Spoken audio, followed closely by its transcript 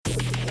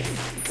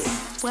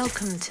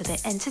Welcome to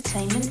the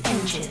Entertainment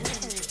Engine.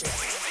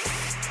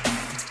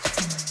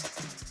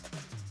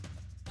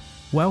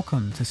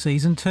 Welcome to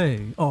Season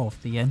 2 of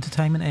the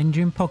Entertainment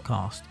Engine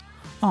podcast.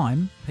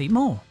 I'm Pete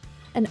Moore.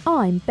 And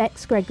I'm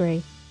Bex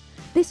Gregory.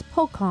 This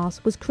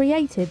podcast was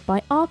created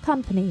by our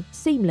company,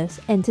 Seamless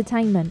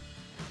Entertainment.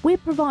 We're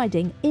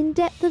providing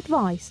in-depth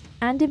advice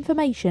and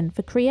information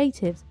for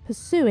creatives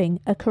pursuing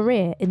a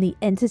career in the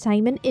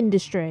entertainment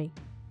industry.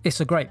 It's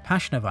a great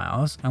passion of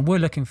ours, and we're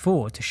looking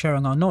forward to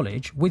sharing our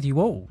knowledge with you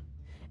all.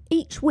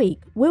 Each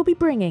week, we'll be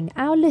bringing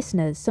our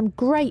listeners some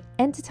great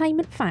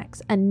entertainment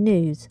facts and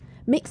news,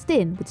 mixed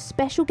in with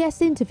special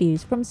guest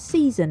interviews from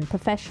seasoned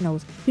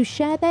professionals who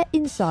share their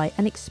insight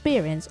and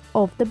experience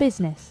of the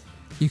business.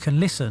 You can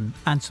listen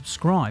and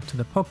subscribe to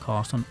the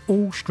podcast on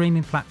all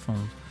streaming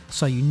platforms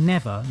so you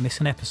never miss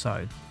an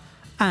episode.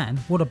 And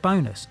what a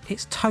bonus,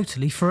 it's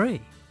totally free.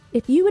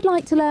 If you would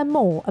like to learn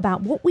more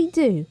about what we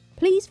do,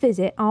 please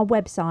visit our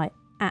website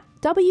at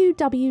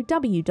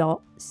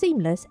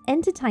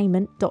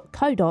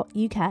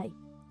www.seamlessentertainment.co.uk.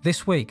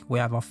 This week we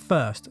have our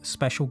first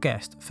special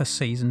guest for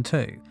Season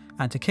 2,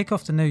 and to kick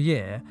off the new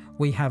year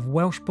we have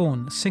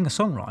Welsh-born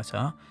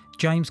singer-songwriter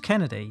James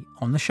Kennedy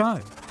on the show.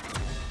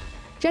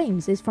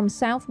 James is from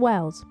South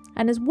Wales,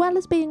 and as well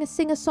as being a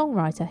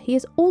singer-songwriter, he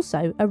is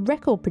also a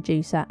record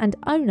producer and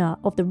owner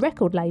of the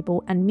record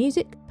label and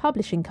music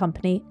publishing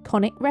company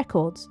Conic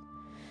Records.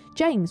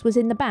 James was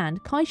in the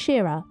band Kai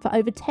Shearer for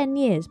over 10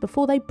 years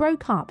before they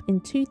broke up in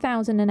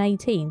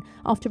 2018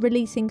 after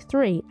releasing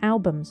 3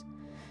 albums.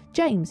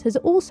 James has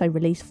also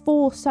released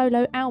 4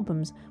 solo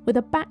albums with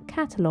a back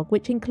catalogue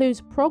which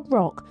includes prog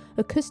rock,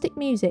 acoustic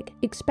music,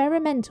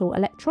 experimental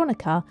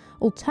electronica,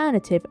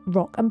 alternative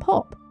rock and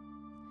pop.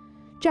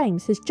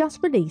 James has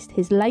just released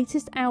his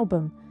latest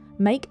album,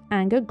 Make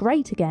Anger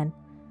Great Again,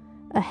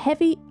 a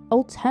heavy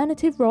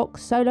alternative rock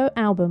solo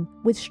album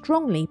with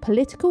strongly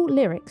political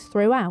lyrics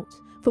throughout,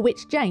 for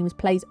which James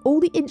plays all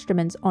the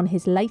instruments on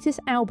his latest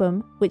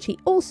album, which he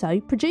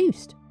also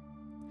produced.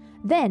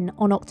 Then,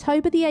 on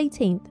October the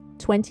 18th,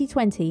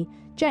 2020,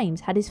 James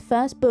had his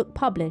first book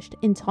published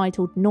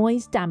entitled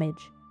Noise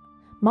Damage,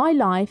 My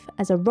Life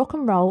as a Rock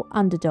and Roll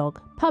Underdog,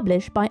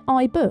 published by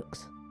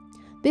iBooks.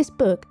 This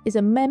book is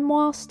a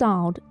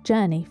memoir-styled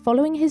journey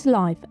following his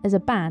life as a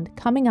band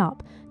coming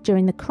up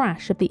during the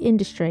crash of the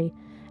industry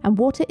and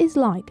what it is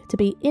like to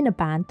be in a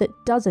band that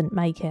doesn't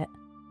make it.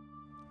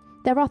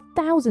 There are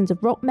thousands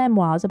of rock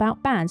memoirs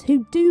about bands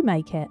who do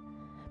make it,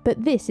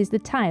 but this is the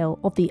tale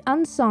of the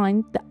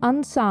unsigned, the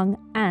unsung,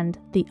 and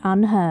the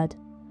unheard.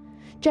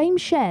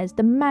 James shares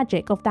the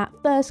magic of that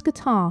first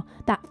guitar,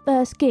 that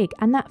first gig,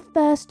 and that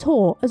first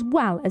tour, as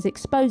well as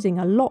exposing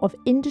a lot of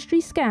industry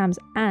scams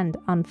and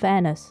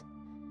unfairness.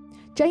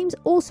 James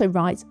also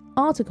writes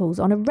articles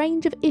on a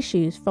range of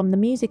issues from the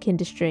music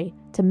industry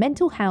to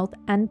mental health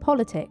and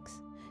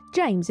politics.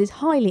 James is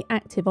highly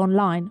active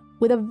online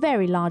with a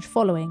very large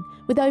following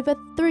with over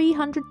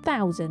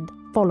 300,000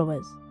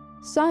 followers.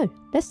 So,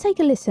 let's take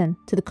a listen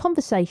to the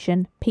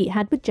conversation Pete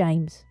had with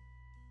James.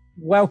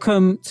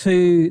 Welcome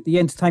to the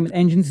Entertainment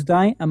Engine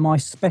today, and my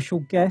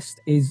special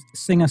guest is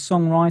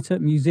singer-songwriter,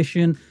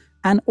 musician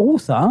and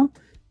author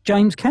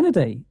James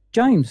Kennedy.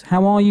 James,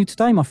 how are you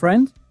today, my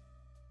friend?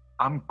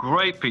 I'm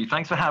great, Pete.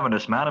 Thanks for having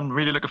us, man. I'm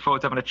really looking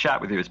forward to having a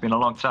chat with you. It's been a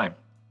long time.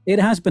 It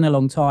has been a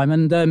long time,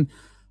 and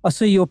I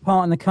see you're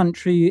part in the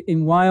country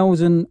in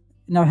Wales, and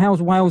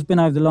how's Wales been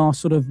over the last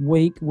sort of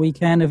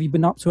weekend? Have you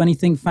been up to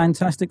anything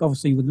fantastic?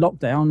 Obviously, with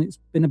lockdown, it's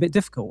been a bit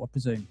difficult, I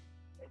presume.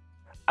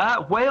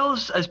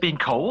 Wales has been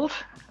cold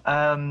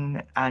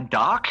and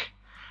dark,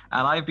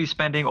 and I've been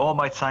spending all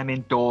my time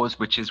indoors,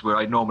 which is where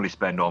I normally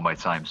spend all my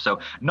time.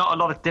 So not a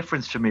lot of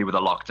difference for me with a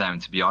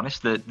lockdown, to be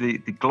honest. The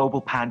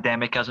global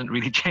pandemic hasn't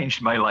really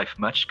changed my life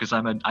much because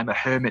I'm a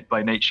hermit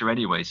by nature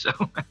anyway. So,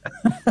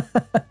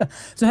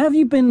 so have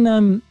you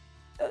been?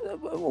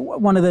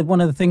 One of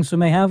the things for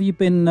me, how have you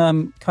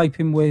been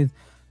coping with,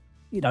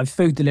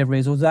 food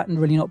deliveries, or has that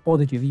really not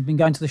bothered you? Have you been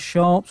going to the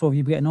shops, or have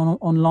you been getting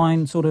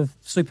online sort of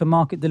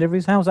supermarket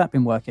deliveries? How's that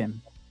been working?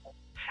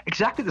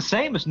 Exactly the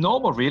same as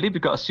normal, really.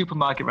 We've got a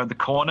supermarket around the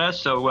corner,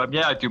 so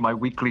I do my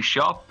weekly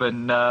shop,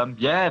 and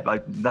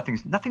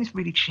nothing's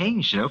really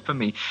changed, for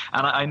me.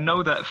 And I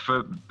know that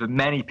for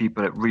many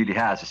people it really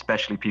has,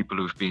 especially people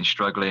who've been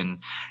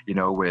struggling,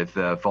 with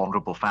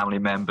vulnerable family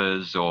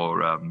members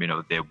or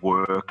their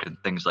work and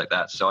things like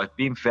that. So I've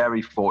been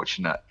very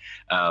fortunate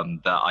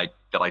that I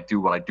do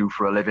what I do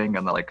for a living,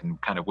 and that I can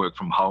kind of work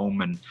from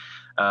home, and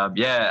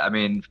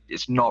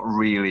it's not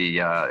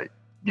really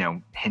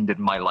hindered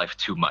my life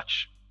too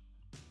much.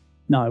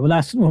 No,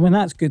 that's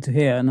good to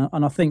hear,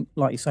 and I think,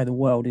 like you say, the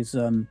world is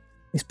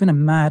it's been a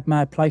mad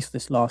place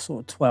this last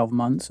sort of 12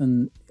 months,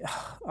 and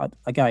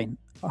again,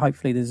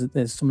 hopefully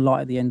there's some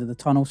light at the end of the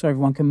tunnel, so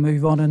everyone can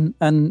move on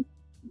and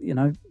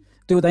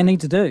do what they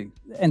need to do.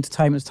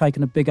 Entertainment's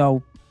taken a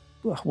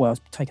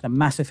it's taken a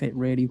massive hit,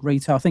 really.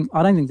 Retail,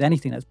 I don't think there's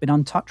anything that's been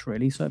untouched,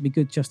 really. So it'd be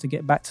good just to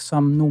get back to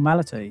some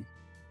normality.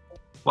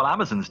 Well,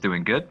 Amazon's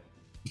doing good.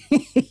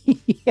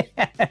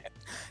 Yeah.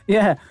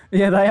 Yeah,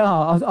 they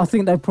are. I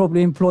think they've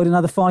probably employed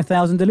another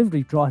 5,000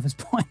 delivery drivers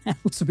by now,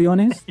 to be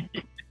honest.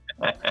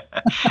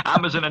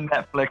 Amazon and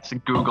Netflix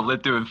and Google, they're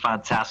doing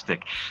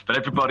fantastic, but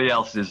everybody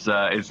else is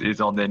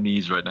on their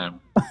knees right now.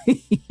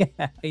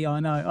 Yeah, I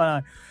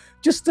know.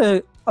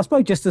 I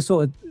suppose just to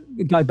sort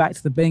of go back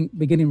to the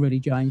beginning, really,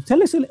 James.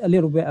 Tell us a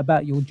little bit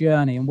about your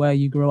journey and where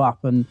you grew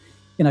up, and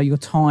your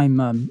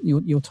time,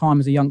 your time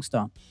as a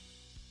youngster.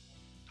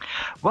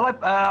 Well,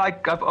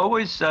 I've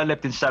always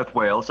lived in South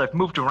Wales. I've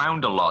moved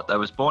around a lot. I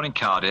was born in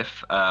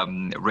Cardiff,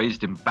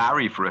 raised in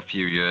Barry for a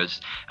few years,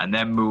 and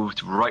then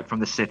moved right from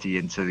the city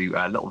into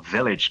a little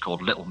village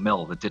called Little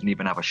Mill that didn't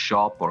even have a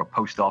shop or a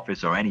post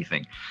office or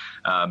anything.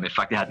 In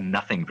fact, it had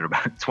nothing for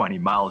about 20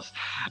 miles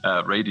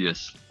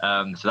radius.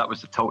 So that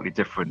was a totally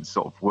different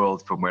sort of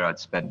world from where I'd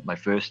spent my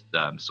first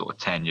sort of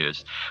 10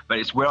 years. But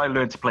it's where I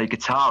learned to play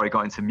guitar. I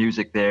got into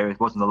music there. There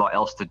wasn't a lot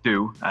else to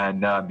do.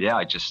 And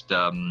I just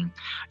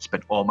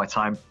spent all my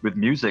time with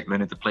music,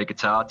 learning to play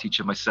guitar,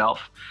 teaching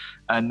myself.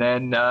 And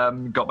then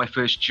got my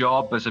first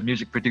job as a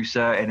music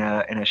producer in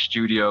a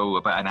studio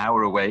about an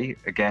hour away,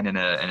 again in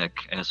a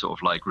sort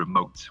of like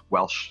remote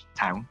Welsh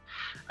town.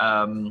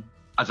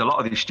 As a lot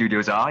of these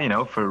studios are,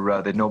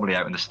 they're normally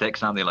out in the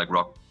sticks, aren't they, like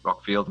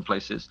Rockfield and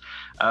places.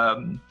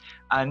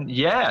 And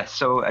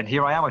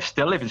here I am. I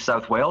still live in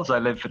South Wales. I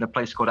live in a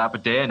place called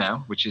Aberdare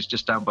now, which is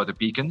just down by the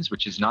Beacons,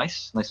 which is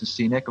nice and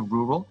scenic and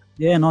rural.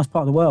 Yeah, nice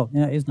part of the world.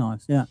 Yeah, it is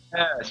nice. Yeah.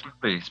 Yeah, it's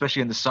lovely,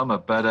 especially in the summer,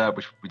 but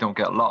which we don't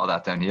get a lot of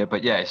that down here.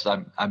 But yes,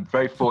 I'm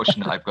very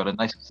fortunate. I've got a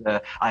nice.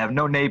 I have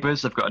no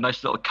neighbours. I've got a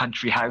nice little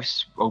country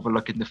house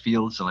overlooking the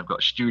fields, and I've got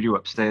a studio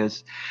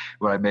upstairs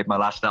where I made my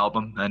last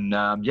album. And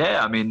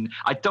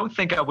I don't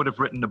think I would have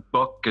written a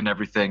book and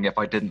everything if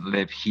I didn't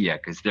live here,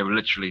 because there were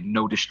literally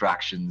no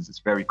distractions. It's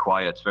very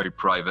quiet. It's very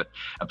private.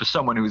 And for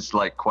someone who's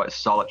like quite a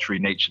solitary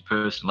nature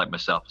person like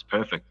myself, it's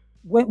perfect.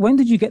 When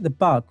did you get the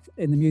bug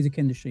in the music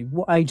industry?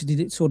 What age did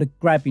it sort of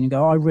grab you and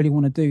go, I really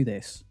want to do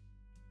this?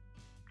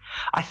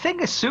 I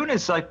think as soon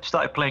as I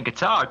started playing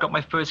guitar, I got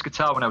my first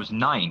guitar when I was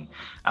 9,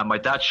 and my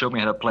dad showed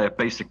me how to play a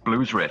basic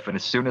blues riff. And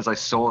as soon as I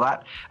saw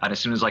that, and as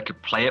soon as I could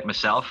play it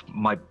myself,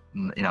 my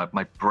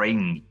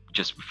brain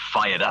just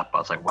fired up. I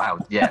was like, wow,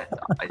 yeah,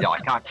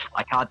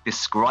 I can't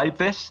describe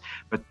this,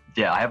 but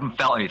yeah, I haven't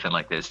felt anything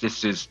like this.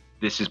 This is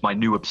my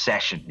new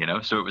obsession,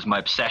 So it was my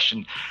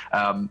obsession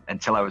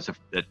until I was a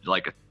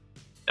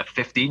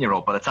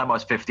 15-year-old. By the time I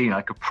was 15,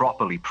 I could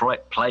properly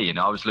play.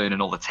 I was learning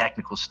all the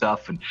technical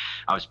stuff, and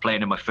I was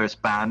playing in my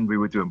first band. We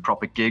were doing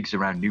proper gigs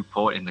around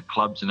Newport in the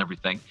clubs and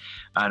everything.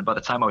 And by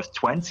the time I was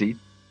 20,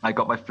 I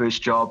got my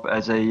first job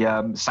as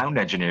a sound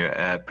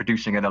engineer,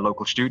 producing in a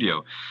local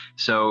studio.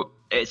 So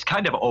it's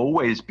kind of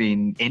always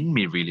been in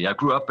me, really. I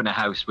grew up in a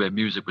house where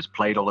music was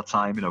played all the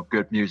time,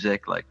 good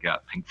music like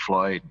Pink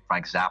Floyd,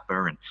 Frank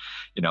Zappa, and,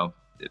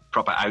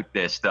 proper out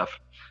there stuff.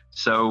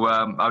 So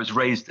I was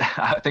raised,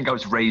 I think I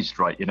was raised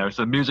right,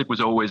 so music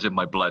was always in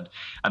my blood,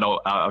 and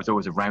I was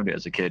always around it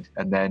as a kid.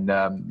 And then,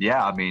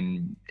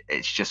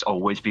 it's just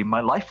always been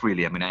my life,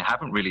 really. I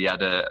haven't really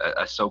had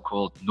a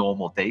so-called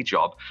normal day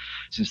job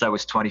since I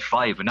was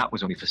 25, and that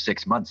was only for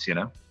 6 months,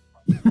 Yeah.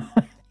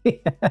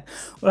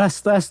 Well,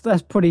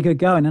 that's pretty good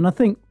going. And I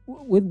think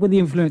with the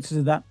influences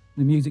of the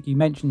music you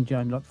mentioned,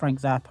 Joan, like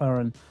Frank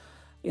Zappa and,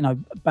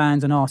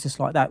 bands and artists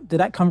like that, did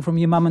that come from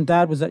your mum and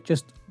dad? Was that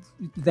just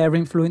their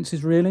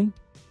influences, really?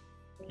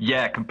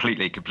 Yeah,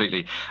 completely.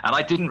 And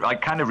I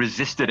kind of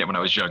resisted it when I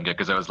was younger,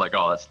 because I was like,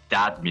 oh, that's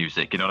dad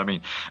music, you know what I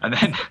mean? And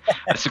then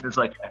as soon as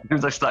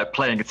I started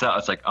playing guitar, I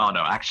was like, oh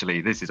no, actually,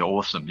 this is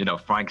awesome.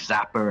 Frank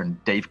Zappa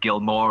and Dave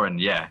Gilmour.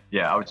 And yeah,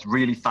 I was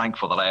really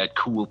thankful that I had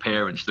cool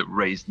parents that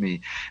raised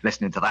me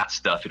listening to that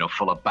stuff,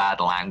 full of bad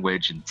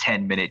language and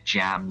 10-minute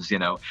jams,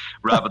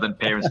 rather than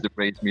parents that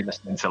raised me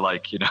listening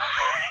to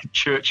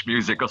church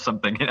music or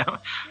something,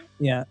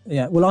 Yeah.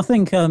 Well, I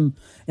think that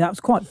was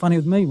quite funny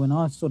with me when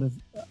I sort of,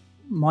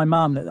 my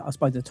mum, I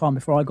suppose at the time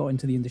before I got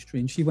into the industry,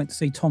 and she went to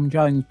see Tom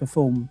Jones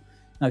perform,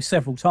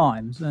 several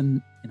times.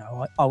 And,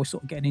 I was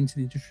sort of getting into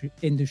the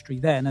industry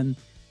then. And,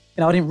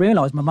 I didn't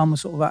realise my mum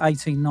was sort of at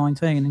 18,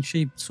 19, and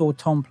she saw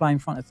Tom play in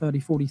front of 30,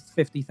 40,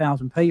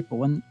 50,000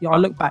 people. And I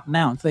look back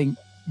now and think,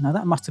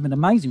 that must have been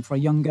amazing for a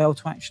young girl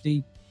to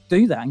actually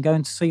do that and go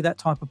and to see that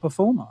type of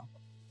performer.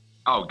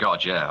 Oh,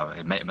 God, yeah.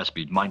 It must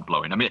be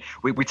mind-blowing.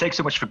 We take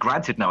so much for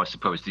granted now, I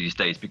suppose, these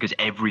days, because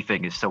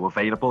everything is so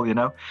available,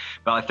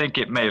 But I think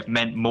it may have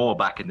meant more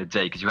back in the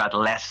day, because you had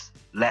less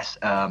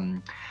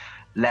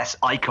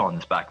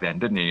icons back then,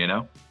 didn't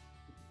you,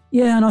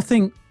 Yeah, and I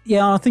think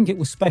it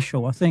was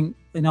special. I think,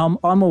 I'm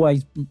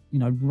always,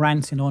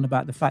 ranting on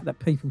about the fact that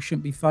people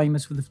shouldn't be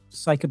famous for the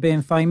sake of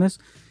being famous.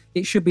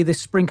 It should be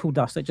this sprinkle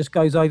dust that just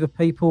goes over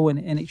people,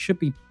 and it should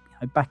be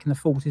back in the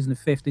 40s and the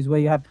 50s, where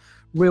you have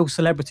real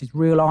celebrities,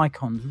 real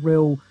icons,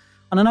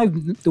 and I know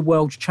the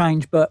world's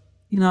changed, but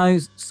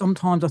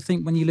sometimes I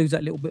think when you lose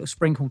that little bit of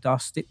sprinkle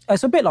dust,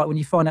 it's a bit like when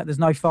you find out there's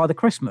no Father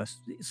Christmas.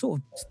 It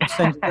sort of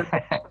sends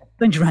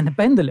you around the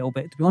bend a little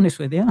bit, to be honest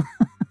with you.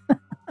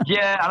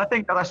 Yeah, and I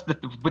think that's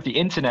with the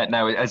internet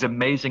now, as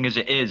amazing as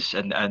it is,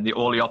 and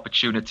all the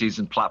opportunities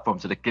and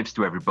platforms that it gives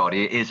to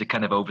everybody, it is a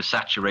kind of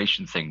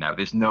oversaturation thing now.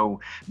 There's no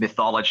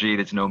mythology,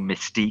 there's no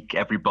mystique.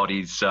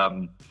 Everybody's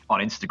on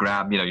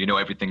Instagram, you know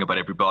everything about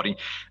everybody,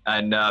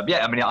 and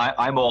yeah, I mean,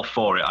 I'm all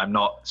for it. I'm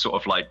not sort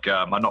of like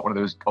I'm not one of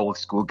those old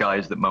school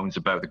guys that moans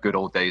about the good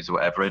old days or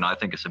whatever, and I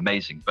think it's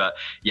amazing. But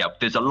yeah,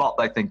 there's a lot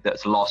I think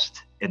that's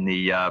lost in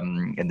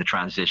the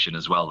transition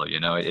as well, though. You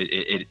know,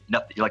 it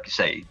nothing, like you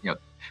say, you know.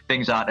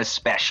 Things aren't as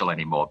special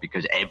anymore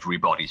because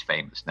everybody's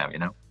famous now, you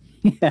know?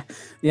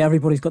 Yeah,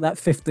 everybody's got that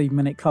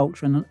 15-minute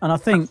culture. And I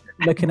think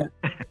looking at,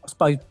 I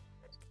suppose,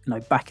 you know,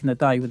 back in the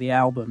day with the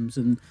albums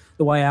and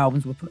the way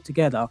albums were put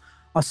together,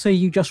 I see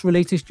you just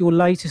released your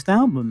latest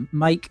album,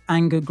 Make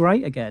Anger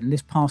Great Again,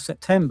 this past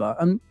September.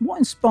 And what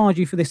inspired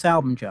you for this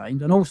album,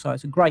 James? And also,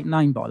 it's a great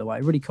name, by the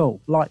way, really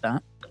cool. Like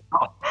that.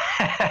 Oh,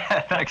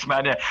 thanks,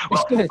 man. Yeah.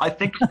 Well, I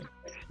think...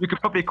 You could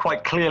probably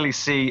quite clearly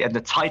see in the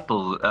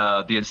title,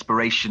 the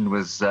inspiration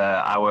was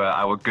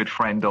our good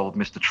friend, old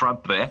Mr.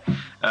 Trump there.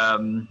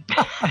 So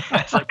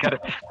I kind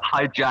of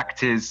hijacked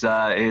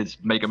his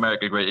Make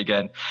America Great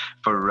Again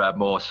for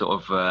more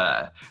sort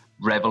of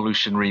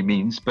revolutionary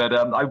means. But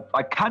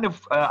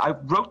I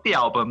wrote the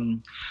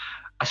album.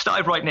 I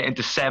started writing it in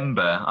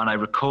December and I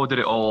recorded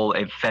it all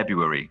in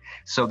February.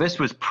 So this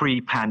was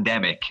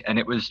pre-pandemic, and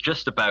it was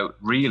just about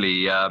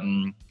really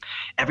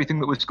everything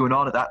that was going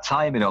on at that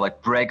time, you know,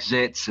 like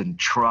Brexit and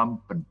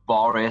Trump and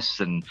Boris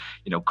and,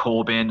 you know,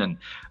 Corbyn. And,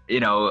 you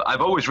know,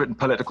 I've always written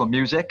political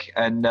music,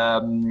 and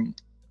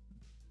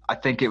I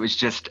think it was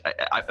just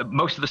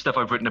most of the stuff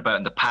I've written about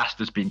in the past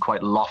has been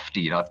quite lofty.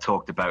 You know, I've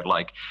talked about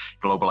like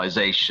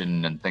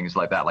globalization and things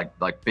like that,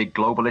 like big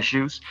global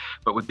issues.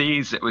 But with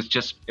these, it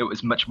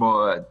was much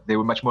more. They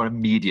were much more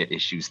immediate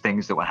issues,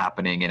 things that were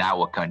happening in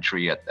our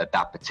country at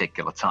that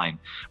particular time,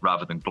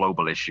 rather than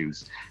global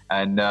issues.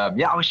 And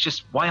yeah, I was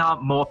just, why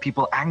aren't more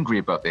people angry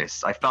about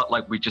this? I felt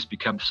like we just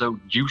become so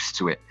used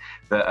to it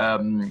that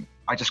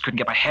I just couldn't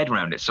get my head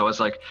around it. So I was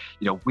like,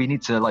 you know, we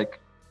need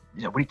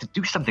to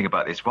do something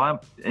about this. Why,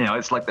 you know,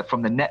 it's like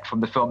from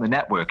the film The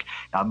Network.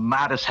 I'm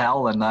mad as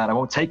hell, and I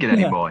won't take it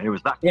anymore. It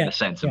was that kind of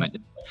sentiment.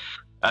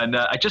 And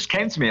it just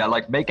came to me. I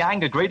like, make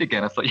anger great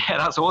again. I thought, yeah,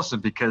 that's awesome,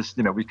 because,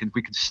 you know, we can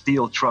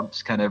steal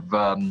Trump's kind of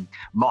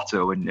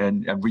motto and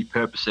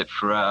repurpose it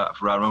for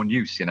our own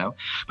use, you know.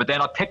 But then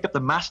I picked up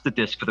the master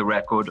disc for the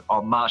record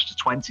on March the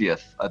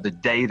 20th, the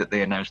day that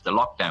they announced the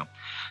lockdown.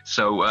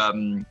 So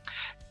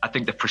I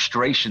think the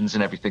frustrations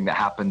and everything that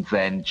happened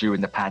then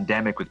during the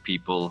pandemic with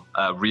people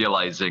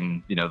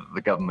realizing, you know, the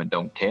government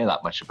don't care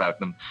that much about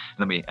them.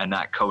 And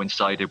that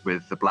coincided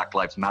with the Black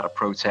Lives Matter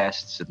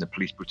protests and the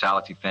police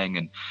brutality thing,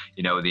 and,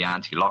 you know, the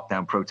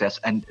anti-lockdown protests.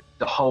 And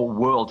the whole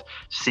world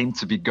seemed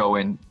to be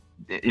going,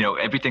 you know,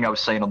 everything I was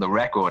saying on the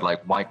record,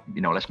 like, why, you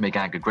know, let's make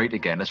anger great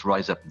again. Let's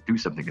rise up and do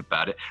something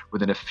about it.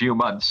 Within a few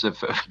months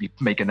of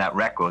making that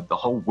record, the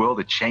whole world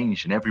had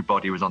changed and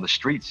everybody was on the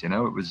streets. You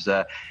know, it was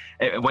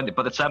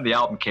by the time the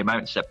album came out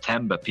in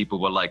September, people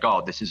were like,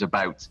 oh, this is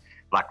about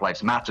Black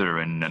Lives Matter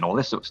and all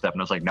this sort of stuff.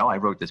 And I was like, no, I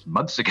wrote this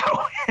months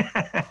ago.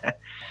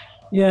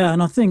 Yeah,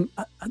 and I think,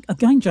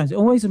 again, James, it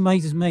always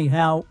amazes me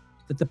how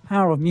the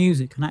power of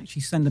music can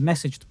actually send a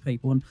message to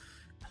people.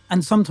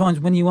 And sometimes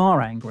when you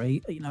are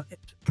angry, you know,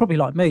 it's probably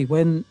like me,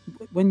 when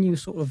you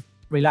sort of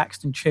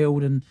relaxed and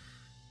chilled and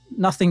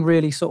nothing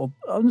really sort of,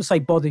 I wouldn't say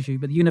bothers you,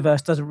 but the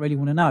universe doesn't really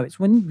want to know. It's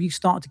when you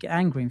start to get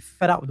angry and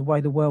fed up with the way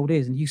the world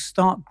is, and you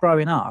start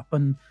growing up.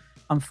 And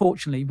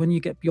unfortunately, when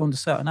you get beyond a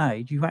certain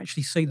age, you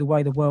actually see the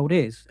way the world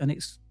is, and it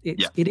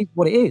is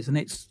what it is, and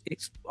it's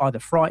either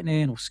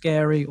frightening or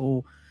scary,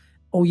 or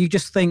you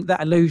just think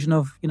that illusion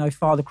of, you know,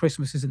 Father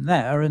Christmas isn't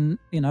there, and,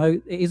 you know,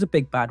 it is a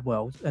big bad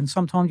world, and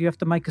sometimes you have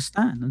to make a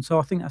stand. And so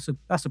I think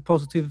that's a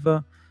positive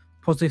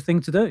thing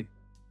to do.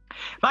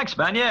 Thanks,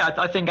 man. Yeah,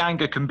 I think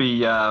anger can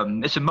be,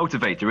 it's a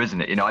motivator,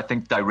 isn't it? You know, I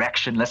think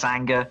directionless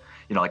anger,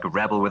 you know, like a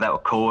rebel without a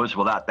cause,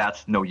 well,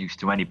 that's no use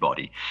to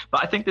anybody.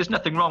 But I think there's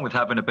nothing wrong with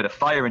having a bit of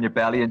fire in your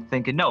belly and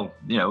thinking, no,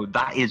 you know,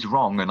 that is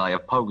wrong, and I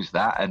oppose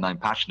that, and I'm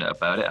passionate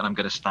about it, and I'm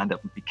going to stand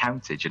up and be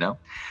counted, you know?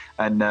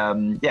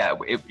 And yeah,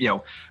 you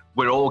know,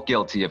 we're all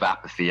guilty of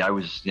apathy. I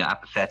was, you know,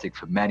 apathetic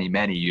for many,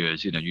 many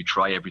years. You know, you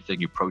try everything,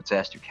 you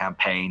protest, you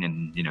campaign,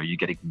 and, you know, you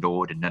get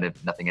ignored, and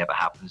nothing ever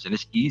happens. And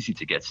it's easy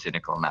to get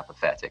cynical and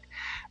apathetic.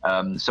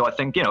 So I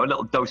think, you know, a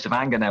little dose of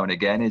anger now and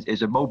again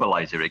is a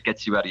mobilizer. It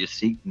gets you out of your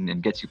seat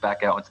and gets you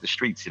back out into the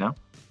streets, you know?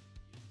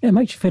 Yeah, it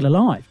makes you feel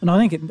alive. And I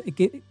think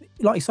it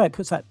like you say, it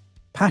puts that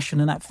passion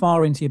and that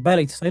fire into your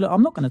belly to say, look,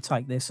 I'm not going to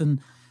take this. And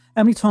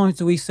how many times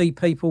do we see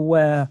people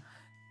where,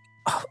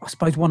 I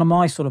suppose one of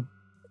my sort of,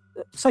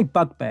 say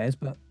bugbears,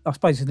 but I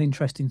suppose it's an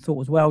interesting thought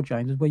as well,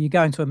 James, is where you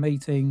go into a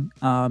meeting,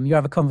 you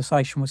have a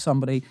conversation with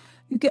somebody,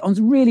 you get on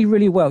really,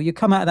 really well. You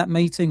come out of that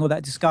meeting or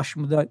that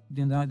discussion with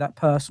that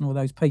person or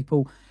those people,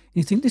 and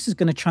you think this is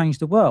going to change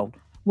the world.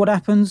 What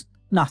happens?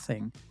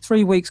 Nothing.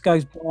 3 weeks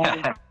goes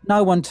by,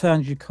 no one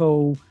turns your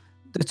call.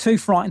 They're too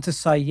frightened to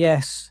say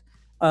yes.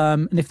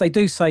 And if they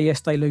do say yes,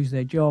 they lose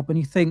their job. And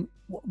you think,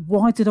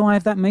 why did I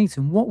have that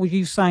meeting? What were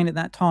you saying at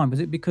that time? Was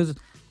it because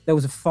there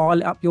was a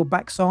file up your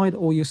backside,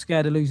 or you're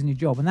scared of losing your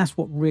job? And that's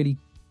what really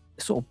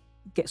sort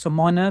of gets on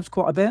my nerves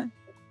quite a bit.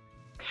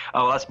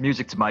 Oh, that's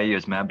music to my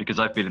ears, man, because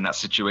I've been in that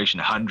situation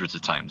hundreds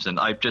of times, and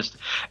I've just,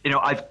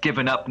 I've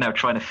given up now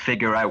trying to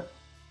figure out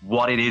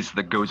what it is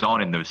that goes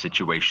on in those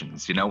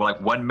situations.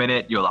 Like 1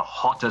 minute you're the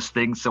hottest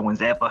thing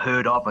someone's ever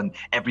heard of, and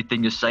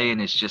everything you're saying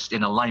is just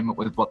in alignment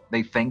with what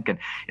they think, and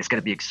it's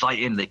going to be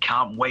exciting, they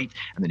can't wait,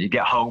 and then you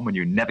get home and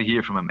you never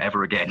hear from them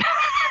ever again.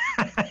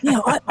 Yeah,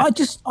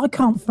 I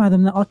can't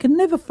fathom that. I can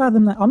never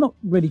fathom that. I'm not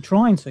really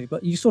trying to,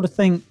 but you sort of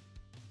think,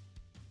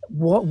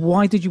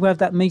 why did you have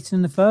that meeting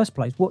in the first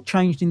place? What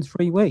changed in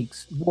 3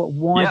 weeks?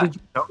 What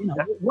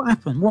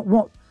happened?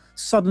 What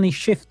suddenly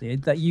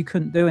shifted that you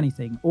couldn't do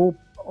anything? Or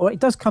it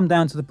does come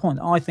down to the point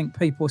that I think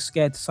people are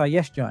scared to say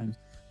yes, James.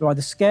 They're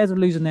either scared of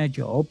losing their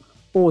job,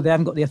 or they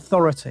haven't got the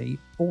authority,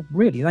 or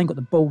really they ain't got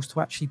the balls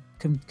to actually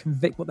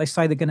convict what they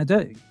say they're going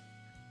to do.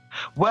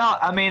 Well,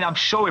 I mean, I'm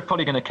sure we're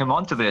probably going to come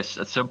on to this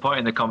at some point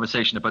in the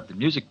conversation about the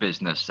music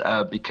business,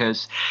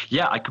 because,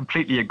 yeah, I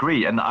completely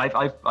agree. And I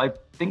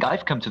think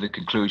I've come to the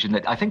conclusion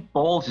that I think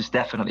balls is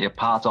definitely a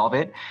part of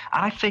it.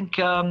 And I think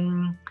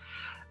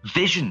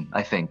vision,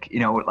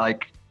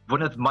 like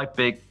one of my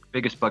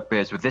biggest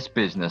bugbears with this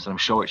business, and I'm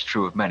sure it's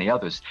true of many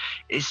others,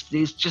 is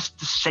just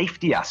the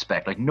safety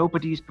aspect. Like,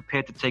 nobody's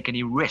prepared to take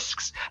any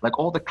risks. Like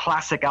all the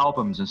classic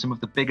albums and some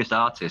of the biggest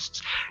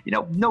artists,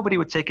 nobody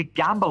would take a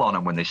gamble on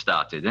them when they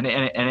started, and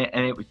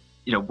it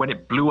when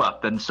it blew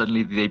up, then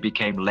suddenly they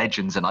became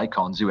legends and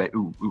icons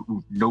who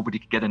nobody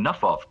could get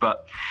enough of.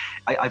 But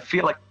I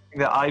feel like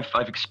that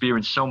I've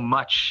experienced so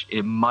much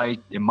in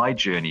my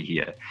journey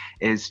here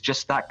is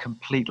just that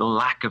complete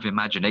lack of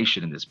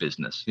imagination in this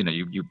business.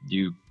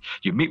 You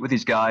meet with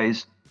these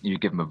guys, you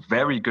give them a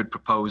very good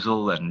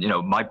proposal, and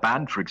my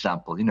band, for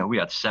example, we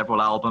had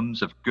several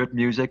albums of good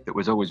music that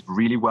was always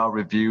really well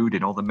reviewed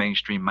in all the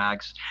mainstream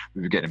mags.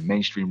 We were getting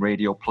mainstream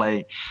radio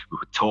play. We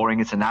were touring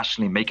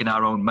internationally, making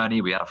our own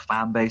money. We had a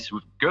fan base. It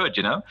was good,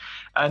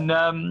 and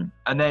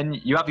then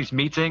you have these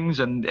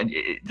meetings, and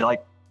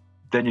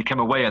then you come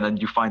away and then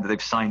you find that they've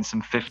signed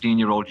some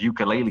 15-year-old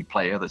ukulele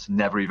player that's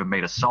never even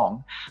made a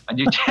song, and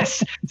you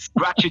just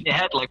scratching your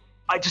head like,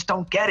 I just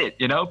don't get it,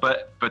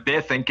 But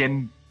they're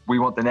thinking, we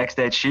want the next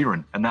Ed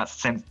Sheeran, and that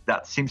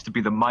seems to be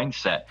the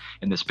mindset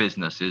in this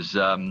business. Is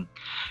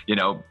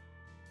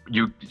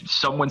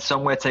someone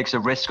somewhere takes a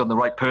risk on the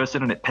right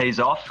person and it pays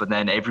off, and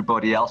then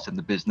everybody else in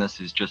the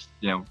business is just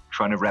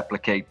trying to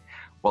replicate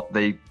what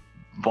they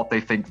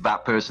think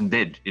that person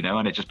did,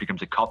 and it just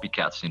becomes a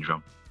copycat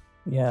syndrome.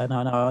 Yeah,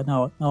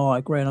 no, I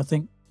agree. And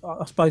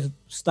I suppose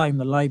staying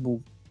the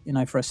label,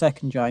 for a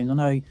second, James, I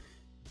know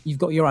you've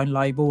got your own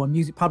label, a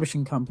music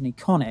publishing company,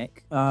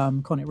 Conic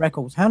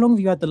Records. How long have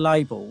you had the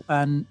label,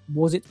 and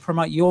was it to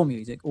promote your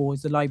music, or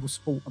is the label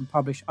support and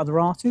publish other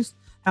artists?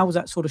 How was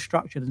that sort of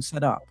structured and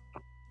set up?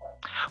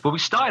 Well, we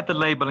started the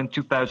label in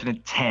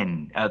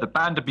 2010. The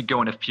band had been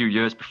going a few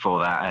years before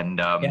that, and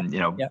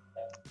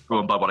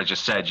going by what I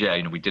just said,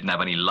 we didn't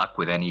have any luck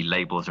with any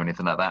labels or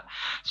anything like that.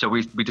 So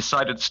we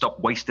decided to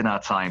stop wasting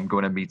our time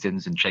going to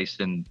meetings and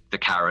chasing the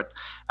carrot,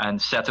 and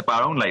set up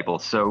our own label.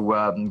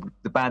 So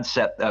the band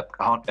set up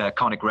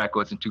Conic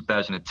Records in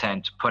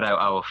 2010 to put out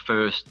our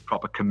first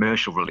proper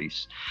commercial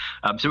release.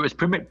 So it was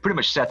pretty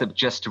much set up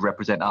just to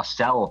represent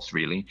ourselves,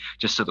 really,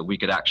 just so that we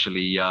could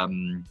actually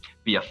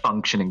be a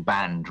functioning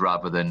band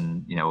rather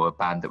than a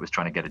band that was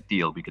trying to get a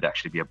deal. We could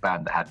actually be a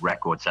band that had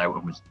records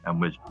out and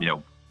was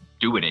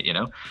doing it,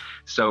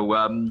 So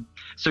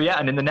yeah,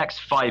 and in the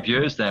next 5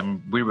 years,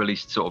 then we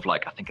released sort of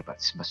like,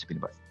 must have been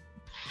about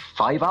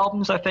 5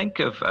 albums, I think,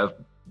 of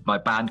my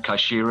band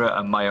Kaishira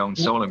and my own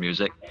solo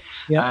music.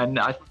 Yeah. And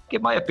I think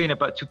it might have been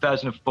about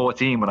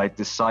 2014 when I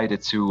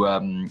decided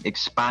to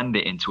expand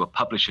it into a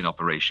publishing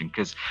operation,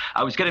 because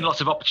I was getting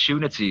lots of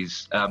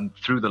opportunities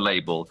through the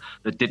label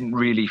that didn't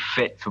really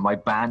fit for my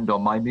band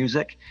or my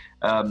music,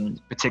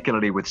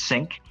 particularly with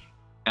Sync.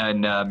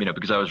 And,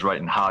 because I was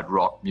writing hard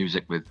rock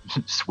music with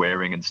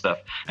swearing and stuff,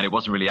 and it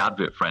wasn't really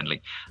advert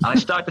friendly. And I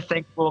started to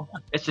think, well,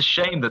 it's a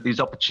shame that these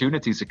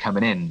opportunities are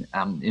coming in.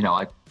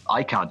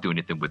 I can't do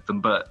anything with them,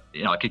 but,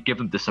 I could give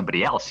them to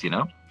somebody else,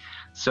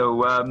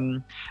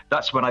 So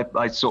that's when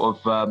I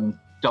sort of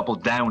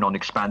doubled down on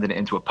expanding it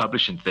into a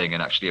publishing thing,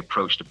 and actually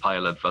approached a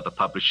pile of other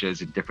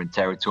publishers in different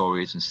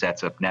territories and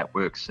set up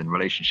networks and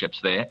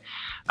relationships there.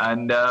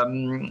 And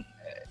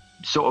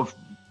sort of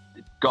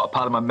got a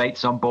pile of my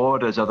mates on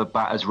board as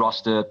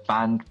roster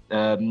band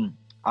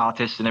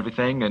artists and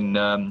everything,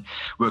 and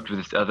worked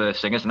with other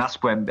singers. And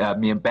that's when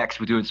me and Bex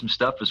were doing some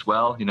stuff as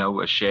well,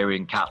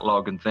 sharing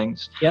catalog and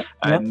things. Yep.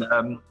 And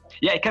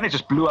it kind of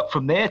just blew up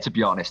from there, to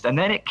be honest. And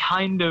then it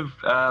kind of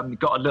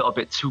got a little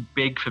bit too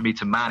big for me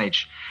to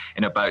manage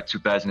in about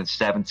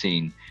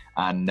 2017.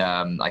 And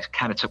I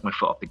kind of took my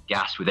foot off the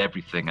gas with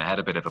everything. I had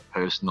a bit of a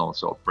personal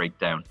sort of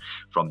breakdown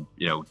from,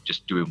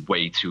 just doing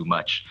way too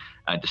much,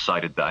 and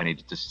decided that I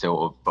needed to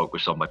sort of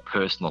focus on my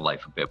personal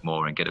life a bit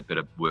more and get a bit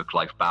of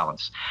work-life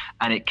balance.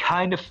 And it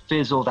kind of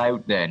fizzled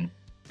out then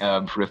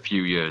for a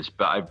few years,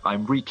 but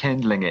I'm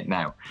rekindling it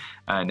now,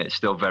 and it's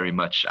still very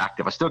much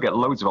active. I still get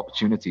loads of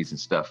opportunities and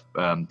stuff.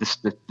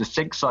 The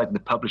sync side and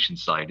the publishing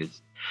side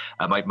is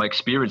my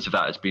experience of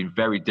that has been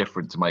very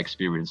different to my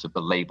experience of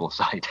the label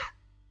side.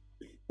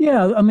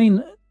 Yeah, I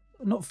mean,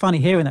 not funny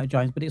hearing that,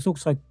 James, but it's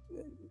also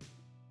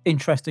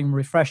interesting and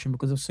refreshing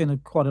because I've seen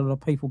quite a lot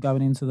of people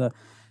going into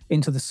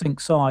the sync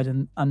side,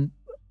 and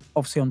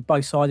obviously on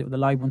both sides with the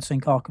label and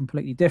sync are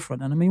completely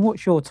different. And I mean,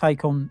 what's your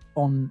take on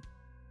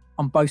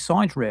both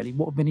sides really?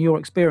 What have been your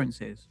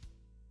experiences?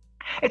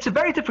 It's a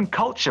very different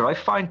culture. I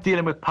find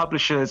dealing with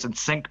publishers and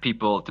sync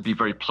people to be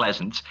very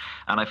pleasant.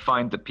 And I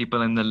find that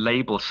people in the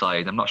label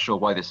side, I'm not sure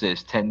why this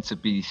is, tend to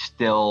be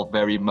still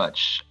very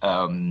much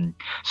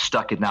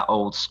stuck in that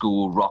old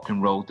school rock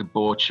and roll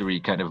debauchery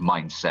kind of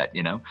mindset,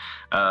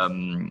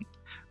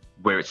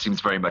 where it seems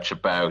very much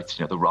about,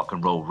 the rock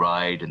and roll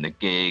ride and the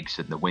gigs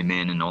and the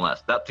women and all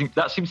that.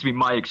 That seems to be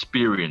my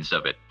experience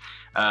of it.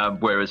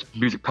 Whereas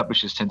music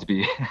publishers tend to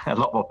be a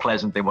lot more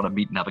pleasant. They want to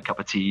meet and have a cup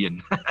of tea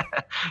and,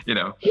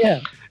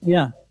 Yeah.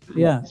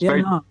 It's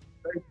very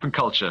different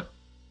culture.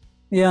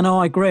 Yeah, no,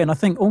 I agree. And I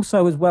think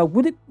also as well,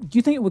 do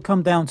you think it would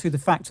come down to the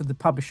fact that the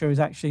publisher is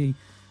actually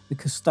the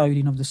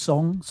custodian of the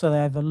song? So they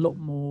have a lot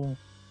more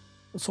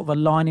sort of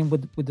aligning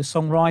with the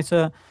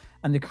songwriter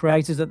and the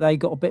creators, that they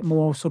got a bit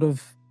more sort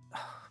of,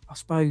 I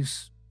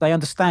suppose, they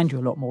understand you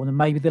a lot more than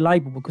maybe the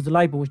label, because the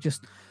label was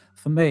just,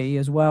 for me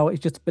as well,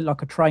 it's just a bit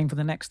like a train for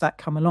the next act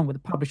come along. But the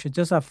publisher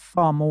does have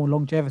far more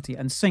longevity,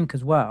 and sync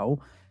as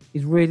well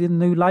is really the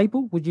new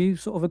label. Would you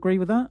sort of agree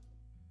with that?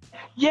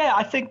 Yeah,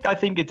 I think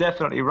you're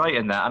definitely right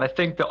in that. And I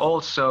think that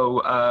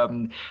also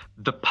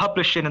the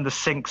publishing and the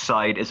sync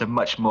side is a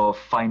much more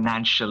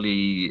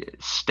financially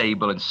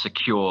stable and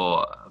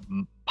secure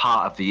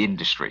part of the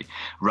industry,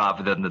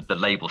 rather than the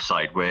label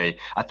side, where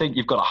I think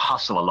you've got to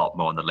hustle a lot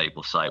more on the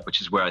label side, which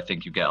is where I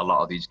think you get a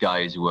lot of these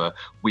guys who are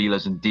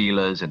wheelers and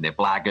dealers, and they're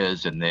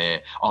blaggers, and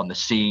they're on the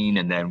scene,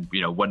 and then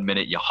 1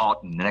 minute you're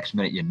hot and the next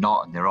minute you're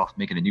not, and they're off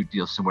making a new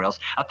deal somewhere else.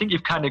 I think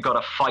you've kind of got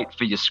to fight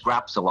for your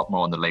scraps a lot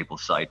more on the label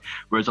side,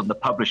 whereas on the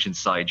publishing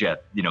side,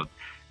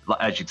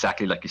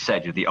 exactly like you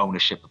said, the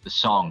ownership of the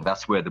song,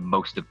 that's where the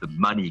most of the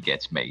money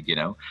gets made.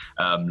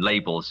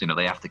 Labels,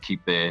 they have to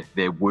keep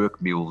their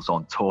work mules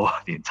on tour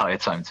the entire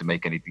time to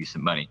make any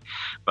decent money.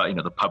 But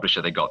the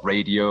publisher, they got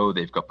radio,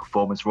 they've got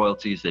performance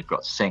royalties, they've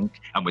got sync,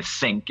 and with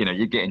sync,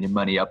 you're getting your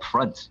money up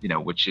front,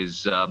 which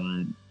is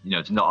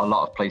it's not a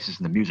lot of places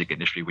in the music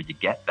industry where you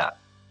get that.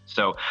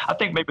 So I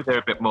think maybe they're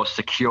a bit more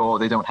secure.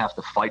 They don't have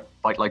to fight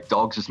like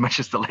dogs as much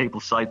as the label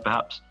side,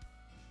 perhaps.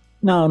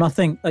 No, and I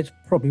think that's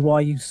probably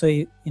why you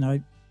see,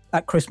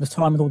 at Christmas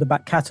time with all the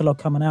back catalogue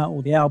coming out,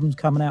 all the albums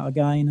coming out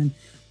again,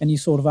 and you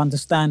sort of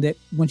understand it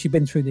once you've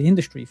been through the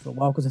industry for a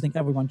while, because I think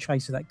everyone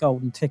chases that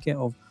golden ticket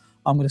of,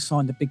 I'm going to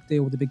sign the big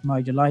deal with the big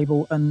major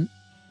label. And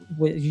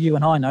you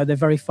and I know they're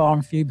very far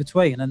and few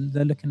between, and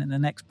they're looking at the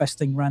next best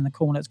thing around the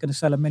corner that's going to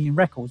sell 1 million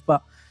records.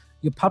 But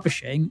your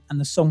publishing and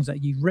the songs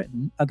that you've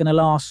written are going to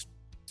last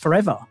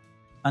forever.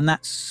 And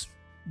that's,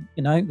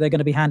 they're going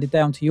to be handed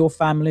down to your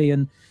family,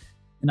 and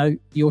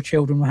your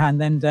children will hand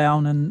them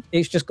down, and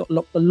it's just got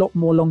a lot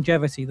more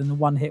longevity than the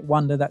one-hit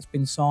wonder that's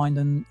been signed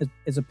and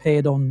has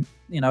appeared on,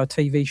 a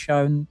TV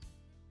show and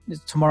it's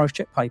tomorrow's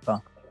chip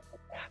paper.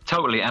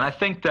 Totally, and I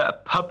think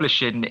that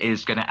publishing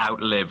is going to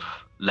outlive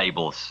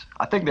labels.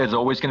 I think there's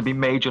always going to be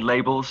major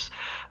labels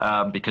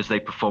because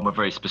they perform a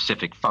very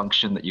specific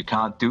function that you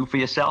can't do for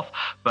yourself.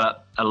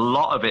 But a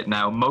lot of it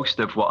now, most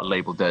of what a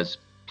label does,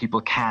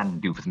 people can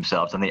do for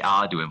themselves, and they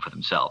are doing for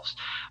themselves.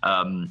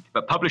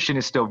 But publishing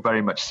is still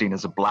very much seen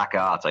as a black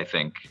art, I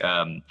think.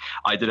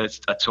 I did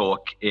a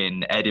talk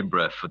in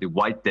Edinburgh for the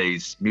White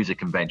Days music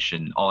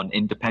convention on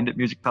independent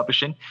music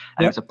publishing.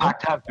 And It was a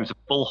packed house. There was a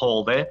full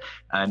hall there.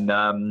 And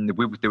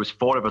there was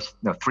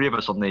three of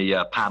us on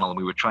the panel, and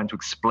we were trying to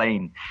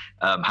explain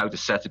how to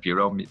set up your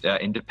own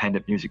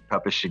independent music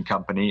publishing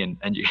company.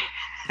 And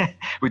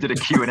we did a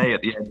Q&A at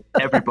the end.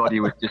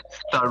 Everybody was just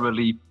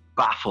thoroughly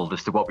baffled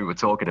as to what we were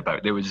talking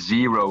about. There was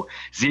zero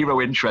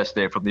interest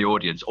there from the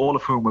audience, all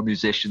of whom were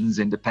musicians,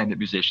 independent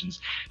musicians,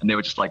 and they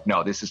were just like,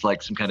 no, this is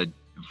like some kind of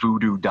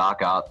voodoo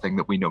dark art thing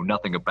that we know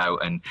nothing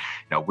about, and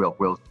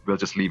we'll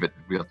just leave it.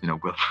 We'll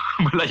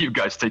let you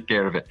guys take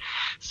care of it.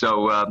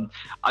 So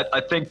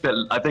I think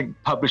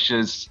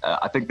publishers,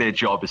 I think their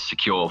job is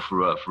secure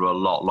for a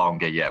lot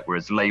longer yet,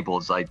 whereas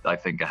labels, I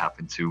think, are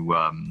having to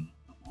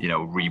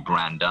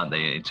rebrand, aren't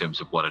they, in terms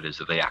of what it is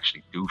that they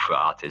actually do for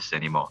artists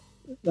anymore.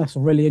 That's a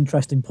really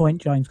interesting point,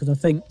 James, because I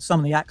think some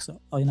of the acts that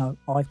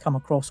I've come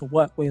across or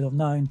worked with or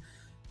known,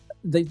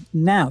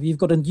 now you've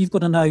got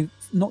to know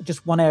not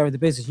just one area of the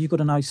business. You've got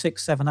to know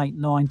 6, 7, 8,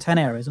 9, 10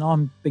 areas, and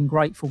I've been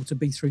grateful to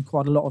be through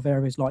quite a lot of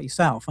areas like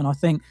yourself. And I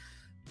think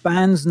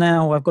bands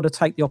now have got to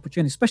take the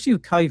opportunity, especially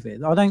with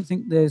COVID. I don't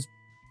think there's,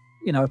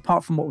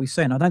 apart from what we've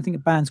seen, I don't think a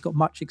band's got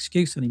much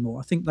excuse anymore.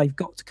 I think they've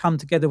got to come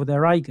together with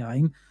their A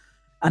game,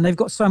 and they've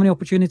got so many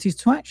opportunities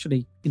to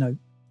actually,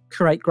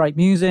 create great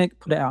music,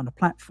 put it out on a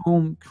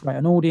platform, create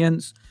an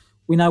audience.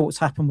 We know what's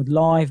happened with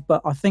live,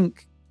 but I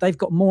think they've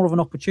got more of an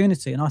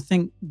opportunity. And I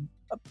think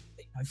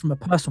from a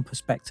personal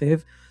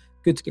perspective,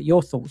 good to get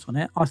your thoughts on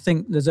it. I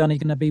think there's only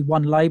going to be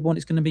one label and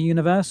it's going to be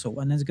Universal,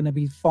 and there's going to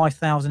be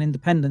 5,000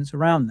 independents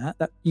around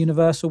that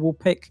Universal will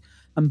pick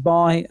and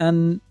buy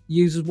and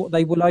use as what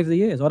they will over the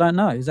years. I don't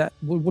know. Is that,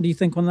 what do you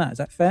think on that? Is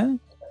that fair?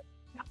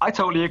 I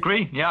totally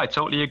agree. Yeah, I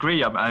totally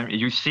agree.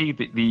 You see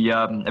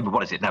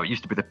what is it now? It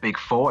used to be the big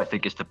four. I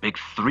think it's the big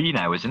three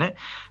now, isn't it?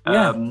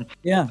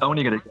 Yeah.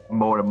 Only going to get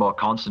more and more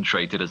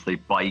concentrated as they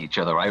buy each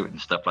other out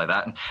and stuff like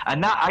that.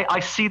 And that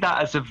I see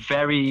that as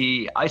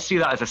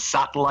a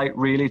satellite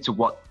really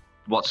to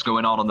what's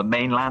going on the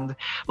mainland.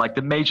 Like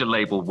the major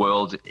label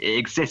world, it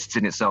exists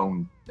in its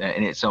own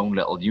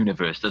little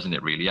universe, doesn't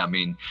it? Really. I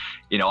mean,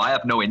 I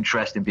have no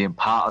interest in being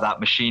part of that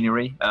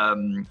machinery.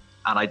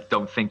 And I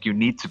don't think you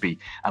need to be.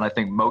 And I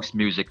think most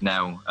music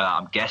now,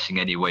 I'm guessing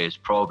anyway, is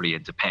probably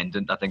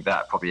independent. I think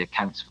that probably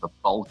accounts for the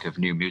bulk of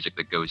new music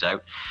that goes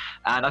out.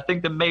 And I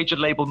think the major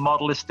label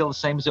model is still the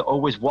same as it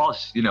always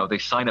was. They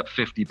sign up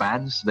 50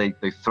 bands, they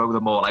throw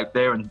them all out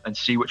there and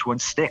see which one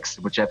sticks.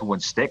 Whichever one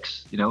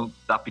sticks,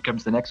 that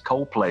becomes the next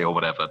Coldplay or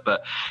whatever.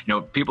 But,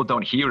 people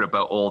don't hear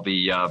about all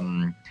the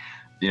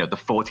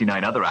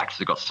 49 other acts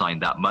that got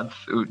signed that month,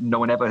 no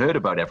one ever heard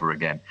about ever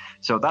again.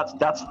 So that's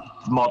the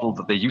model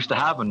that they used to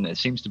have, and it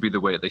seems to be the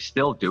way that they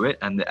still do it.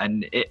 And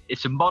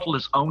it's a model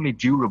that's only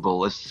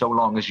durable as so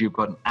long as you've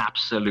got an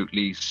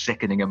absolutely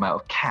sickening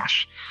amount of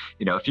cash.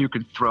 If you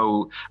can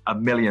throw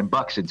 $1 million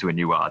into a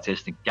new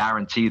artist and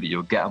guarantee that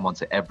you'll get them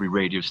onto every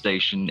radio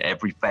station,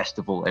 every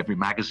festival, every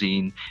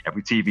magazine,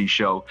 every TV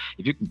show,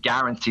 if you can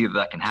guarantee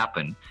that can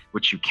happen,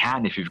 which you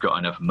can if you've got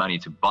enough money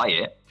to buy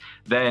it,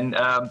 then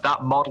that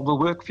model will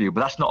work for you.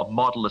 But that's not a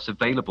model that's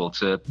available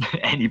to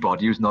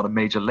anybody who's not a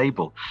major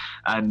label.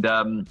 And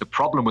the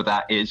problem with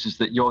that is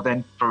that you're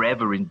then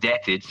forever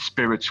indebted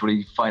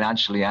spiritually,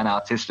 financially, and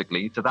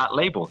artistically to that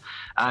label.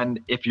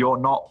 And if you're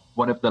not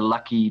one of the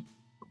lucky,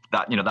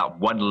 that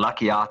one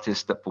lucky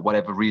artist that for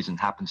whatever reason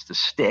happens to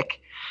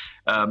stick,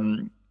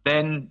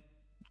 then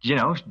you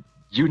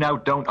now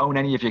don't own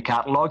any of your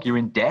catalog. You're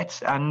in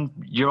debt, and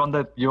you're on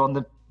the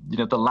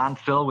the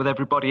landfill with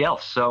everybody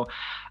else. So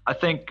I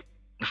think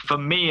for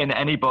me and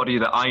anybody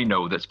that I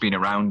know that's been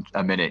around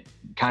a minute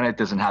kind of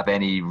doesn't have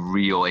any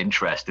real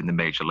interest in the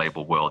major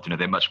label world.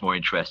 They're much more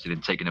interested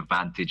in taking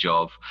advantage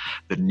of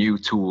the new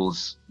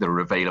tools that are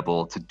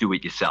available to do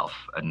it yourself.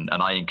 And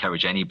I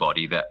encourage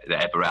anybody that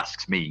ever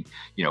asks me,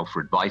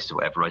 for advice or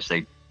whatever, I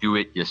say, do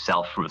it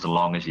yourself for as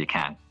long as you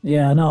can.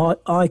 Yeah, no,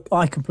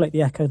 I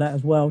completely echo that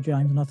as well,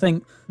 James. And I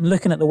think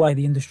looking at the way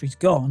the industry's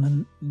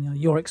gone and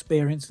your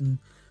experience and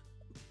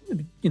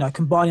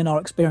combining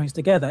our experience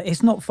together,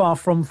 it's not far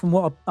from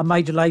what a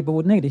major label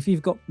would need. If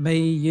you've got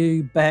me,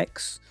 you,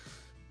 Bex,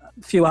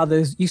 a few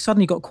others, you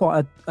suddenly got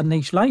quite a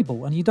niche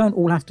label, and you don't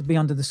all have to be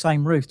under the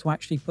same roof to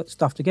actually put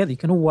stuff together. You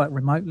can all work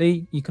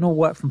remotely, you can all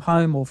work from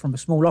home or from a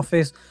small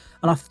office,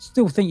 and I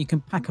still think you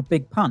can pack a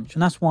big punch.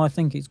 And that's why I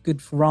think it's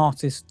good for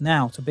artists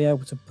now to be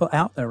able to put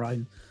out their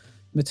own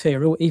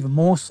material, even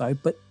more so,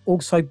 but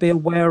also be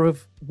aware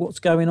of what's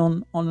going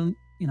on in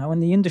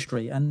the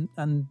industry and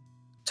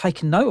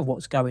taking note of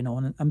what's going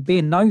on and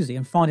being nosy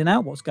and finding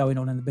out what's going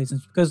on in the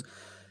business. Because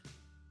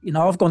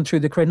I've gone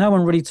through the career, no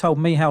one really told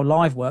me how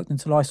live worked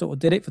until I sort of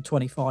did it for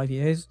 25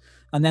 years,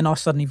 and then I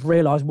suddenly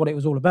realized what it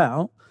was all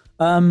about.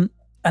 And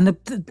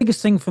the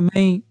biggest thing for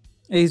me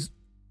is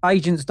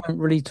agents don't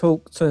really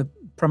talk to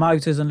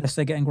promoters unless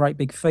they're getting great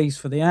big fees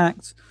for the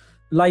act.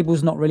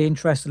 Labels not really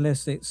interested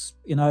unless it's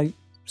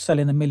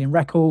selling 1 million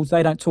records.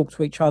 They don't talk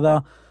to each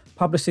other.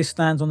 Publicist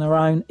stands on their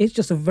own. It's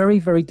just a very,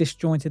 very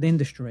disjointed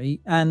industry.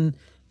 And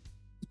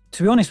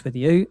to be honest with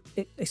you,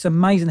 it's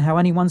amazing how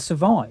anyone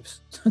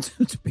survives,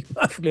 to be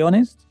perfectly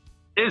honest.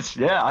 It is,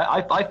 yeah.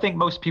 I think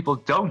most people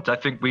don't. I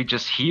think we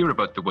just hear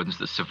about the ones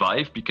that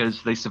survive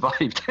because they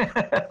survived.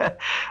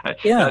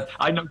 Yeah.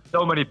 I know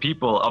so many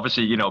people.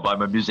 Obviously,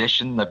 I'm a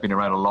musician. I've been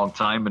around a long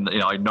time, and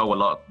I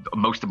know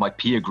most of my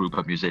peer group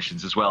are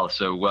musicians as well.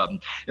 So I've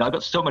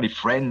got so many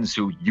friends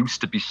who used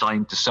to be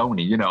signed to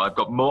Sony.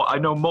 I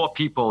know more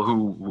people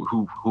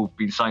who've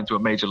been signed to a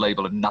major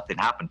label and nothing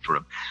happened for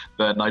them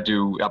than I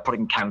do. I probably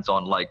can count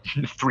on like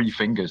 3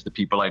 fingers the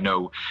people I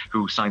know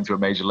who signed to a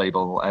major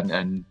label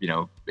and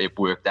it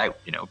worked out,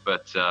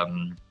 but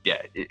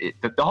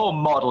the whole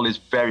model is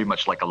very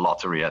much like a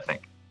lottery, I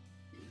think.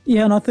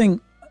 Yeah, and I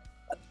think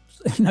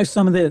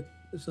some of the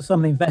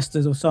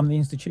investors or some of the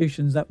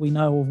institutions that we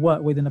know or have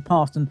worked with in the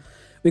past, and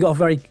we got a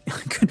very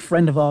good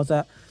friend of ours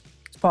that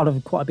is part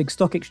of quite a big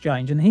stock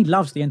exchange, and he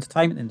loves the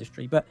entertainment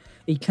industry, but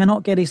he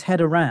cannot get his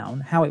head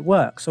around how it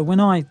works. So when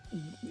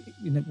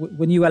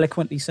when you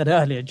eloquently said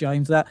earlier,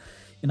 James, that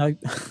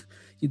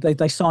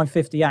they sign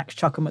 50 acts,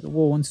 chuck them at the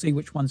wall and see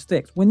which one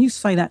sticks. When you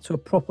say that to a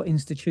proper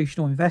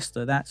institutional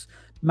investor that's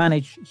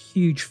managed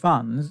huge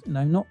funds,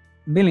 not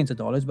millions of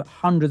dollars, but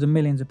hundreds of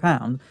millions of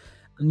pounds,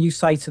 and you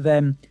say to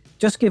them,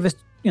 just give us,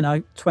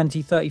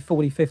 20, 30,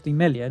 40, 50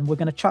 million, we're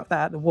going to chuck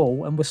that at the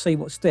wall and we'll see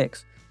what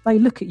sticks. They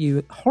look at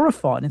you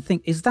horrified and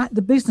think, is that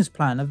the business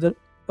plan of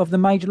the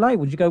major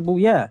labels? You go, well,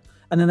 yeah.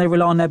 And then they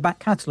rely on their back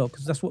catalogue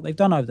because that's what they've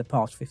done over the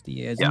past 50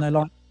 years. Yeah. And they're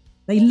like,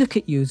 they look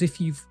at you as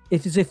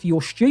if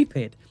you're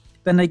stupid.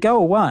 Then they go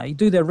away,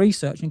 do their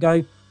research, and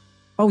go,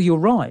 "Oh, you're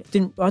right.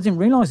 I didn't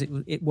realise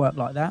it worked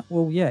like that."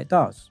 Well, yeah, it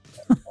does.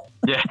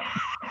 Yeah.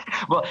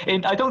 Well,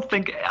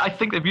 I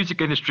think the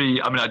music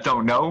industry, I mean, I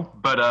don't know,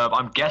 but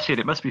I'm guessing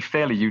it must be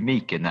fairly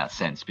unique in that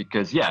sense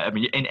because, yeah, I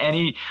mean, in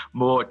any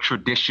more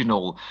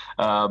traditional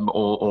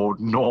or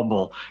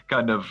normal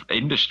kind of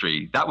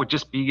industry, that would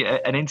just be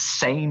an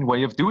insane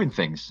way of doing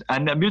things.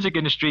 And the music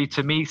industry,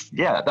 to me,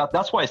 yeah,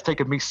 that's why it's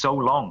taken me so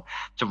long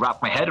to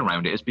wrap my head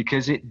around it, is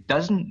because it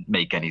doesn't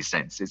make any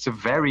sense. It's a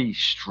very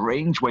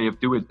strange way of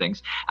doing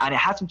things, and it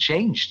hasn't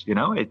changed, you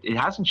know, it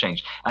hasn't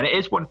changed. And it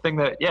is one thing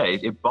that, yeah,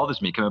 it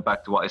bothers me, coming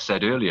back to what I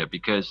said earlier,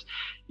 because,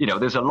 you know,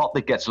 there's a lot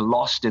that gets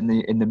lost in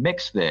the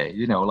mix there,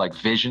 you know, like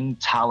vision,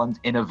 talent,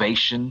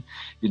 innovation,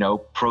 you know,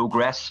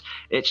 progress.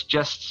 It's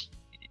just,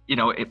 you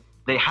know,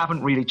 they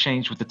haven't really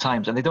changed with the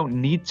times, and they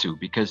don't need to,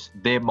 because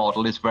their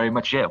model is very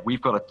much, yeah,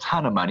 we've got a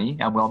ton of money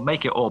and we'll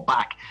make it all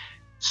back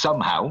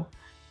somehow.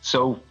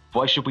 So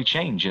why should we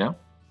change, you know?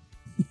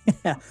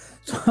 Yeah.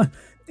 So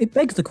it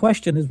begs the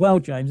question as well,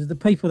 James, is the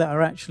people that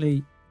are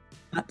actually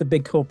at the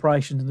big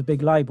corporations and the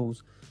big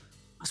labels,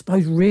 I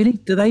suppose, really,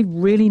 do they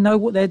really know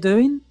what they're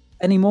doing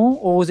anymore,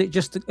 or is it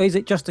just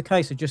a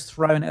case of just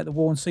throwing it at the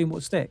wall and seeing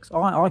what sticks?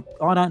 I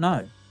don't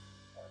know.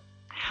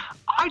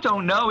 I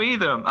don't know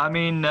either. I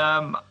mean,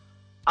 and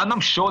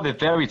I'm sure they're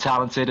very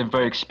talented and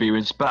very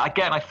experienced, but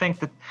again, I think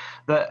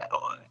that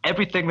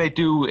everything they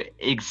do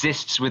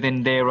exists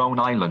within their own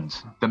island,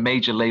 the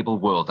major label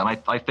world. And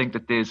I think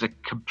that there's a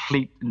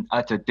complete and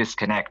utter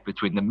disconnect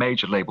between the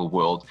major label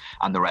world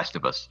and the rest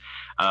of us.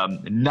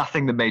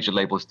 Nothing the major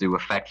labels do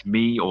affects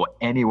me or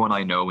anyone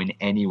I know in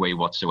any way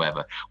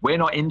whatsoever. We're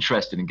not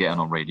interested in getting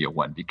on Radio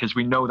 1 because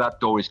we know that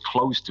door is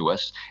closed to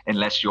us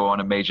unless you're on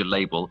a major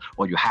label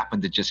or you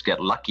happen to just get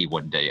lucky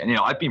one day. And, you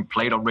know, I've been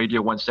played on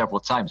Radio 1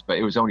 several times, but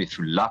it was only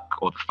through luck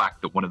or the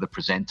fact that one of the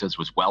presenters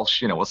was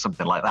Welsh, you know, or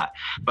something like that.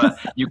 But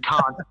you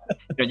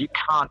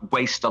can't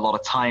waste a lot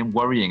of time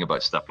worrying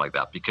about stuff like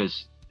that,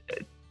 because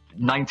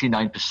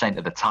 99%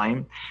 of the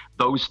time,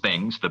 those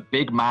things, the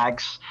big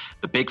mags,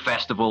 the big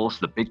festivals,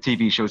 the big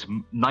TV shows,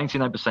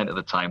 99% of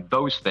the time,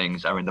 those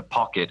things are in the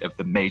pocket of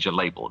the major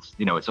labels.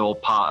 You know, it's all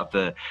part of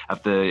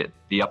the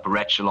upper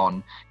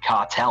echelon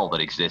cartel that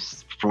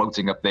exists,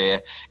 floating up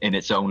there in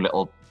its own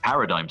little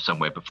paradigm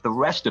somewhere. But for the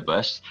rest of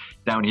us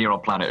down here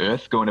on planet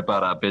Earth, going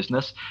about our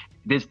business,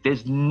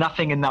 there's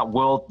nothing in that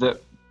world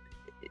that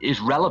is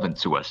relevant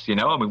to us, you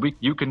know. I mean,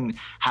 you can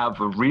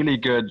have a really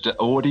good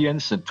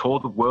audience and tour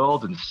the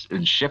world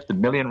and shift 1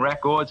 million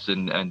records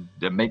and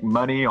make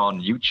money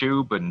on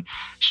YouTube and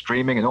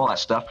streaming and all that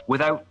stuff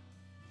without,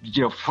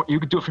 you know, you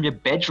can do it from your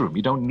bedroom.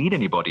 You don't need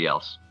anybody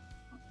else.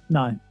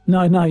 No,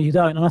 you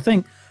don't. And I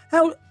think,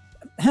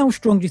 how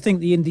strong do you think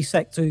the indie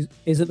sector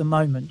is at the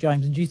moment,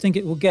 James? And do you think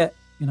it will get,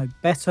 you know,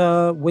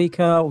 better,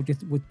 weaker, or do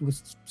you we'll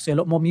see a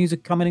lot more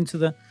music coming into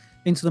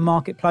the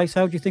marketplace?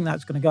 How do you think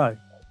that's going to go?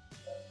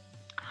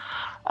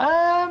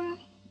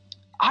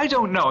 I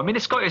don't know. I mean,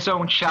 it's got its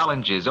own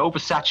challenges.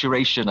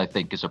 Oversaturation, I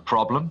think, is a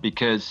problem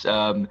because,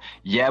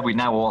 we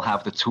now all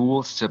have the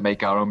tools to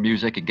make our own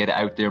music and get it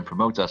out there and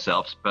promote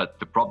ourselves. But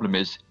the problem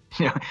is,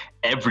 you know,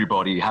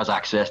 everybody has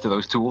access to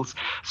those tools.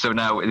 So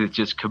now it's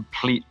just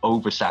complete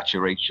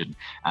oversaturation,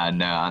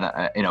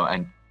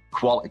 and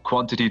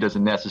quantity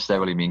doesn't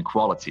necessarily mean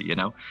quality, you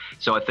know?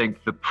 So I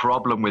think the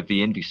problem with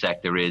the indie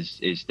sector is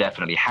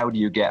definitely, how do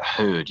you get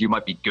heard? You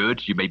might be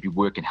good, you may be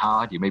working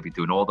hard, you may be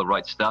doing all the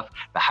right stuff,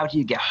 but how do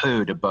you get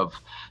heard above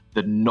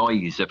the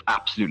noise of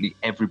absolutely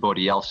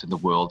everybody else in the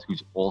world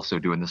who's also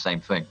doing the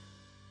same thing?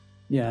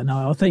 Yeah,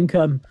 no, I think,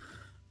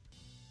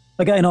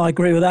 again, I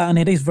agree with that, and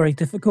it is very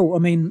difficult. I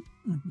mean,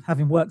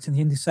 having worked in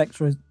the indie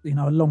sector, you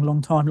know, a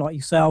long time like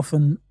yourself,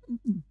 and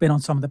been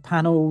on some of the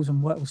panels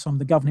and worked with some of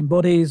the governing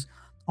bodies,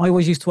 I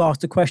always used to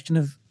ask the question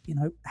of, you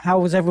know,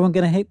 how is everyone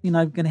going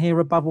to hear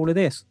above all of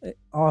this?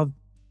 Are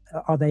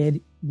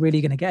they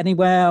really going to get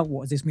anywhere?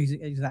 What is this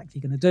music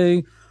exactly going to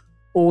do?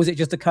 Or is it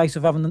just a case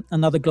of having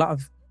another glut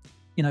of,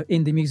 you know,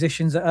 indie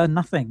musicians that earn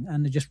nothing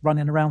and they're just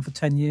running around for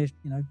 10 years,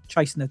 you know,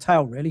 chasing their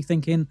tail, really,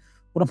 thinking,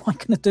 what am I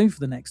going to do for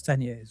the next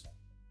 10 years?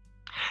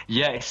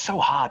 Yeah, it's so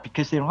hard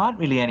because there aren't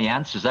really any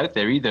answers out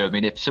there either. I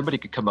mean, if somebody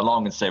could come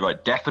along and say,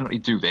 right, definitely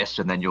do this,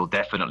 and then you'll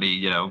definitely,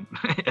 you know,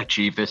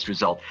 achieve this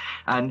result.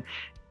 And,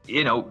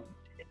 you know,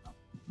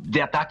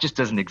 that just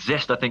doesn't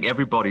exist. I think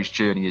everybody's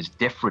journey is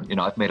different. You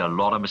know, I've made a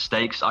lot of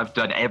mistakes. I've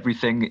done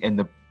everything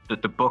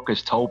that the book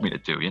has told me to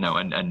do, you know,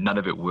 and none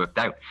of it worked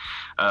out.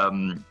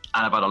 And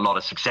I've had a lot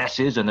of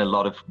successes and a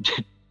lot of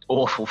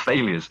awful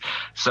failures.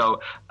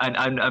 So,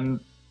 and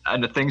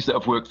the things that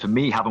have worked for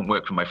me haven't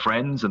worked for my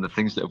friends, and the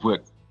things that have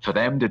worked for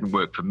them didn't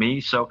work for me.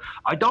 So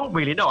I don't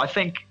really know. I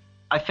think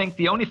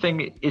the only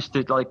thing is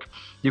to, like,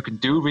 you can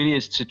do really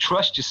is to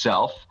trust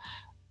yourself,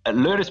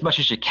 learn as much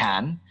as you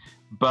can,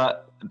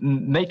 but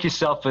make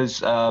yourself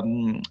as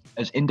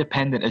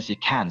independent as you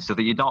can, so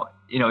that you're not,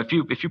 you know, if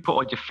you put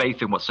all your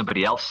faith in what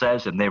somebody else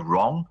says and they're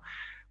wrong,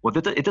 well,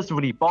 it doesn't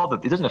really bother.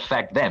 It doesn't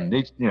affect them.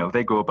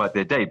 They go about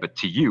their day. But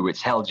to you,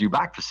 it's held you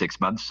back for 6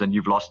 months, and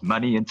you've lost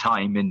money and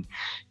time in,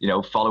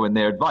 following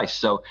their advice.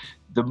 So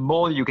the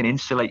more you can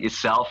insulate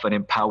yourself and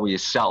empower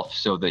yourself,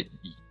 so that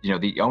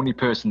the only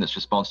person that's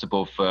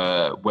responsible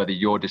for whether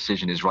your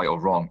decision is right or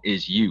wrong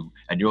is you,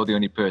 and you're the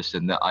only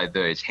person that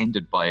either is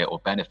hindered by it or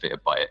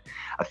benefited by it.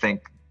 I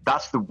think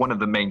that's one of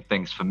the main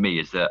things for me,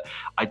 is that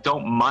I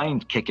don't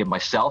mind kicking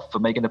myself for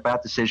making a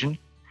bad decision,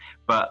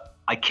 but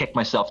I kick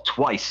myself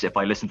twice if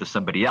I listen to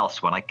somebody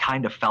else when I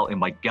kind of felt in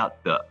my gut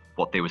that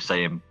what they were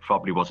saying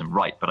probably wasn't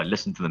right, but I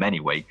listened to them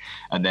anyway.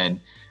 And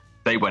then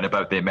they went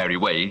about their merry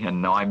way,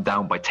 and now I'm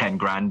down by 10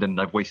 grand and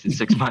I've wasted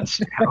 6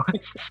 months.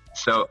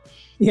 So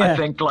I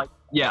think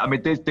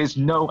there's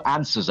no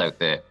answers out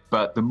there,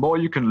 but the more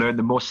you can learn,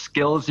 the more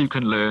skills you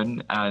can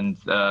learn, and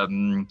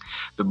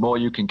the more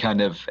you can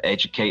kind of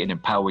educate and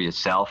empower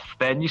yourself,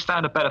 then you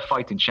stand a better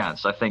fighting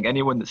chance. I think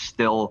anyone that's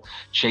still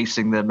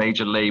chasing the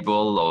major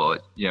label, or,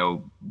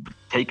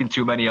 taking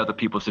too many other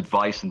people's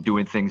advice and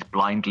doing things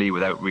blindly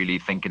without really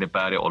thinking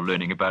about it or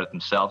learning about it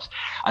themselves,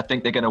 I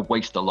think they're going to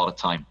waste a lot of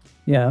time.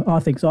 Yeah,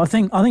 I think so. I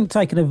think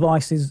taking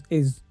advice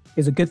is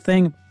a good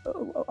thing.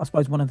 I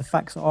suppose one of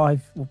the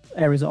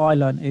areas that I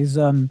learned is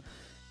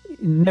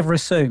never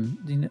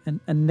assume,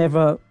 and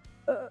never,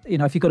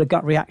 if you've got a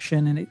gut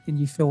reaction and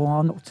you feel,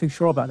 I'm not too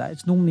sure about that,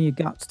 it's normally your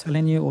gut's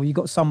telling you, or you've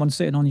got someone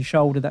sitting on your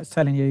shoulder that's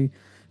telling you,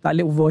 that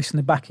little voice in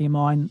the back of your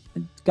mind.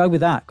 Go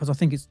with that, because I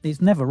think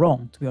it's never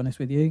wrong, to be honest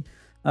with you.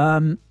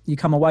 You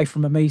come away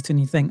from a meeting,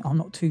 you think, I'm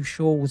not too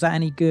sure, was that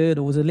any good,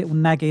 or was a little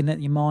nagging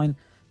at your mind?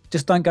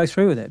 Just don't go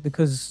through with it,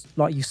 because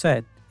like you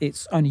said,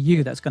 it's only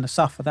you that's going to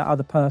suffer. That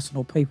other person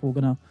or people are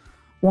going to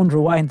wander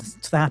away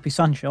into the happy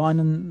sunshine,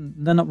 and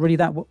they're not really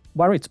that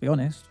worried, to be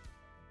honest.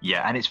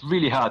 Yeah, and it's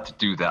really hard to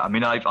do that. I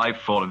mean, I've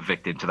fallen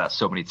victim to that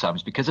so many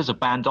times, because as a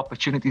band,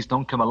 opportunities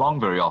don't come along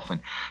very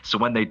often. So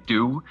when they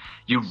do,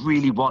 you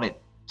really want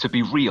it to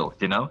be real,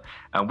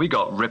 And we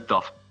got ripped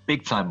off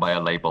big time by a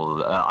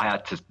label. I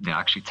had to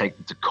actually take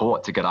them to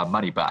court to get our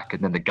money back,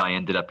 and then the guy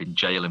ended up in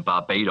jail in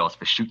Barbados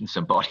for shooting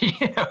somebody.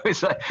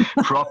 It's like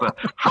proper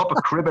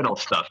criminal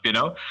stuff,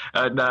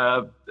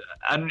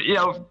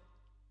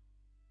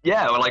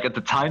 like at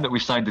the time that we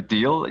signed the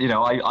deal,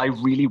 I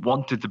really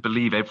wanted to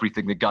believe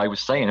everything the guy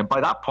was saying. And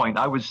by that point,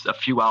 I was a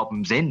few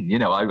albums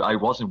in, I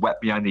wasn't wet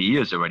behind the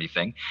ears or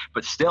anything,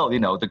 but still,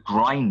 the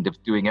grind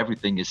of doing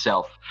everything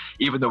yourself,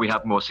 even though we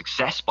have more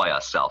success by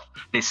ourselves,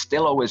 there's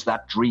still always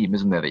that dream,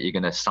 isn't there, that you're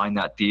going to sign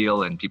that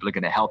deal and people are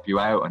going to help you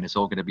out and it's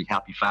all going to be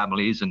happy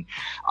families. And,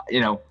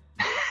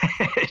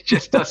 it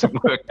just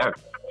doesn't work out.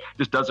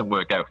 Just doesn't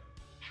work out.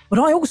 But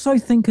I also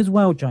think as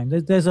well,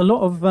 James, there's a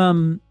lot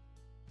of,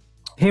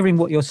 hearing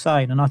what you're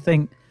saying, and I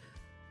think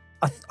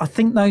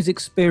those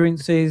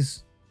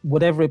experiences,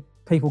 whatever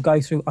people go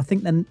through, I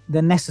think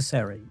they're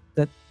necessary.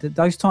 That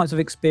those types of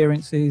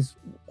experiences,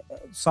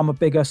 some are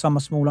bigger, some are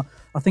smaller.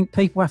 I think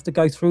people have to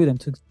go through them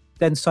to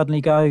then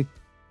suddenly go,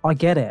 I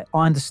get it,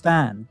 I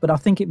understand. But I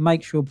think it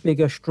makes you a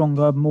bigger,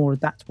 stronger, more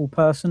adaptable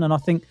person, and I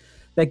think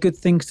they're good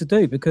things to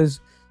do, because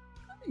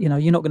you're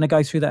not going to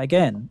go through that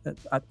again.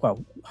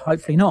 Well,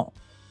 hopefully not.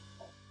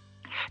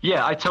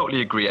 Yeah, I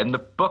totally agree. And the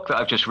book that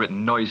I've just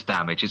written, Noise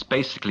Damage, is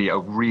basically a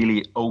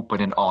really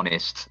open and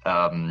honest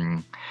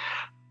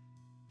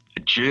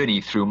journey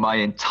through my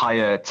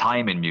entire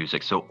time in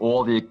music. So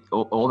all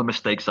the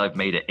mistakes I've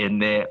made are in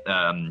there,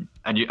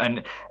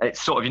 and it's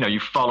sort of, you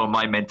follow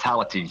my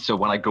mentality. So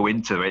when I go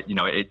into it,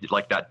 it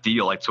like that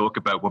deal I talk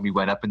about when we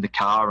went up in the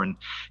car and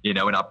in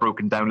our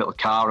broken down little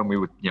car, and we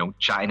were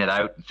chatting it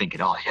out and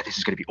thinking, oh yeah, this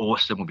is going to be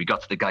awesome. When we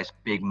got to the guy's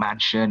big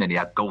mansion and he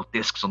had gold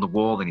discs on the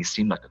wall and he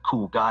seemed like a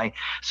cool guy.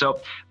 So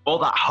all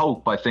that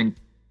hope, I think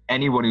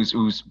anyone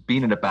who's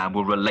been in a band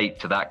will relate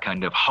to that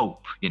kind of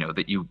hope,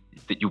 that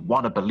you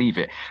want to believe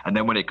it. And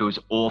then when it goes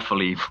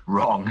awfully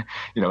wrong,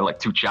 like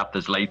 2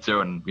 chapters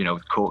later and,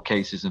 court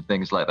cases and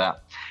things like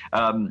that,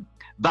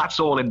 that's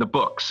all in the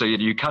book. So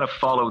you kind of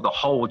follow the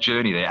whole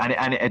journey there,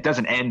 and it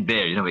doesn't end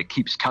there. It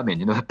keeps coming.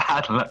 The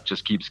bad luck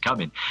just keeps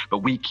coming. But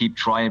we keep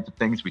trying for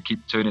things. We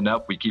keep turning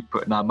up. We keep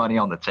putting our money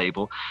on the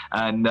table,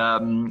 and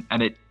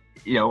it.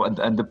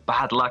 And the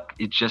bad luck,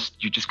 you just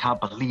can't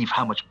believe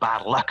how much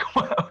bad luck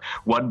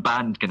one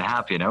band can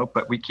have,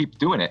 but we keep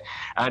doing it.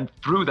 And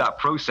through that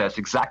process,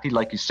 exactly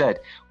like you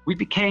said, we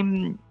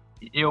became,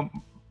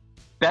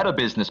 better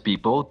business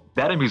people,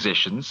 better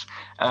musicians.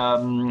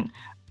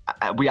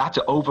 We had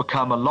to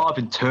overcome a lot of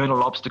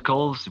internal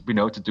obstacles,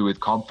 to do with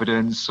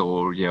confidence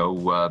or,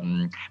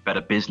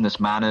 better business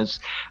manners.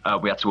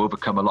 We had to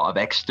overcome a lot of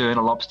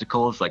external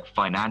obstacles like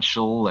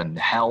financial and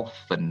health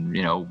and,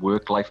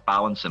 work-life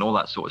balance and all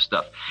that sort of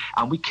stuff.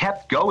 And we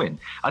kept going.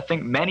 I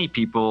think many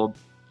people,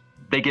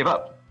 they give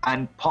up,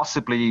 and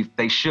possibly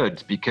they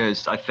should,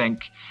 because I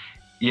think,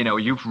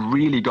 you've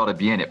really got to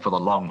be in it for the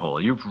long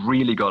haul. You've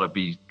really got to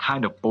be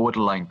kind of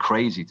borderline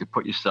crazy to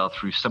put yourself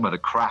through some of the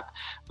crap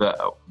that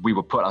we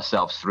would put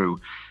ourselves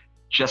through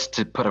just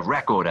to put a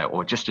record out,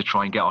 or just to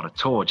try and get on a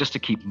tour, just to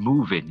keep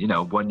moving,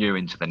 1 year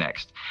into the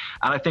next.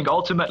 And I think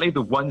ultimately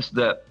the ones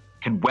that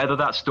can weather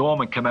that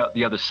storm and come out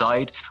the other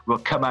side will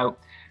come out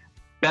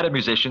better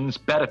musicians,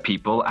 better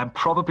people, and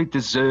probably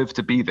deserve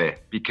to be there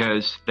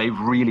because they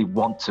really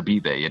want to be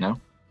there, you know?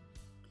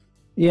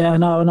 Yeah,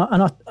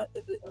 no,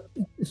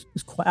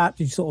 it's quite apt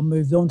you sort of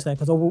moved on to that,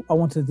 because I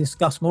wanted to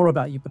discuss more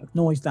about your book,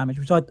 Noise Damage,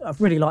 which I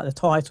really like the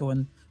title,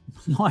 and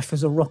Life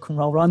as a Rock and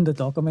Roll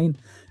Underdog. I mean,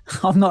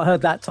 I've not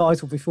heard that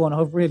title before, and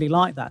I really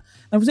like that.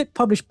 And was it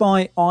published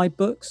by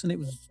iBooks, and it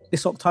was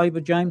this October,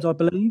 James, I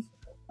believe?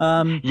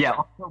 Yeah,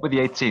 October the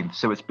 18th,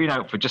 so it's been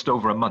out for just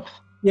over a month.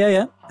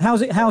 Yeah.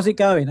 How's it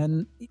going?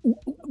 And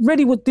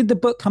really, did the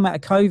book come out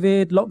of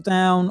COVID,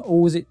 lockdown,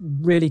 or was it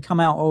really come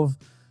out of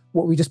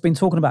what we've just been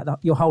talking about,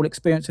 your whole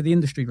experience of the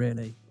industry,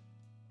 really?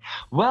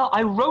 Well,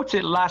 I wrote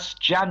it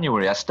last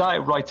January. I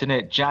started writing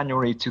it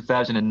January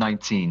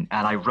 2019,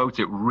 and I wrote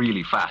it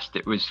really fast.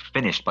 It was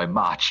finished by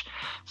March.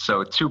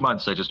 So 2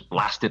 months, I just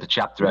blasted a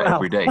chapter out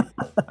every day.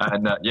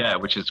 And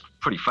which is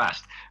pretty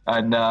fast.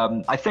 And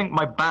I think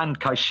my band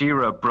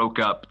Kaishira broke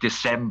up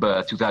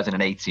December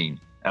 2018.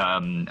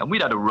 And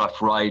we'd had a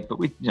rough ride, but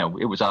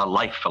it was our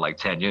life for like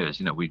 10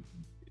 years.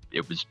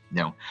 It was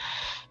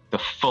the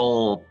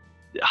full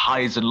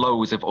highs and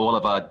lows of all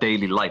of our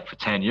daily life for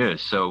 10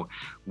 years. So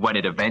when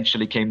it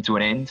eventually came to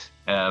an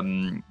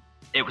end,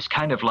 it was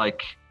kind of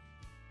like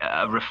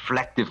a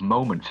reflective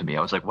moment for me.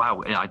 I was like,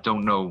 wow, I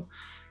don't know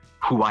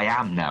who I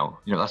am now.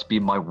 That's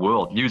been my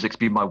world. Music's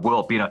been my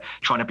world.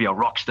 Trying to be a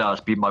rock star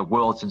has been my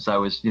world since I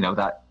was,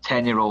 that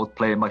 10-year-old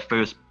playing my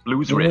first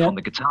blues riff on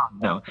the guitar.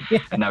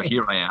 And now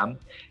here I am.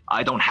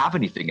 I don't have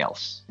anything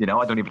else. I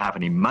don't even have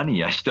any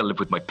money. I still live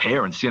with my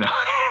parents.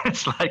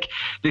 It's like,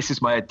 this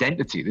is my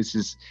identity. This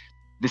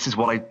is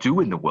what I do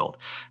in the world.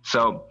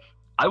 So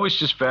I was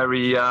just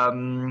very,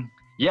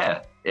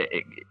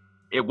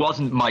 it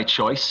wasn't my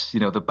choice.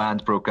 The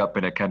band broke up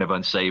in a kind of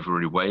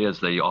unsavory way, as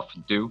they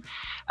often do.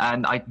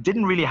 And I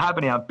didn't really have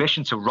any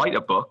ambition to write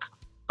a book,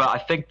 but I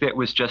think that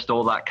was just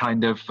all that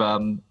kind of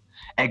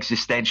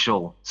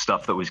existential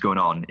stuff that was going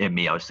on in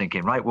me. I was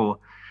thinking, right,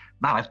 well,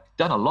 man, I've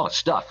done a lot of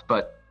stuff,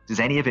 but does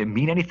any of it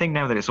mean anything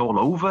now that it's all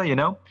over,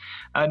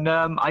 And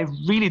I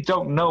really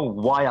don't know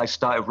why I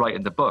started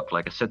writing the book.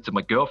 Like I said to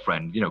my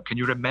girlfriend, can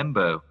you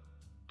remember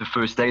the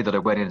first day that I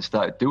went in and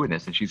started doing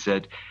this? And she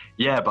said,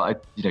 yeah,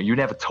 but you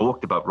never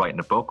talked about writing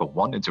a book or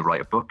wanting to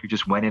write a book. You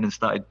just went in and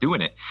started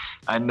doing it.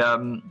 And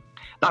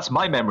that's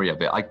my memory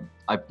of it.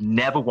 I've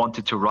never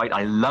wanted to write.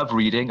 I love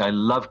reading. I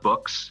love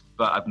books,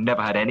 but I've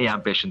never had any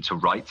ambition to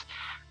write.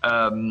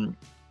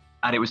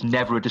 And it was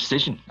never a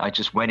decision. I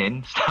just went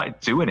in, started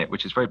doing it,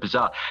 which is very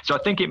bizarre. So I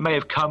think it may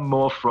have come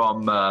more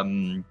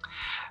from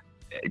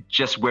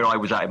just where I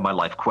was at in my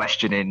life,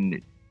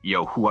 questioning,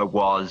 who I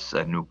was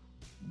and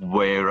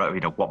where,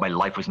 what my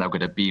life was now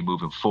going to be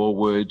moving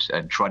forward,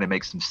 and trying to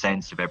make some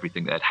sense of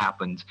everything that had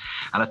happened.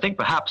 And I think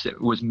perhaps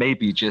it was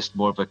maybe just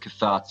more of a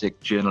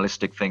cathartic,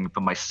 journalistic thing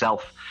for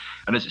myself.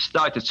 And as it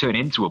started to turn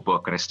into a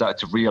book, and I started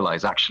to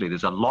realize, actually,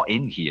 there's a lot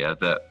in here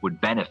that would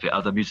benefit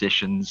other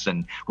musicians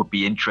and would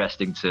be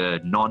interesting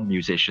to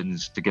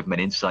non-musicians, to give them an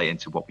insight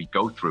into what we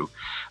go through,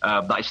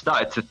 that I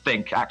started to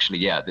think,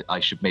 actually, that I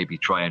should maybe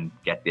try and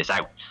get this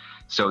out.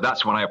 So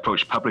that's when I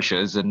approached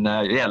publishers, and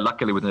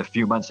luckily within a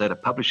few months I had a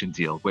publishing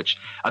deal, which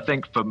I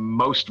think for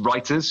most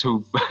writers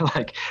who've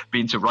like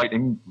been to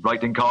writing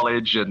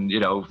college and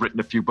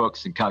written a few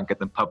books and can't get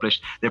them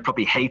published, they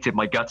probably hated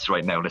my guts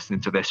right now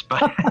listening to this.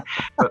 But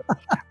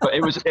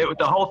the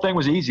whole thing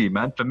was easy,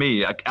 man, for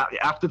me.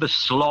 After the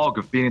slog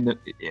of being in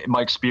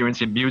my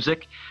experience in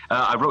music,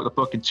 I wrote the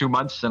book in 2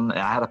 months, and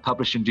I had a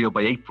publishing deal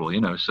by April.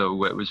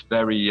 So it was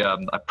very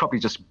probably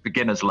just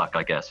beginner's luck,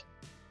 I guess.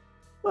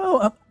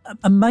 Well,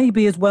 and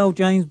maybe as well,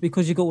 James,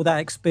 because you got all that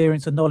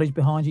experience and knowledge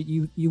behind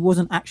you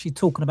wasn't actually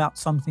talking about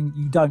something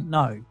you don't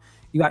know.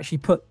 You actually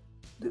put,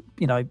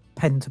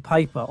 pen to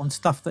paper on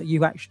stuff that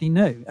you actually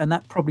knew, and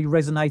that probably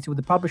resonated with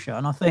the publisher.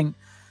 And I think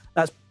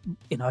that's,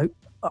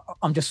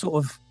 I'm just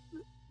sort of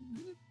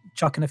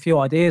chucking a few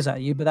ideas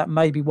at you, but that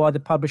may be why the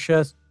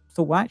publisher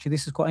thought, well, actually,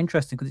 this is quite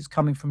interesting because it's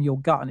coming from your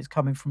gut and it's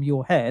coming from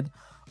your head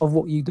of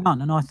what you've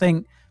done. And I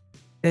think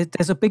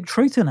there's a big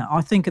truth in it.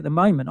 I think at the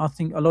moment,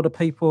 a lot of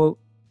people,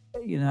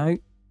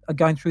 are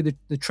going through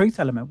the truth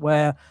element,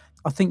 where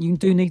I think you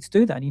do need to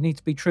do that. And you need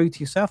to be true to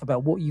yourself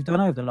about what you've done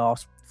over the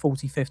last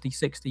 40, 50,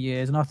 60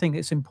 years. And I think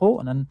it's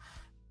important. And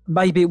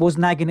maybe it was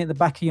nagging at the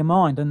back of your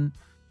mind. And,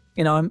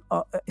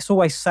 it's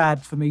always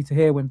sad for me to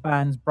hear when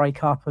bands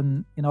break up.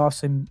 And, I've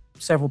seen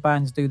several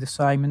bands do the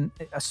same. And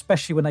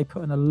especially when they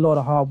put in a lot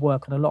of hard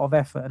work and a lot of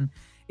effort. And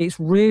it's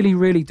really,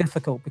 really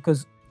difficult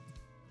because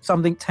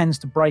something tends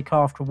to break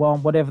after a while,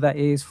 whatever that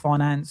is,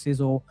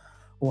 finances or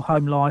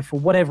home life or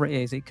whatever it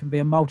is. It can be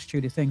a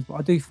multitude of things, but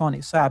I do find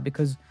it sad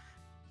because,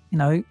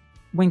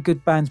 when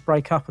good bands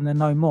break up and they're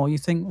no more, you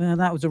think, well,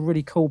 that was a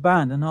really cool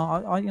band. And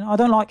I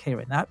don't like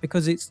hearing that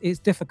because it's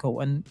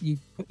difficult, and you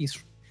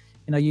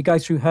go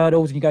through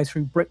hurdles and you go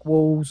through brick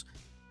walls,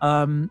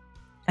 and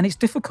it's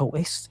difficult.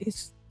 It's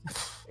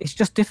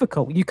just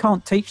difficult. You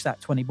can't teach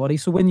that to anybody.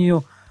 So when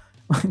you're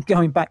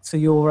going back to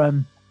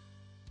your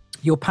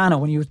your panel,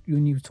 when you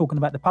were talking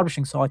about the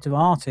publishing side of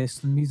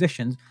artists and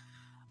musicians,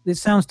 it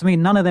sounds to me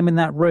none of them in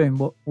that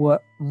room were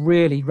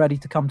really ready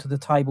to come to the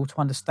table to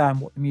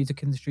understand what the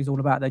music industry is all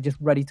about. They're just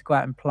ready to go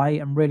out and play,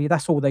 and really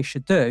that's all they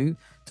should do,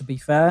 to be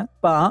fair.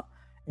 But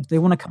if they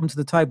want to come to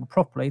the table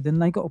properly, then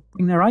they got to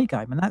bring their A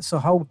game, and that's a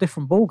whole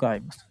different ball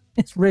game.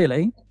 It's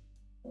really.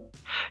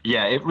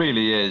 Yeah, it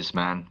really is,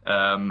 man.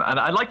 And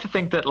I like to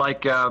think that,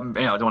 like, I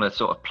don't want to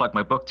sort of plug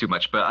my book too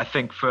much, but I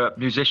think for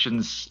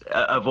musicians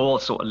of all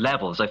sort of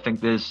levels, I think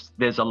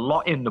there's a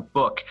lot in the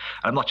book.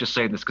 I'm not just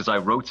saying this because I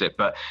wrote it,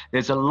 but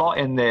there's a lot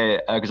in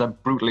there because I'm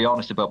brutally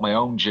honest about my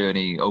own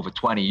journey over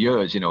 20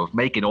 years, of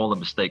making all the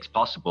mistakes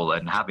possible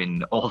and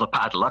having all the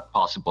bad luck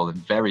possible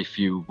and very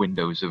few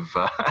windows of,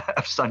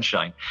 of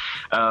sunshine.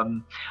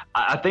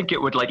 I think it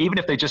would, like, even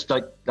if they just,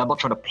 like, I'm not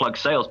trying to plug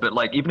sales, but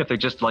like, even if they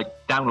just like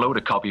download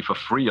a copy for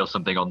free or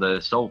something on the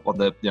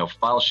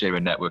file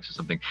sharing networks or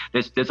something,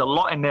 there's a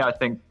lot in there, I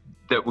think,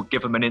 that will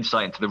give them an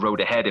insight into the road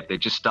ahead if they're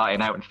just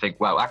starting out and think,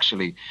 wow,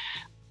 actually,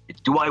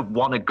 do I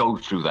want to go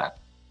through that?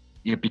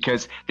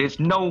 Because there's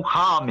no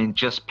harm in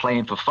just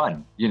playing for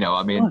fun.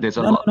 There's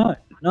a lot.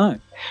 No.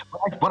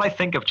 When I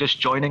think of just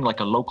joining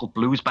like a local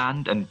blues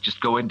band and just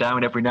going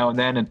down every now and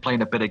then and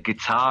playing a bit of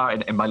guitar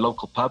in my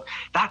local pub,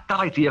 that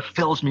idea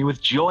fills me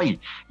with joy.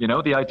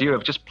 The idea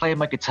of just playing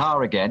my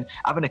guitar again,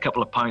 having a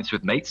couple of pints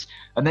with mates,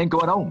 and then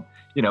going home.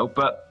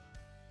 But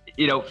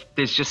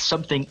there's just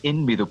something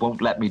in me that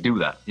won't let me do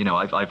that.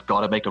 I've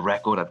got to make a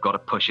record. I've got to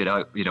push it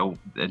out,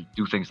 and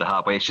do things the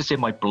hard way. It's just in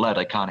my blood.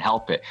 I can't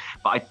help it.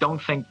 But I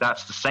don't think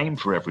that's the same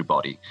for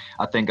everybody.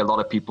 I think a lot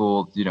of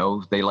people,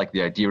 they like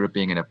the idea of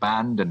being in a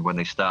band, and when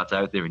they start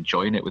out, they're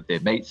enjoying it with their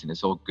mates, and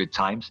it's all good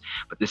times.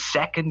 But the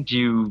second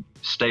you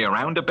stay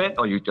around a bit,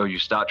 or you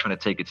start trying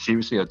to take it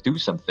seriously or do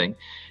something,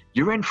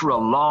 you're in for a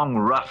long,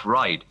 rough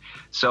ride.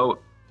 So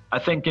I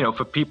think,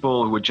 for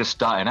people who are just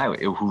starting out,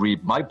 who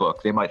read my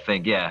book, they might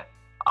think, yeah,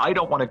 I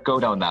don't want to go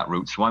down that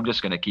route, so I'm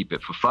just going to keep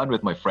it for fun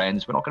with my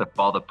friends. We're not going to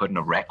bother putting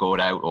a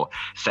record out or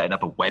setting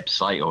up a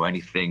website or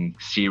anything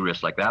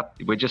serious like that.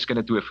 We're just going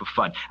to do it for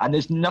fun. And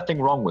there's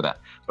nothing wrong with that.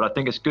 But I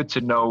think it's good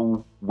to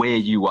know where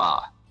you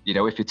are.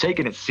 If you're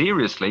taking it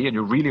seriously and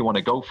you really want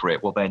to go for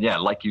it, well then, yeah,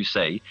 like you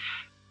say,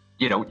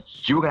 you're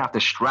going to have to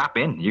strap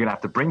in. You're going to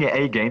have to bring your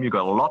A game. You've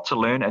got a lot to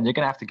learn, and you're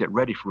going to have to get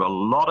ready for a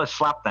lot of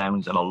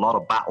slapdowns and a lot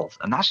of battles.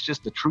 And that's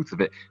just the truth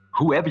of it,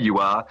 whoever you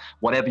are,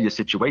 whatever your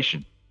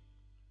situation.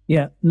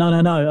 Yeah, no.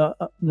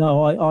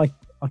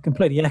 I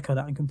completely echo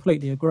that and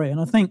completely agree. And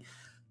I think,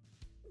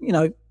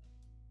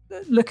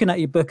 looking at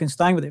your book and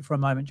staying with it for a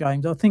moment,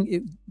 James, I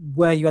think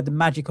where you had the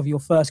magic of your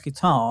first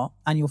guitar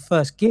and your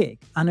first gig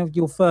and of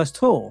your first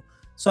tour.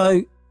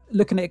 So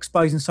looking at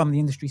exposing some of the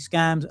industry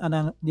scams and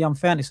then the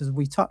unfairness as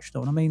we touched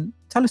on. I mean,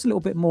 tell us a little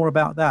bit more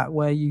about that,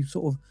 where you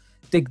sort of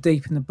dig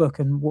deep in the book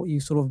and what you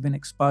sort of been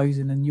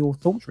exposing and your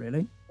thoughts,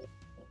 really.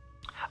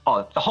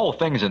 Oh, the whole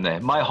thing's in there.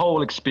 My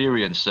whole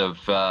experience of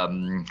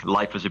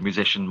life as a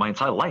musician, my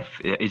entire life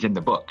is in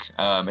the book.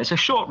 It's a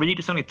short read.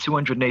 It's only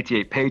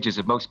 288 pages,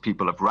 and most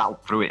people have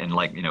rattled through it in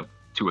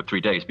 2 or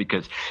 3 days,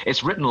 because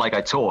it's written like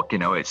I talk.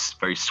 It's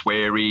very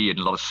sweary and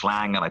a lot of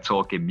slang, and I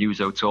talk in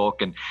muso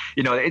talk, and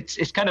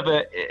it's kind of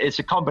it's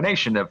a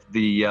combination of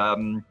the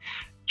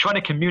trying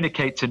to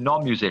communicate to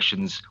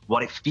non-musicians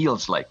what it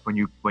feels like when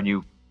you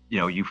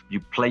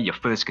play your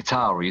first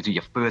guitar, or you do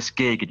your first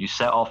gig, and you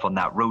set off on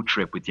that road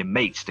trip with your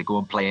mates to go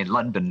and play in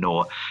London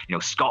or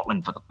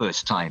Scotland for the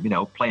first time,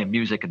 playing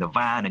music in the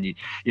van, and you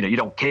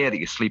don't care that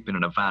you're sleeping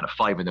in a van at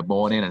 5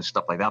 a.m. and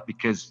stuff like that,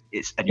 because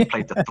and you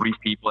played to 3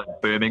 people in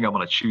Birmingham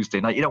on a Tuesday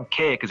night. You don't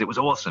care because it was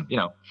awesome,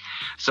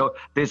 So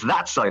there's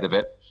that side of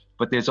it.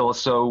 But there's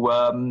also,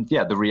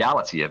 the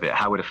reality of it,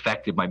 how it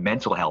affected my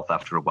mental health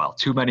after a while.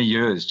 Too many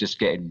years just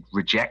getting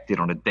rejected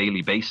on a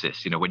daily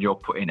basis. When you're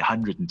putting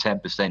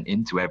 110%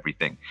 into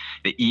everything,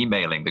 the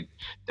emailing,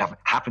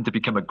 having to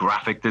become a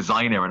graphic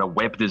designer and a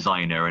web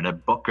designer and a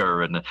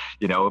booker and,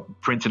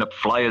 printing up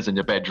flyers in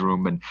your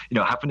bedroom and,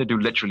 having to do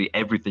literally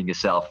everything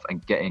yourself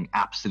and getting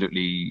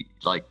absolutely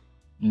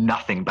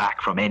nothing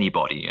back from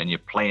anybody, and you're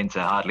playing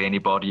to hardly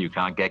anybody. You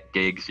can't get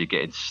gigs, you're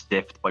getting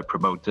stiffed by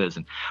promoters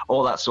and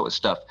all that sort of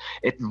stuff.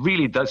 It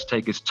really does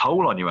take its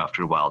toll on you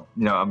after a while.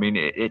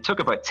 It took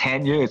about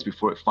 10 years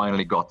before it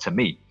finally got to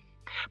me.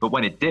 But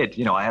when it did,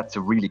 I had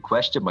to really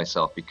question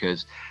myself,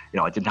 because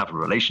I didn't have a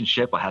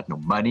relationship, I had no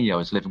money, I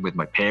was living with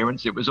my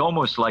parents. It was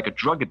almost like a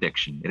drug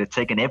addiction. It had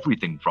taken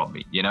everything from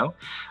me,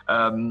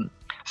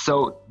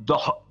 So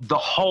the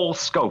whole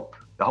scope,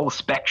 the whole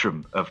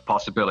spectrum of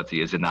possibility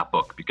is in that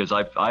book, because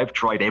I've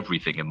tried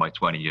everything in my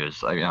 20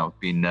 years. I've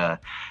been a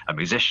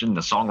musician,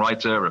 a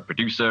songwriter, a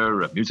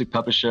producer, a music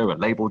publisher, a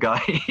label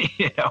guy,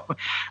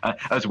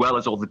 as well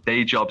as all the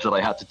day jobs that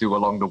I had to do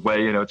along the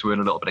way, to earn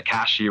a little bit of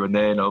cash here and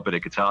there, a bit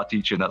of guitar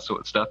teaching, that sort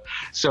of stuff.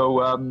 So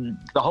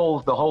the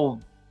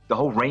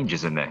whole range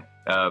is in there.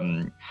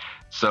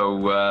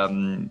 So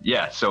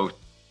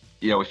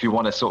if you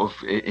want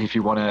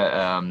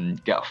to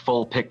get a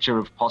full picture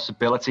of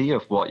possibility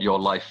of what your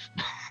life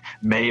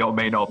may or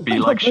may not be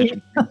like,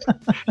 should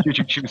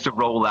you choose to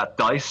roll that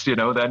dice,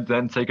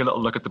 then take a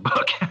little look at the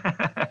book.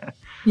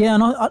 Yeah,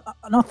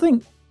 and I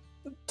think,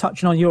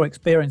 touching on your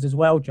experience as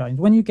well, James,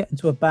 when you get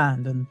into a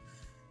band and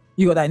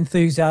you got that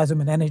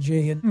enthusiasm and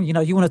energy, and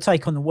you want to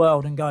take on the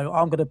world and go,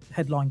 I'm going to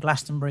headline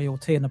Glastonbury or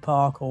Tea in the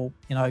Park or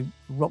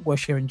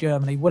Rockwash here in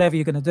Germany, whatever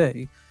you're going to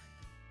do.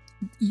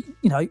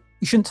 You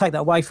shouldn't take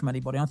that away from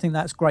anybody. I think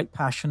that's great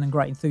passion and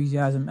great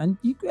enthusiasm, and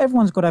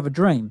everyone's got to have a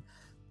dream.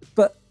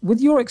 But with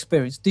your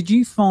experience, did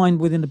you find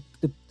within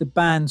the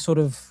band sort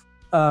of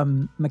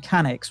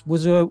mechanics,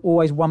 was there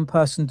always one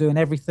person doing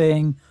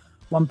everything,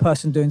 one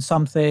person doing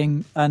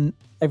something, and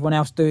everyone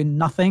else doing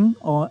nothing?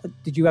 Or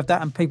did you have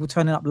that and people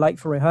turning up late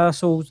for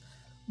rehearsals?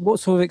 What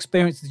sort of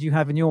experience did you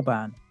have in your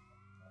band?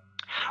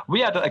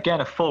 We had,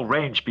 again, a full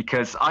range,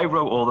 because I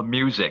wrote all the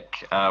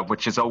music,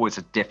 which is always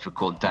a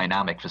difficult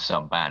dynamic for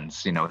some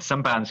bands.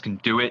 Some bands can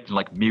do it,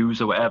 like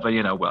Muse or whatever,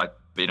 I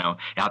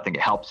think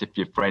it helps if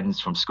you're friends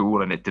from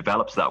school and it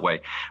develops that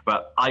way.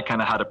 But I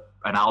kind of had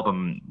an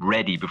album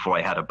ready before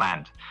I had a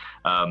band.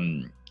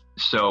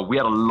 So we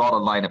had a lot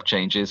of lineup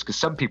changes, because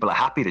some people are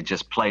happy to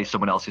just play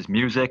someone else's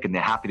music, and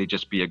they're happy to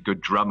just be a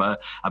good drummer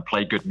and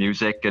play good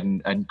music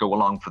and go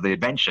along for the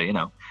adventure,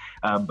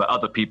 But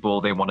other people,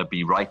 they want to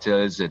be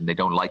writers, and they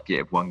don't like it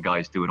if one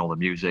guy's doing all the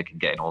music and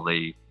getting all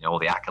the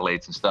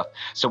accolades and stuff.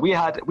 So we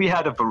had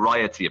a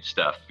variety of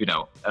stuff,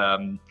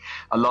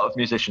 A lot of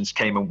musicians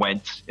came and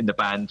went in the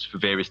band for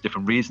various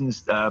different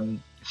reasons.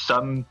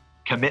 Some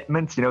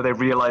commitment, they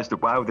realized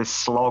that, wow, this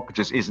slog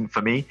just isn't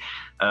for me,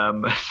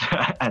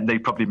 and they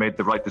probably made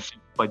the right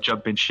decision by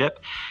jumping ship.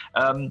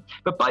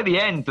 But by the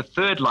end, the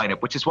third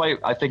lineup, which is why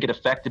I think it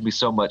affected me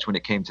so much when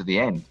it came to the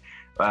end,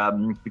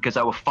 because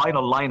our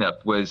final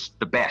lineup was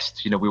the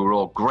best. We were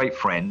all great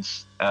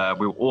friends.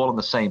 We were all on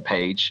the same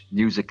page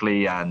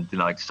musically and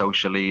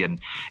socially, and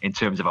in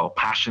terms of our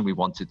passion, we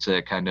wanted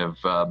to kind of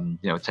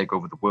take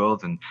over the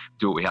world and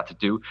do what we had to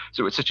do.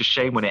 So it's such a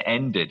shame when it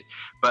ended.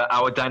 But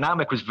our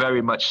dynamic was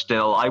very much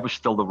I was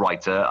still the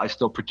writer. I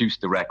still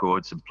produced the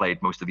records and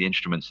played most of the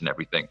instruments and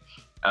everything.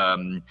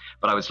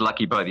 But I was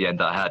lucky by the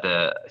end. I had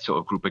a sort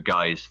of group of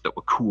guys that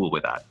were cool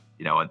with that.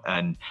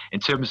 And in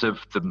terms of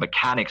the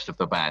mechanics of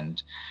the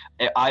band,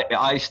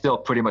 I still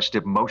pretty much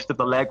did most of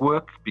the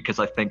legwork, because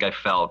I think I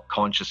felt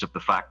conscious of the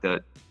fact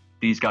that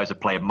these guys are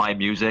playing my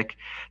music,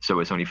 so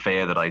it's only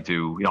fair that I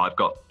do, I've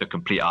got the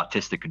complete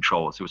artistic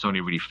control, so it's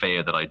only really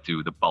fair that I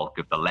do the bulk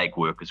of the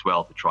legwork as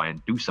well to try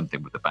and do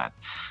something with the band.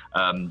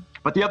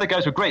 But the other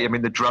guys were great. I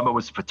mean, the drummer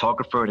was a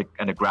photographer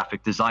and a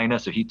graphic designer,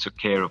 so he took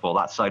care of all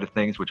that side of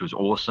things, which was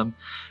awesome.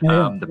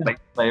 The bass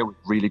player was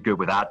really good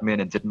with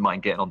admin and didn't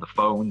mind getting on the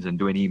phones and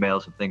doing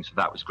emails and things, so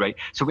that was great.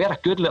 So we had a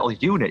good little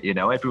unit,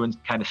 everyone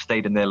kind of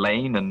stayed in their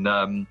lane,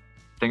 and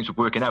things were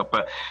working out.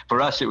 But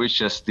for us, it was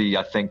just the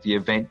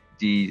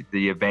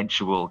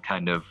eventual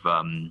kind of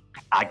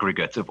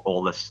aggregate of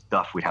all the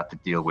stuff we had to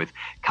deal with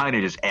kind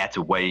of just ate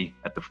away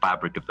at the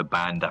fabric of the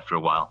band after a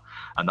while,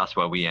 and that's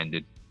where we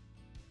ended.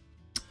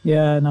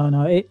 Yeah,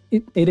 no, it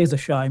is a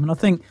shame. And I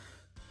think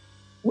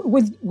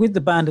with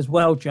the band as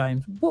well,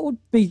 James, what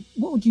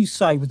would you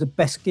say was the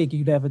best gig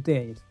you'd ever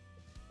did?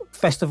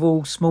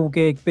 Festival, small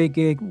gig, big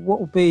gig? What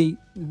would be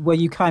where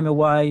you came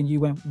away and you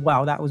went,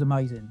 wow, that was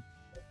amazing?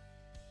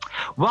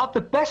 Well,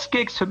 the best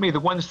gigs for me, the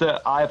ones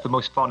that I have the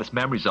most fondest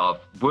memories of,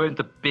 weren't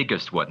the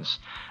biggest ones.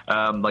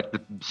 Some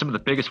of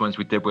the biggest ones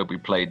we did where we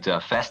played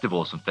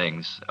festivals and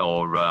things,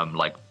 or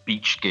like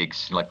beach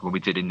gigs, like when we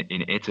did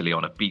in Italy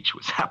on a beach,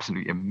 was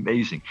absolutely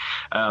amazing.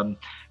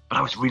 But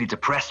I was really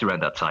depressed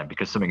around that time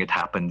because something had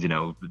happened,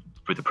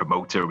 with the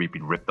promoter, we'd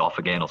been ripped off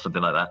again or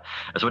something like that.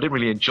 And so I didn't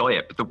really enjoy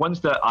it. But the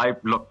ones that I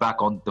look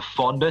back on the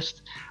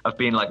fondest have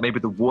been like maybe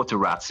the Water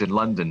Rats in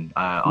London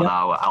on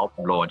our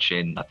album launch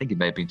in, I think it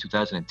may have been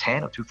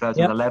 2010 or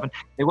 2011.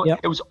 It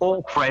was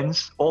all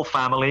friends, all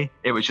family.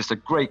 It was just a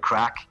great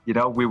crack.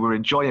 We were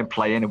enjoying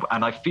playing.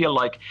 And I feel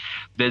like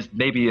there's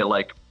maybe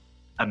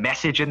a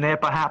message in there,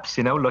 perhaps,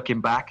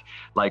 looking back,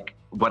 like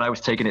when I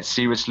was taking it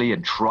seriously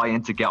and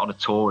trying to get on a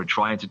tour and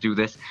trying to do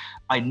this,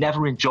 I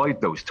never enjoyed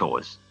those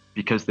tours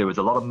because there was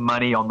a lot of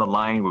money on the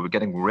line. We were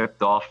getting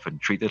ripped off and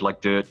treated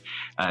like dirt,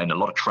 and a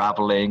lot of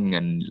traveling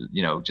and,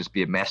 just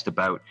being messed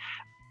about.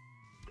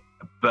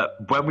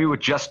 But when we were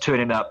just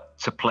turning up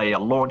to play a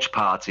launch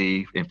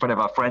party in front of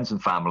our friends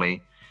and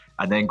family,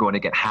 and then going to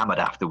get hammered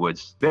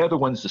afterwards, they're the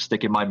ones that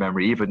stick in my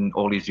memory, even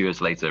all these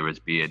years later, as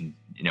being,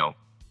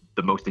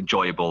 the most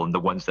enjoyable and the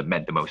ones that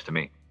meant the most to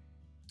me.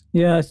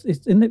 Yeah,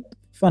 isn't it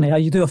funny how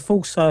you do a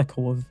full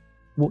circle of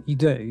what you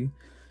do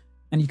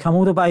and you come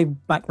all the way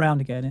back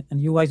round again,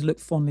 and you always look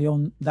fondly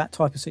on that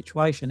type of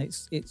situation.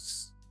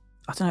 It's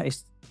I don't know,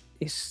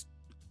 it's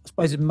I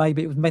suppose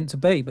maybe it was meant to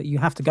be, but you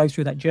have to go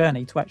through that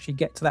journey to actually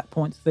get to that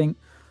point to think,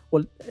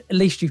 well, at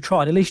least you've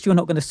tried. At least you're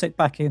not going to sit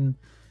back in,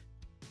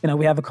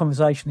 we have a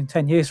conversation in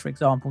 10 years, for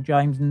example,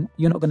 James, and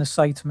you're not going to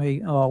say to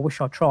me, oh, I wish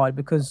I tried,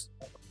 because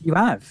you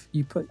have.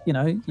 You put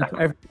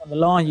everything on the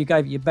line. You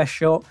gave it your best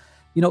shot.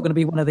 You're not going to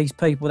be one of these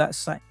people that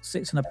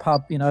sits in a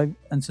pub,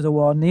 and says,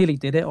 "Oh, I nearly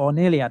did it," or "I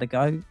nearly had a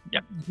go."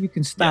 Yep. You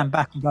can stand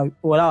back and go,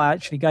 "Well, I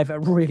actually gave it a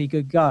really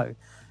good go,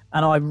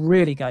 and I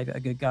really gave it a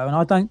good go." And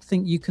I don't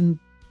think you can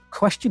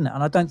question that,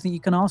 and I don't think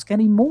you can ask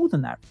any more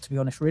than that, to be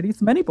honest, really,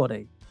 from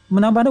anybody,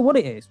 no matter what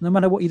it is, no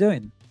matter what you're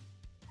doing.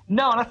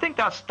 No, and I think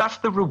that's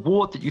the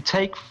reward that you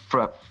take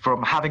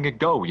from having a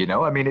go.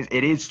 I mean,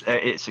 it's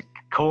a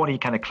corny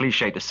kind of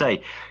cliche to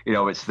say,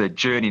 it's the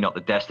journey, not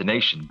the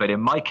destination. But in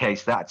my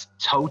case, that's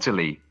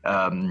totally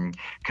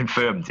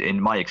confirmed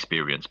in my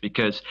experience,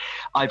 because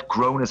I've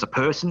grown as a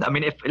person. I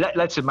mean,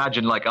 let's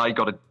imagine like I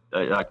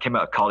came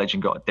out of college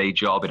and got a day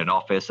job in an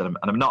office, and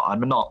I'm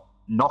not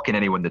knocking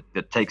anyone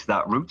that takes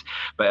that route.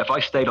 But if I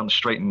stayed on the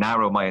straight and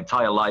narrow my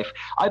entire life,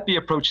 I'd be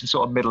approaching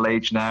sort of middle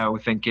age now,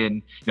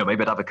 thinking,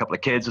 maybe I'd have a couple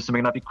of kids or something,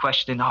 and I'd be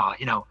questioning, I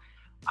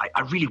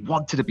really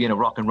wanted to be in a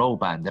rock and roll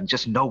band and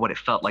just know what it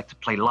felt like to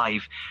play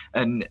live.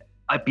 And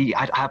I'd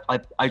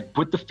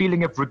with the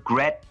feeling of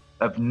regret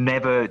of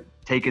never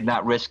taking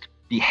that risk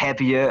be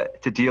heavier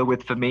to deal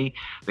with for me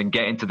than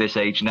getting to this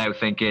age now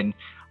thinking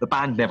the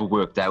band never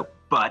worked out,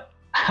 but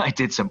I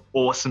did some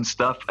awesome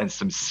stuff and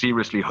some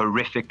seriously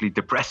horrifically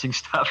depressing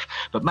stuff.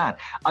 But man,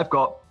 I've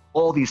got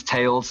all these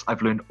tales.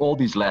 I've learned all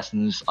these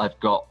lessons. I've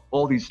got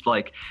all these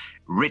like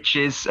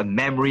riches and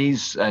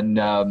memories, and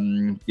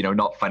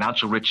not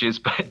financial riches,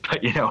 but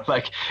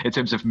like in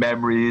terms of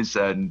memories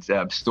and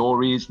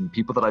stories and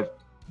people that I've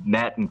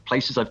met and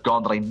places I've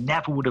gone that I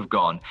never would have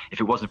gone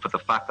if it wasn't for the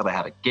fact that I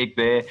had a gig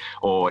there,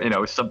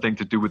 or something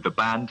to do with the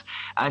band,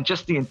 and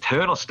just the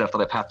internal stuff that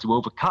I've had to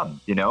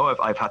overcome.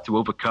 I've had to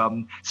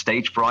overcome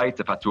stage fright.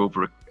 I've had to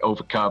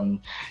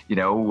overcome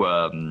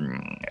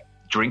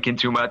drinking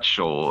too much,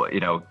 or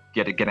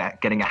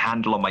getting a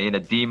handle on my inner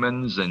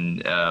demons,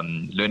 and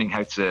learning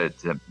how to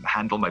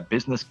handle my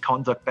business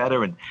conduct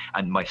better,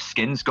 and my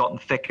skin's gotten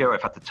thicker.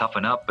 I've had to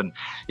toughen up, and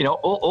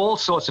all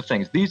sorts of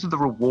things. These are the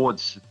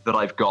rewards that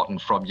I've gotten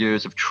from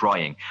years of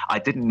trying. I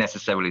didn't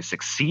necessarily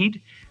succeed,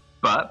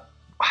 but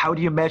how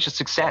do you measure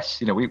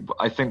success?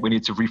 I think we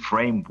need to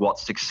reframe what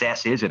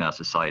success is in our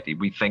society.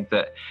 We think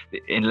that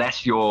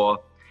unless you're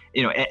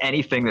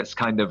anything that's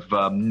kind of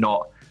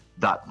not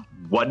that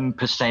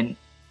 1%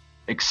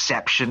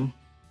 exception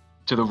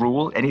to the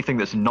rule, anything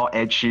that's not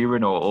Ed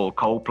Sheeran or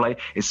Coldplay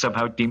is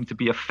somehow deemed to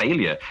be a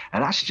failure.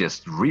 And that's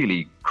just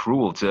really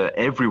cruel to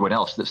everyone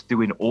else that's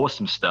doing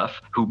awesome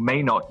stuff, who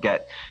may not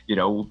get,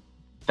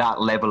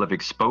 that level of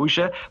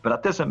exposure, but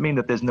that doesn't mean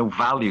that there's no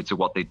value to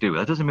what they do.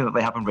 That doesn't mean that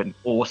they haven't written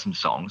awesome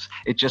songs.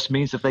 It just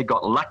means that they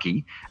got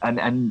lucky. And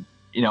I'm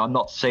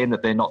not saying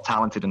that they're not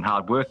talented and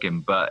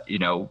hardworking, but,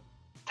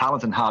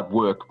 talent and hard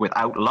work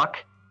without luck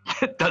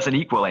doesn't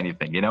equal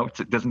anything,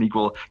 it doesn't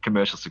equal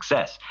commercial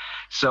success.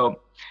 So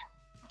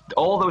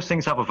all those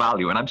things have a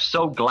value, and I'm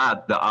so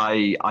glad that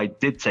I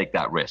did take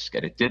that risk,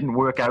 and it didn't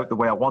work out the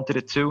way I wanted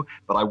it to,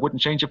 but I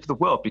wouldn't change it for the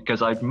world,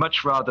 because I'd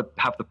much rather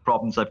have the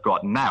problems I've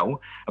got now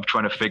of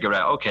trying to figure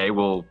out, okay,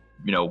 well,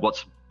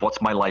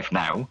 what's my life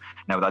now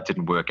that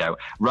didn't work out,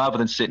 rather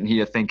than sitting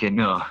here thinking,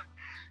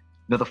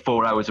 another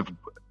 4 hours of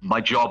my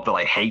job that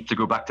I hate to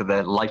go back to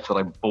the life that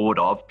I'm bored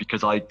of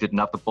because I didn't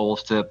have the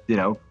balls to,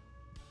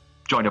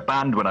 join a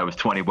band when I was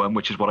 21,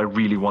 which is what I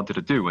really wanted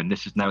to do. And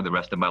this is now the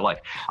rest of my life.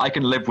 I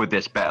can live with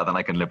this better than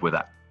I can live with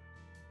that.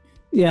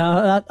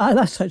 Yeah,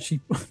 that's actually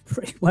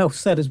pretty well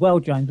said as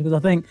well, James, because I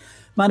think,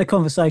 man, the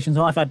conversations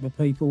I've had with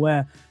people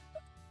where,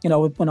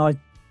 when I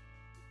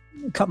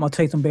cut my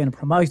teeth on being a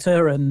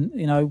promoter, and,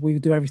 we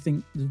do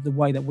everything the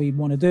way that we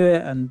want to do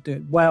it, and do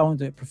it well, and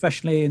do it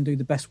professionally, and do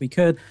the best we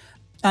could.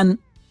 And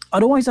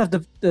I'd always have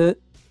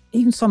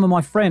even some of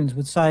my friends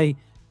would say,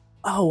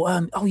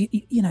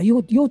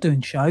 you're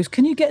doing shows.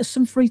 Can you get us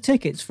some free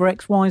tickets for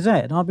X, Y, Z?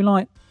 And I'd be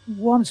like,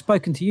 well, I haven't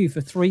spoken to you for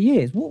 3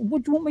 years.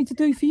 What do you want me to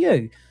do for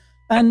you?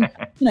 And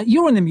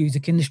you're in the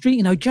music industry.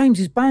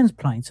 James's band's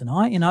playing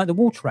tonight. The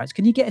Water Rats.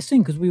 Can you get us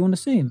in because we want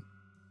to see him?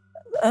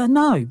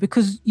 No,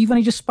 because you've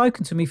only just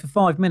spoken to me for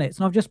 5 minutes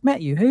and I've just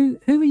met you. Who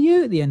are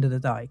you at the end of the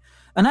day?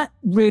 And that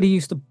really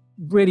used to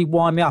really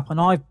wind me up.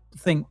 And I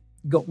think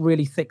got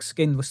really thick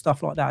skinned with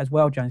stuff like that as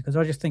well, James, because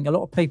I just think a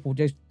lot of people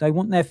they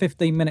want their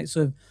 15 minutes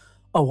of,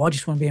 I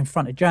just want to be in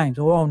front of James,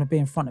 or I want to be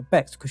in front of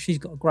Bex because she's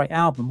got a great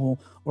album, or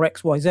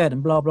X, Y, Z,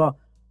 and blah, blah.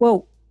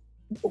 Well,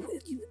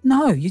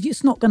 no,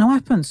 it's not going to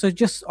happen. So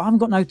I haven't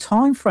got no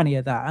time for any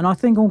of that. And I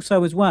think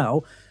also as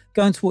well,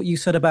 going to what you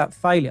said about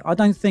failure, I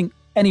don't think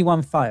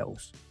anyone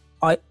fails.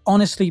 I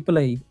honestly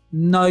believe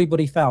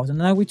nobody fails.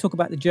 And I know we talk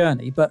about the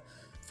journey, but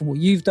for what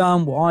you've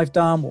done, what I've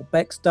done, what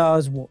Bex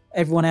does, what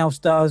everyone else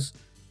does,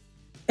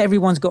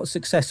 everyone's got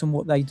success in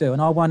what they do,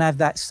 and I won't have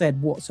that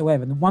said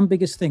whatsoever. And the one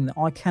biggest thing that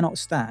I cannot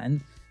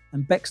stand,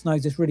 and Bex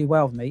knows this really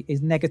well with me,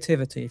 is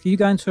negativity. If you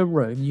go into a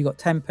room and you've got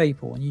 10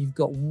 people and you've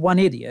got one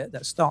idiot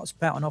that starts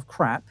spouting off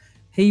crap,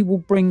 he will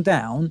bring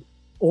down,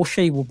 or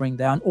she will bring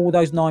down, all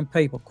those 9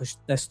 people, because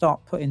they start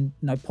putting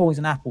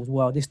poison apples.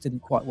 Well, this didn't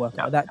quite work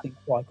out. That didn't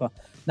quite work.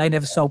 They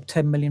never sold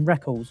 10 million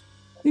records.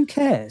 Who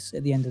cares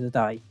at the end of the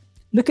day?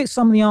 Look at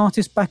some of the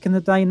artists back in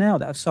the day now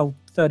that have sold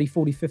 30,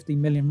 40, 50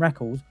 million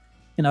records.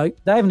 You know,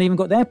 they haven't even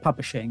got their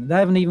publishing. They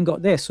haven't even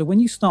got this. So when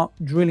you start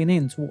drilling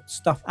into what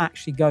stuff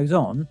actually goes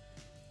on,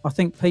 I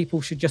think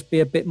people should just be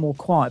a bit more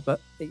quiet.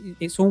 But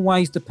it's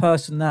always the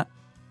person that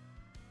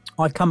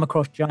I've come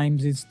across,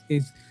 James, is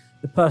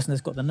the person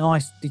that's got the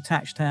nice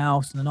detached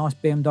house and the nice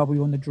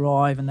BMW on the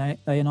drive, and they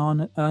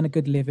earn a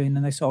good living,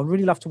 and they say, I'd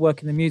really love to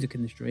work in the music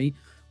industry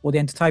or the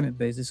entertainment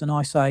business. And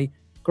I say,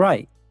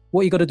 great.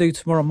 What you got to do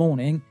tomorrow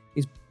morning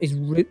is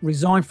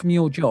resign from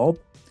your job,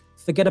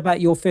 forget about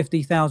your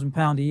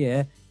 £50,000 a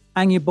year,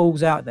 hang your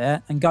balls out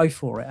there and go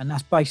for it. And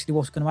that's basically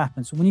what's going to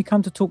happen. So when you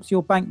come to talk to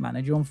your bank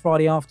manager on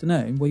Friday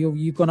afternoon, where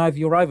you've gone over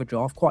your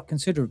overdraft quite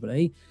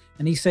considerably,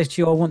 and he says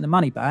to you, I want the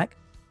money back,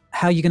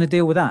 how are you going to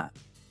deal with that?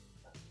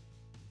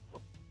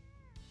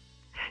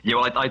 Yeah,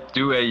 well,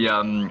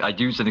 I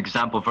use an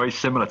example very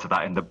similar to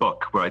that in the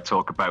book, where I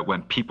talk about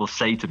when people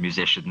say to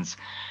musicians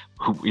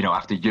who, you know,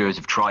 after years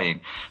of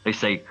trying, they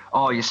say,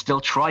 oh, you're still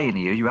trying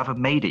here, you haven't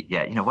made it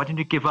yet, you know, why don't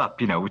you give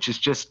up, you know, which is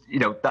just, you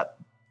know,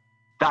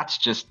 that's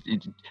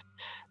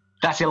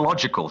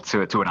illogical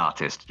to an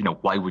artist. You know,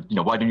 why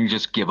don't you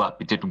just give up?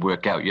 It didn't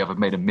work out. You haven't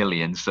made $1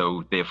 million,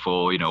 so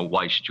therefore, you know,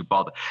 why should you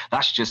bother?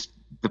 That's just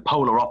the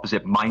polar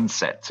opposite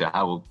mindset to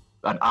how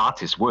an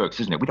artist works,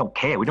 isn't it? We don't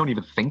care. We don't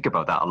even think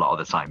about that a lot of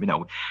the time. You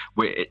know,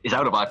 it's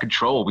out of our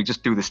control. We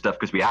just do this stuff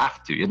because we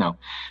have to, you know.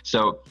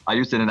 So I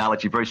used an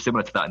analogy very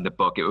similar to that in the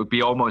book. It would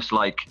be almost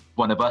like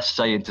one of us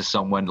saying to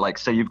someone, like,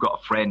 say you've got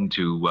a friend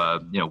who,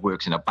 you know,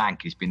 works in a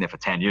bank. He's been there for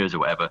 10 years or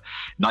whatever.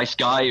 Nice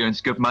guy,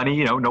 earns good money,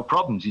 you know, no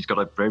problems. He's got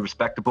a very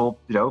respectable,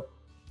 you know,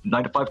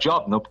 9-to-5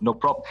 job, no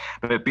problem.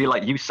 But it'd be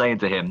like you saying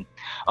to him,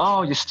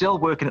 oh, you're still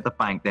working at the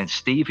bank then,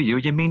 Steve? You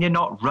mean you're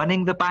not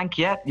running the bank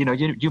yet? You know,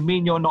 you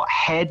mean you're not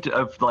head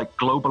of like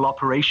global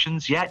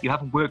operations yet? You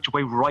haven't worked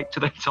your way right to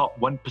the top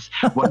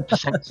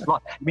 1%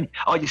 slot. I mean,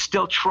 are you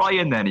still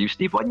trying then, you,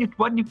 Steve? Why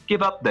don't you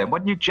give up then? Why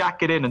don't you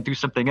jack it in and do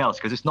something else?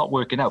 Because it's not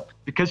working out.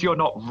 Because you're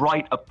not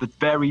right up the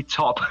very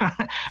top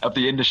of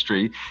the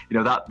industry, you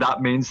know,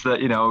 that means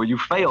that, you know, you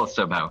failed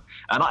somehow.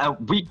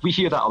 And we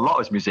hear that a lot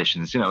as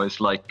musicians. You know,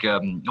 it's like,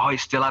 oh, you're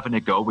still having a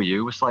go with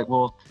you. It's like,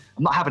 well,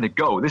 I'm not having a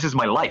go. This is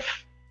my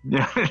life. You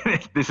know,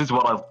 this is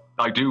what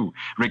I do,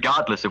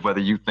 regardless of whether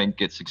you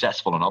think it's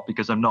successful or not,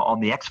 because I'm not on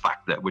the X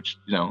Factor, which,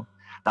 you know,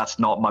 that's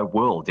not my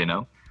world, you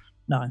know?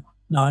 No.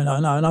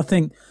 And I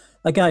think,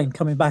 again,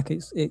 coming back,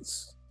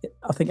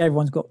 I think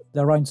everyone's got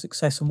their own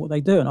success in what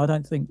they do. And I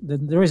don't think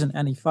there isn't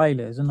any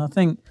failures. And I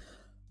think,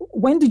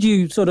 when did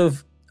you sort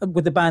of,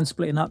 with the band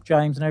splitting up,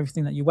 James, and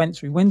everything that you went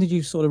through, when did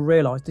you sort of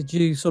realise? Did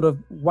you sort of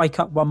wake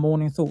up one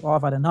morning and thought, oh,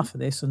 I've had enough of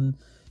this? And,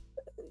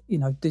 you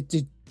know, did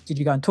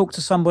you go and talk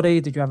to somebody?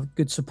 Did you have a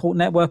good support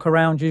network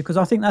around you? Because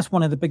I think that's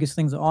one of the biggest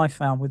things that I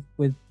found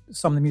with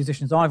some of the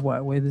musicians I've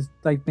worked with, is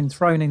they've been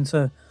thrown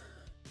into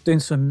doing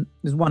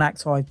there's one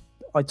act I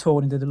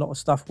toured and did a lot of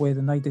stuff with,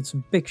 and they did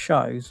some big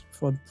shows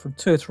for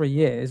 2 or 3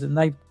 years, and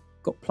they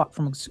got plucked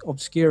from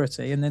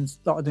obscurity and then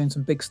started doing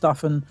some big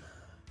stuff. And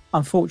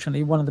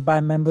unfortunately, one of the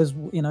band members,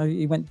 you know,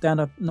 he went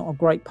down not a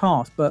great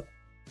path, but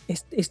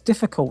it's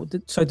difficult.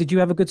 So did you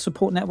have a good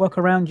support network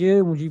around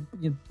you? Would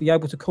you be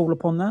able to call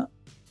upon that?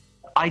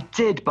 I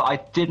did, but I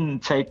didn't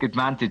take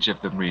advantage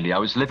of them, really. I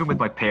was living with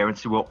my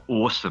parents, who were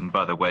awesome,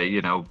 by the way,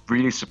 you know,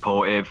 really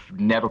supportive,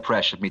 never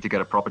pressured me to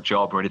get a proper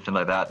job or anything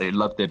like that. They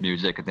loved their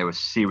music, and they were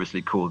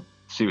seriously cool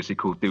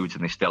dudes,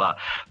 and they still are.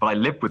 But I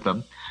lived with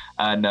them,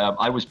 and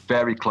I was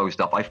very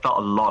closed up. I felt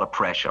a lot of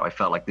pressure. I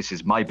felt like this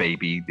is my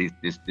baby.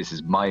 This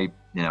is my,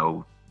 you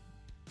know,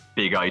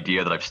 big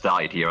idea that I've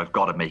started here. I've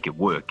got to make it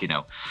work, you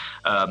know.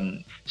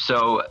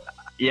 So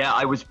yeah,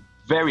 I was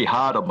very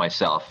hard on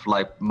myself.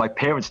 Like, my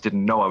parents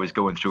didn't know I was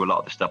going through a lot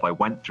of the stuff I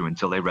went through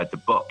until they read the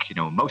book. You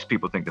know, most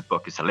people think the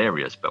book is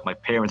hilarious, but my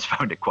parents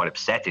found it quite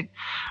upsetting.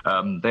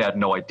 They had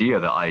no idea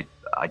that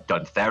I'd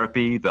done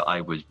therapy, that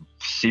I was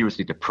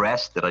seriously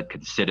depressed, that I'd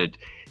considered,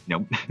 you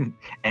know,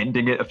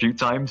 ending it a few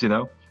times, you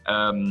know,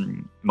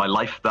 my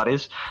life, that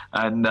is.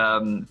 And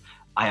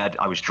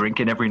I was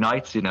drinking every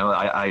night, you know.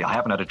 I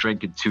haven't had a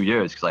drink in 2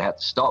 years because I had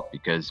to stop,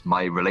 because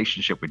my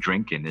relationship with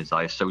drinking is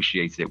I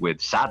associated it with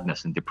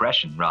sadness and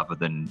depression rather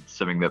than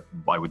something that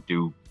I would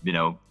do, you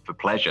know, for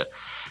pleasure.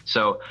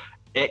 So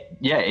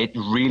it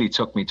really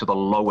took me to the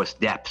lowest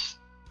depths,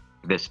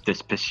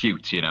 this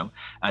pursuit, you know.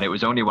 And it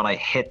was only when I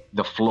hit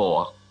the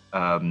floor,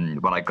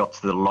 when I got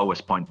to the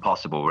lowest point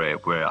possible,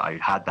 where I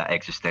had that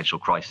existential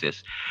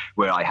crisis,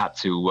 where I had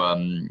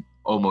to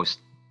almost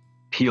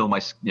peel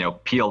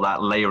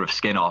that layer of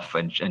skin off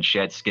and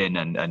shed skin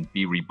and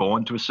be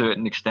reborn to a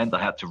certain extent. I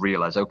had to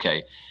realize,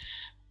 okay,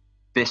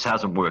 this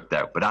hasn't worked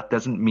out, but that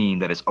doesn't mean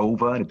that it's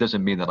over, and it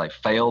doesn't mean that I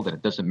failed, and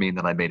it doesn't mean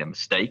that I made a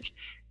mistake.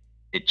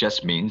 It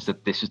just means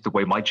that this is the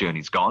way my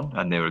journey's gone,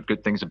 and there are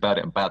good things about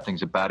it and bad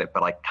things about it,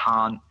 but I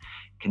can't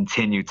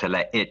continue to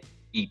let it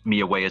eat me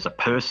away as a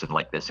person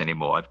like this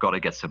anymore. I've got to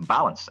get some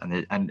balance.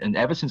 And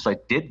ever since I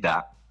did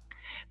that,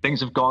 things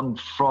have gone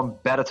from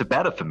better to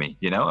better for me.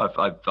 You know,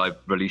 I've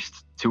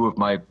released 2 of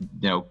my,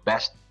 you know,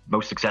 best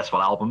most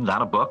successful albums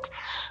and a book.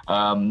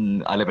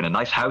 I live in a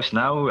nice house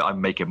now.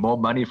 I'm making more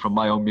money from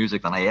my own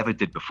music than I ever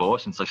did before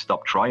since I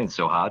stopped trying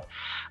so hard.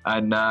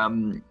 And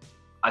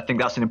I think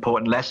that's an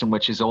important lesson,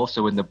 which is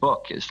also in the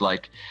book. It's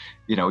like,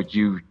 you know,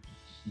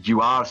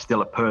 you are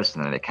still a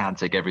person and it can't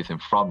take everything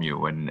from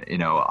you. And, you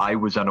know, I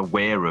was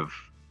unaware of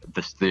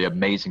the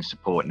amazing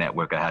support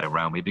network I had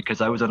around me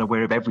because I was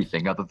unaware of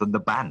everything other than the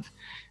band.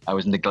 I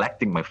was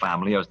neglecting my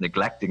family. I was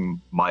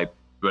neglecting my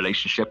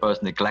relationship. I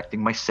was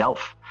neglecting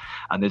myself.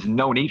 And there's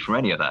no need for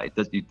any of that.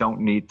 You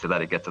don't need to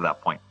let it get to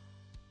that point.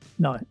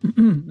 No,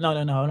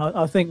 no. And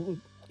I think,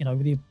 you know,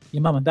 with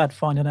your mum and dad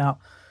finding out,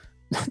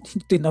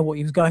 didn't know what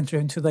he was going through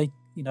until they,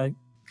 you know,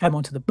 came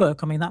onto the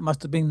book. I mean, that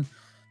must have been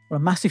a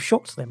massive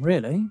shock to them,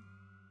 really.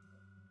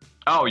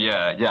 Oh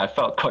yeah, I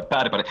felt quite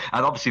bad about it,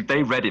 and obviously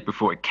they read it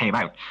before it came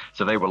out,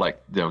 so they were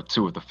like, you know,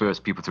 two of the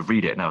first people to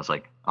read it, and I was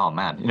like, oh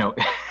man, you know,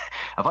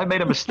 have I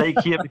made a mistake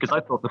here? Because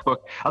I thought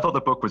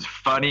the book was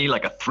funny,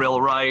 like a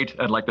thrill ride,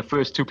 and like the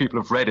first two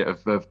people who've read it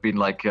have been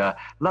like,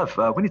 love,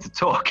 we need to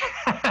talk.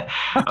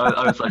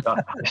 I was like,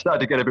 I started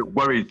to get a bit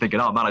worried,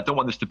 thinking, oh man, I don't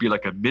want this to be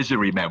like a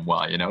misery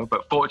memoir, you know.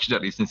 But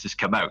fortunately, since it's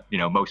come out, you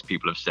know, most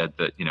people have said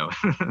that, you know,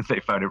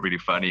 they found it really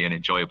funny and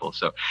enjoyable,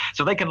 so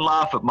they can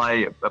laugh at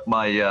my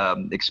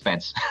expense.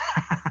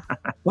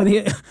 Well,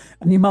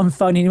 and your mum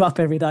phoning you up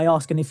every day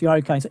asking if you're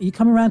okay. So, are you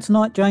coming around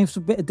tonight, James, for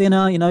a bit of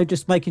dinner? You know,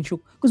 just making sure,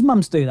 because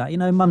mums do that. You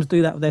know, mums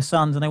do that with their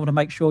sons, and they want to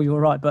make sure you're all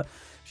right. But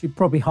she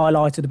probably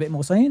highlighted a bit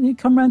more, saying, "You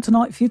come around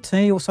tonight for your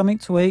tea or something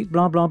to eat."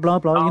 Blah blah blah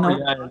blah. Oh, you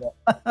know.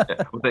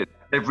 Yeah. Well,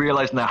 they've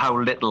realised now how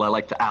little I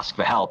like to ask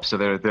for help, so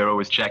they're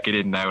always checking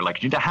in now.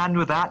 Like, you need a hand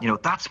with that? You know,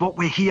 that's what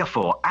we're here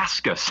for.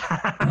 Ask us.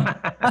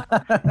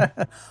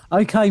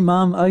 Okay,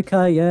 mum.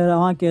 Okay, yeah,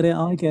 I get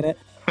it.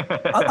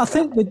 I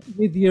think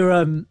with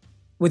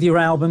your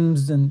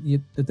albums and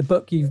the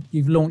book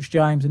you've launched,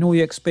 James, and all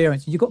your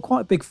experience, you've got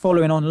quite a big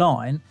following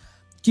online.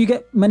 Do you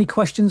get many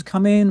questions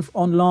come in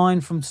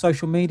online from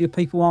social media,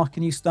 people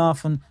asking you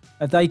stuff, and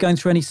are they going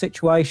through any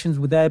situations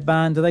with their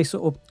band? Do they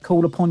sort of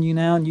call upon you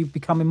now and you're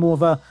becoming more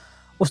of a,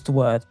 what's the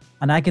word,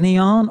 an agony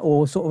aunt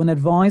or sort of an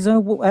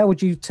advisor? How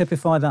would you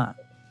typify that?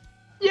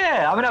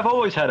 Yeah, I mean, I've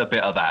always had a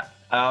bit of that.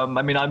 I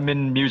mean, I'm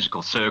in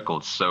musical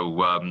circles, so,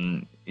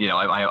 you know,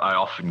 I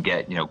often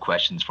get, you know,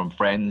 questions from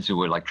friends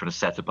who are like trying to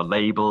set up a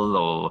label,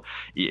 or,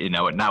 you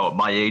know, now at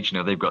my age, you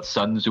know, they've got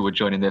sons who are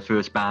joining their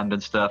first band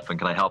and stuff, and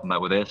can I help them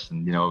out with this?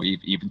 And, you know,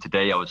 even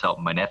today I was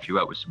helping my nephew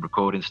out with some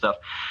recording stuff.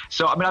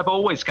 So, I mean, I've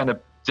always kind of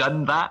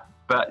done that.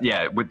 But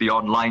yeah, with the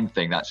online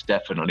thing, that's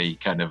definitely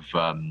kind of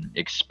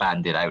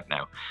expanded out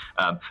now.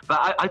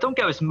 But I don't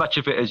get as much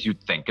of it as you'd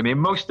think. I mean,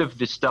 most of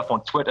this stuff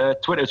on Twitter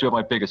is where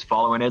my biggest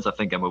following is. I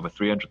think I'm over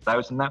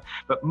 300,000 now.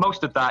 But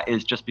most of that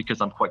is just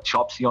because I'm quite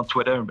chopsy on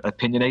Twitter and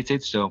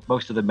opinionated. So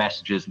most of the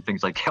messages and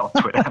things I get on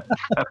Twitter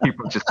are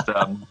people just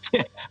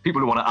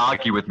people who want to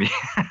argue with me.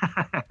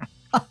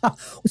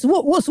 So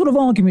what sort of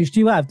arguments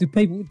do you have? Do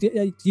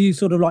you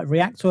sort of like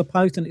react to a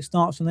post and it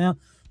starts from there?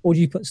 Or do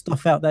you put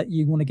stuff out that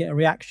you want to get a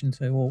reaction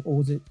to,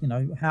 or is it, you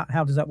know,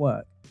 how does that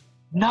work?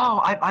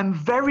 No, I'm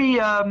very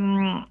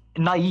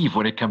naive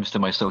when it comes to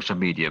my social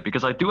media,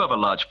 because I do have a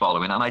large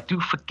following and I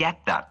do forget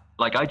that.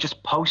 Like, I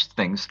just post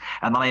things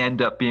and then I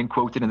end up being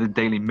quoted in the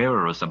Daily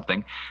Mirror or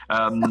something.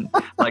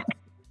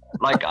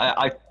 Like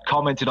I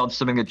commented on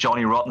something that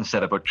Johnny Rotten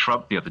said about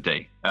Trump the other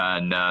day,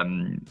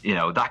 and you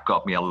know, that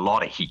got me a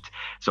lot of heat.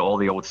 So all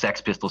the old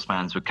Sex Pistols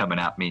fans were coming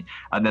at me,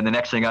 and then the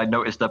next thing I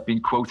noticed, I've been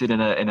quoted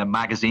in a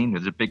magazine.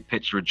 There's a big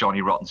picture of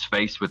Johnny Rotten's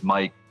face with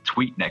my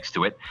tweet next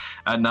to it,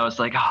 and I was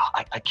like,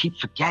 I keep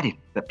forgetting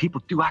that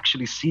people do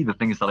actually see the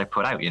things that I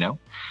put out, you know.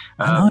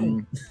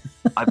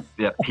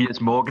 Piers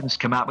Morgan's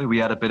come at me. We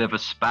had a bit of a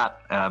spat.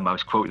 I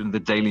was quoted in the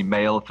Daily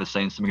Mail for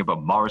saying something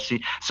about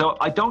Morrissey. So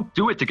I don't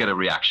do it to get a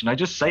reaction. I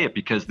just say it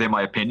because they're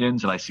my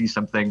opinions, and I see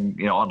something,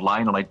 you know,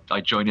 online, and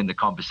I join in the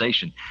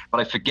conversation. But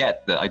I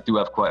forget that I do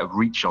have quite a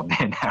reach on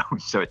there now,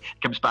 so it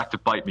comes back to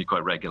bite me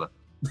quite regular.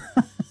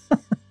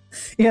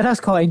 Yeah, that's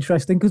quite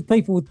interesting, because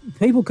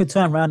people could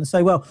turn around and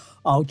say, well,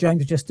 oh,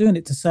 James is just doing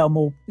it to sell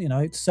more, you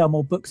know, to sell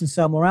more books and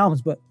sell more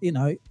albums. But, you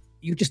know,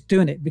 you're just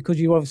doing it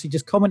because you're obviously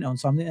just commenting on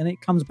something and it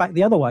comes back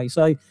the other way.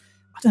 So I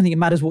don't think it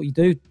matters what you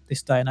do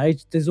this day and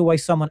age. There's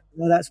always someone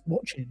that's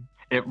watching.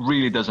 It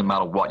really doesn't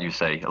matter what you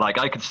say. Like,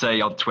 I could say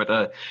on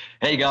Twitter,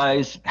 hey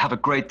guys, have a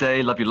great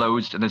day, love you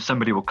loads. And then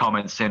somebody will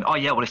comment saying, oh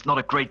yeah, well, it's not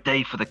a great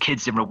day for the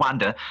kids in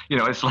Rwanda. You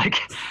know, it's like,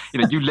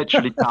 you know, you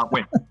literally can't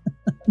win.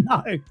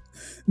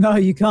 No,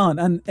 you can't.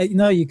 And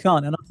no, you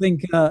can't. And I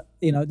think,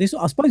 you know, this,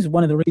 I suppose, is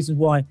one of the reasons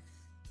why,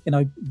 you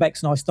know,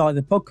 Bex and I started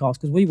the podcast,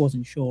 because we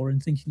wasn't sure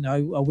and thinking,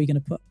 no, are we going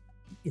to put,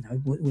 you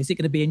know, is it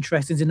going to be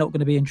interesting? Is it not going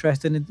to be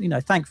interesting? And, you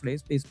know, thankfully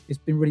it's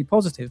been really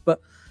positive, but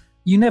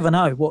you never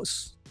know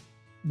what's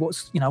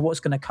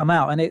going to come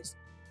out. And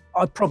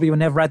I probably would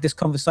never had this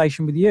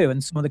conversation with you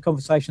and some of the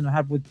conversation I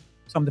had with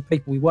some of the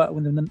people we work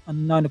with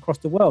and known across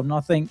the world. And I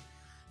think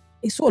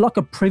it's sort of like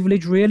a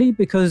privilege, really,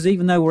 because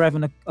even though we're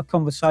having a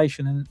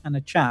conversation and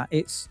a chat,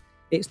 it's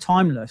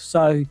timeless.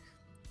 So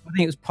I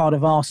think it was part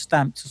of our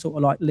stamp to sort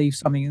of like leave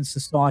something in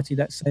society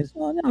that says,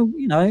 oh, no,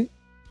 you know,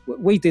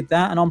 we did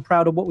that and I'm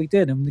proud of what we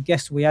did. And the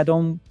guests we had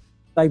on,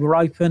 they were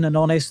open and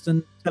honest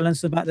and telling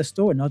us about their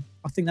story. And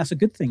I think that's a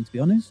good thing, to be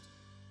honest.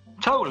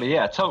 Totally,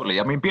 yeah, totally.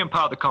 I mean, being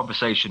part of the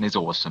conversation is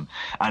awesome.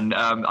 And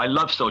I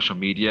love social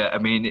media. I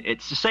mean,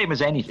 it's the same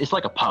as it's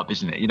like a pub,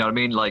 isn't it? You know what I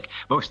mean? like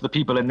most of the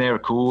people in there are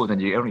cool, and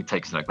then it only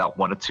takes like that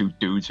one or two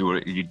dudes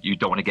who you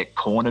don't want to get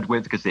cornered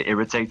with because they're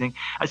irritating.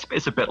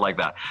 It's a bit like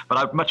that. But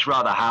I'd much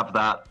rather have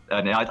that.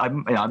 And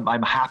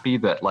I'm happy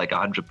that like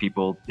 100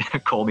 people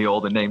call me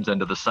all the names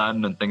under the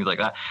sun and things like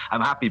that.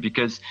 I'm happy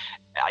because,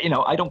 you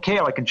know, I don't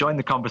care. I can join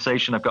the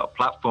conversation. I've got a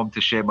platform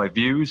to share my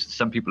views.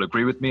 Some people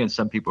agree with me and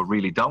some people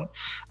really don't.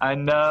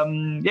 And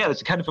yeah,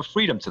 there's a kind of a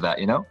freedom to that,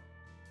 you know?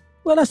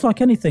 Well, that's like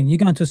anything. You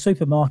go into a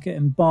supermarket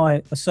and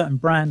buy a certain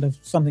brand of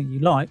something you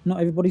like. Not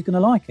everybody's going to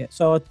like it.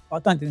 So I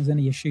don't think there's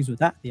any issues with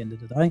that at the end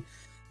of the day.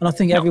 And I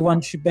think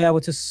everyone should be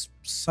able to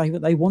say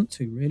what they want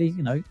to, really,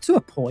 you know, to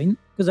a point,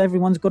 because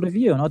everyone's got a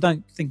view. And I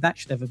don't think that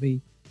should ever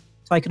be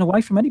taken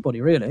away from anybody,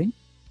 really.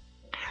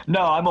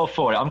 No, I'm all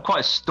for it. I'm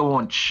quite a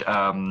staunch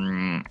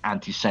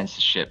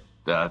anti-censorship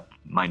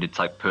minded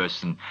type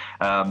person.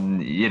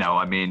 You know,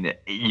 I mean,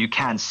 you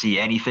can't see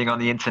anything on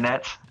the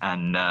internet,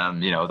 and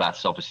you know,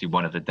 that's obviously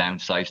one of the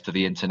downsides to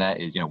the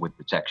internet, you know, with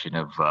protection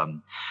of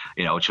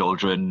you know,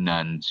 children,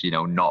 and you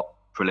know, not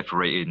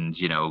proliferating,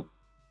 you know,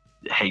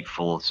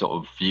 hateful sort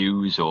of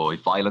views or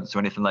violence or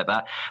anything like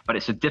that. But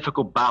it's a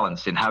difficult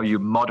balance in how you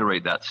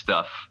moderate that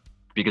stuff,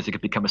 because it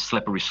could become a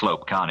slippery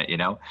slope, can't it, you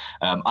know?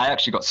 I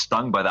actually got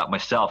stung by that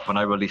myself when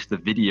I released the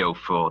video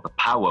for The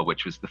Power,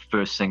 which was the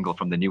first single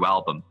from the new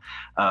album.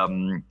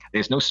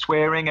 There's no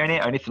swearing in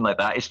it or anything like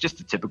that. It's just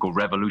a typical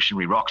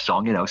revolutionary rock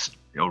song, you know,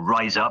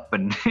 rise up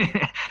and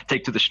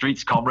take to the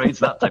streets, comrades,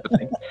 that type of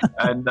thing.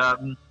 And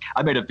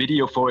I made a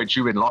video for it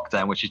during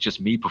lockdown, which is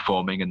just me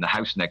performing in the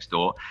house next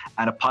door,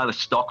 and a pile of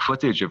stock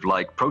footage of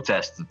like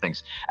protests and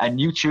things. And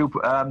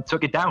YouTube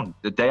took it down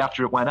the day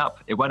after it went up.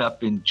 It went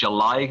up in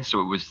July,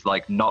 so it was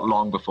like not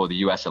long before the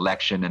US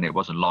election, and it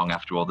wasn't long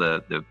after all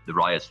the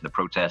riots and the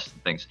protests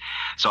and things.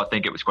 So I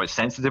think it was quite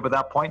sensitive at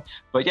that point.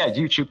 But yeah,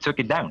 YouTube took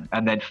it down,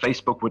 and then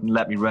Facebook wouldn't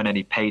let me run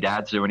any paid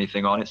ads or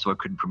anything on it, so I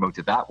couldn't promote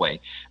it that way.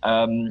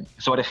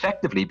 So I'd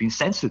effectively been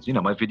censored. You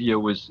know, my video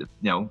was,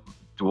 you know,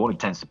 to all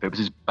intents and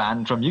purposes,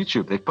 banned from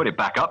YouTube. They've put it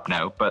back up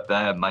now, but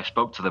I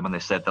spoke to them and they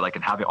said that I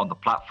can have it on the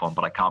platform,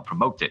 but I can't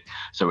promote it.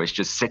 So it's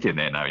just sitting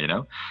there now, you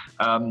know,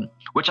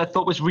 which I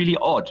thought was really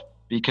odd,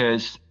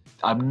 because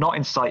I'm not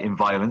inciting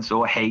violence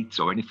or hate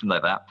or anything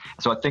like that.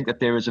 So I think that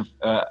there is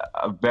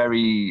a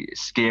very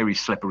scary,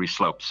 slippery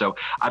slope. So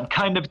I'm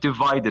kind of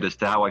divided as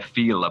to how I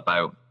feel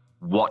about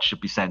what should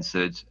be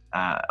censored,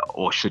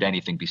 or should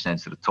anything be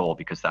censored at all,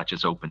 because that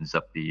just opens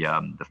up the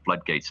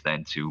floodgates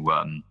then to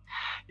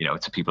you know,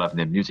 to people having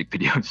their music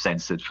videos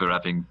censored for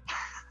having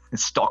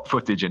stock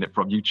footage in it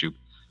from YouTube.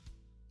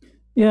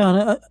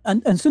 Yeah,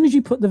 and as soon as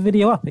you put the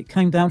video up, it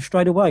came down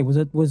straight away. Was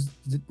it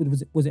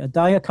a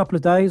day, a couple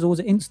of days, or was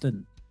it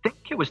instant? I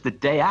think it was the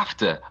day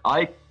after.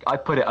 I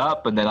put it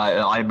up, and then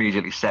I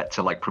immediately set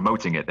to like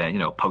promoting it then, you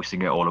know,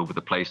 posting it all over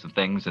the place and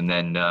things, and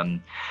then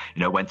you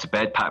know, went to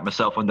bed, patted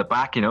myself on the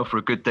back, you know, for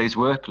a good day's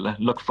work.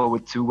 Look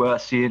forward to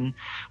seeing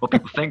what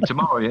people think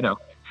tomorrow, you know.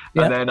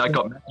 Yeah. And then I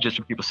got messages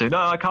from people saying, no,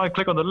 I can't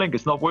click on the link,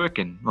 it's not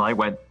working. And I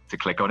went to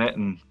click on it,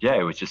 and yeah,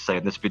 it was just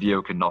saying this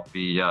video cannot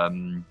be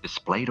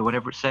displayed, or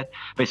whatever it said.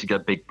 Basically a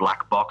big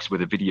black box where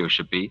the video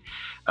should be.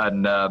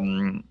 And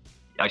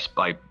I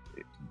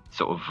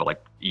sort of like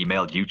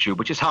emailed YouTube,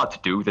 which is hard to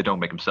do. They don't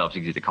make themselves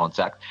easy to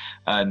contact.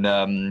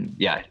 And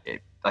yeah,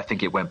 I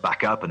think it went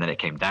back up, and then it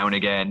came down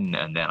again.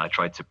 And then I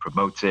tried to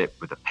promote it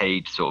with a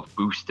paid sort of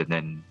boost, and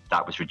then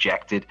that was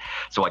rejected.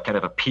 So I kind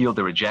of appealed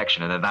the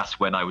rejection. And then that's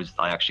when I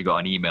actually got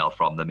an email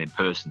from them in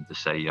person to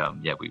say,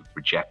 yeah, we've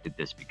rejected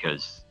this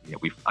because, you know,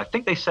 I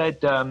think they said,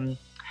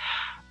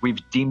 we've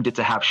deemed it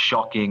to have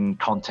shocking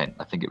content.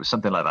 I think it was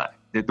something like that.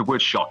 The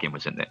word shocking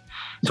was in there.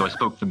 So I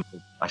spoke to them.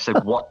 I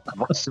said,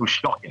 what's so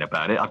shocking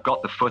about it? I've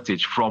got the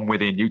footage from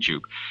within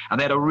YouTube. And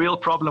they had a real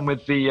problem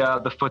with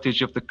the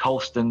footage of the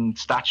Colston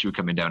statue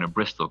coming down in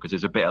Bristol, because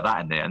there's a bit of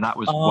that in there. And that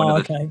was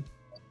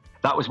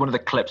that was one of the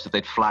clips that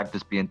they'd flagged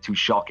as being too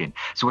shocking.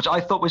 So which I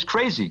thought was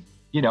crazy.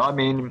 You know, I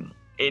mean,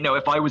 you know,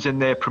 if I was in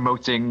there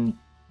promoting,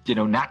 you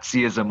know,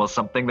 Nazism or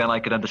something, then I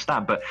could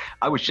understand. But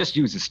I was just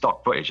using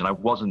stock footage, and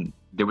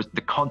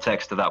the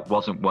context of that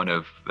wasn't one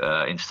of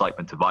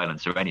incitement to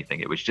violence or anything.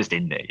 It was just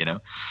in there, you know?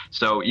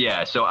 So,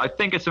 yeah, so I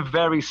think it's a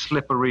very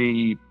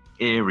slippery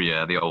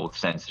area, the old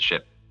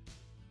censorship.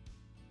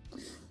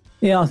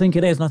 Yeah, I think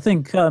it is.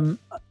 And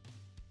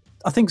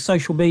I think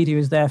social media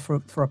is there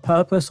for a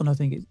purpose, and I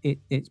think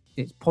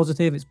it's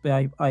positive. It's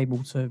being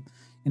able to,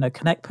 you know,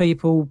 connect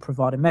people,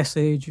 provide a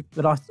message.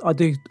 But I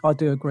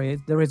do agree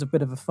there is a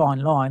bit of a fine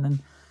line, and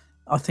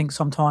I think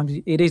sometimes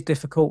it is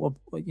difficult.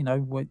 You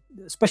know,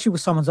 especially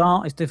with someone's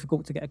art, it's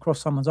difficult to get across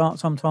someone's art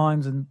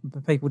sometimes, and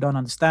people don't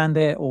understand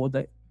it, or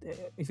that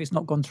if it's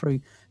not gone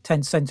through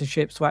 10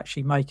 censorships to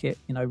actually make it,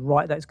 you know,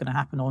 right, that's going to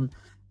happen on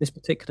this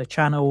particular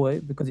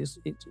channel because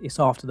it's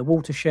after the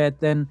watershed.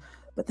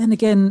 But then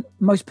again,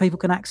 most people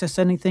can access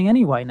anything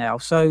anyway now,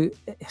 so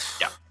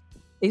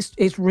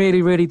it's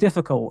really, really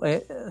difficult.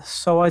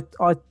 So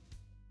I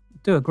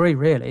do agree.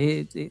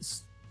 Really,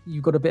 it's you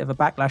got a bit of a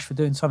backlash for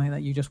doing something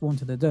that you just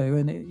wanted to do,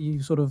 and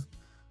you sort of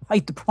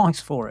paid the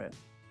price for it.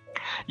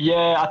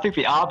 Yeah, I think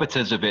the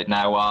arbiters of it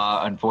now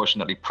are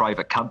unfortunately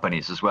private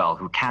companies as well,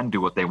 who can do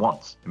what they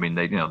want. I mean,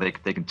 they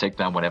can take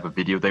down whatever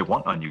video they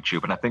want on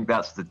YouTube, and I think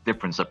that's the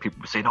difference. That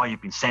people say, "Oh,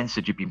 you've been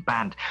censored, you've been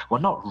banned."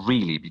 Well, not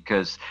really,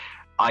 because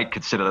I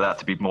consider that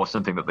to be more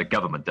something that the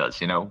government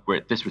does,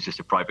 where this was just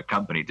a private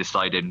company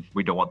deciding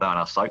we don't want that on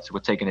our site, so we're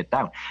taking it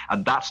down.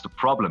 And that's the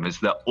problem, is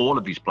that all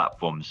of these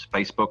platforms,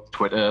 Facebook,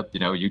 Twitter,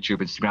 YouTube,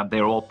 Instagram,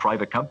 they're all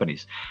private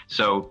companies.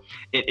 So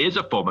it is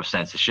a form of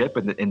censorship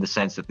in the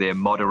sense that they're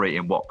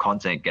moderating what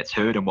content gets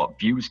heard and what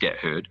views get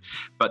heard.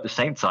 But at the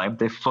same time,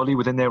 they're fully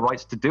within their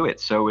rights to do it.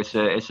 So it's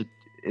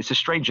a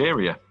strange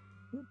area.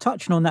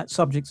 Touching on that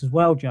subject as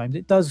well, James,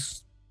 it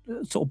does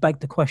sort of beg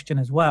the question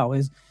as well,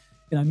 is,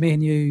 me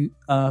and you,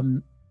 we're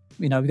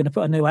going to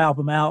put a new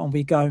album out and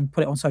we go and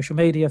put it on social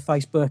media,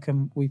 Facebook,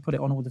 and we put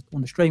it on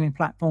on the streaming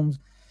platforms.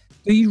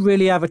 Do you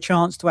really have a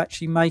chance to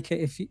actually make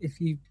it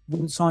if you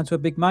wouldn't sign to a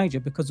big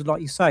major? Because,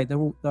 like you say, they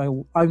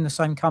all own the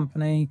same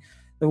company.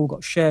 They've all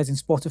got shares in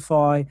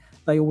Spotify.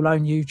 They all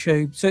own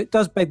YouTube. So it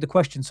does beg the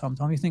question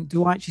sometimes. You think,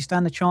 do I actually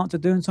stand a chance of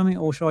doing something,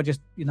 or should I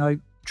just,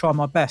 try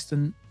my best?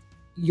 And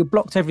you're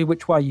blocked every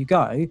which way you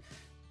go.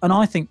 And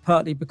I think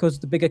partly because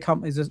the bigger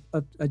companies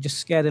are just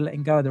scared of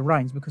letting go of the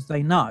reins, because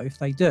they know if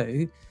they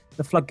do,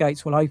 the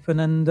floodgates will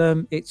open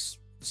and it's,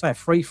 say, a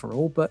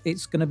free-for-all, but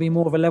it's going to be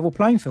more of a level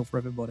playing field for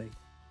everybody.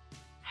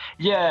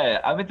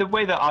 Yeah, I mean, the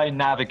way that I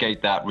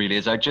navigate that really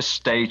is I just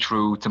stay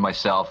true to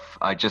myself.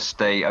 As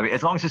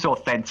long as it's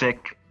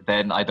authentic,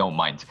 then I don't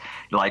mind.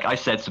 Like, I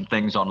said some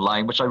things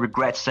online, which I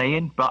regret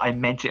saying, but I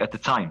meant it at the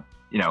time.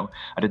 I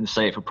didn't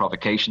say it for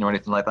provocation or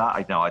anything like that.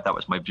 I know that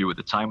was my view at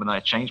the time, and then I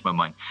changed my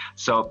mind.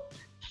 So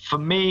for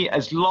me,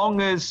 as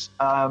long as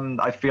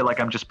I feel like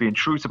I'm just being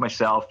true to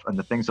myself and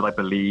the things that I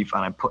believe,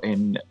 and I'm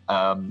putting,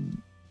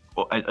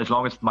 as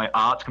long as my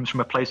art comes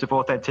from a place of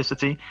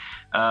authenticity,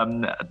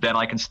 then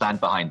I can stand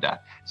behind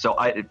that. So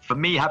for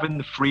me, having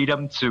the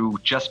freedom to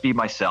just be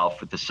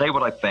myself, to say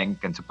what I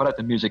think, and to put out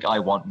the music I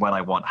want, when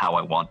I want, how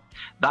I want,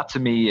 that to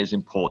me is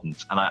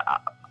important. And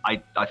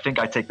I think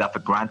I take that for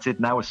granted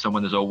now, as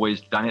someone who's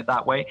always done it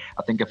that way.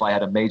 I think if I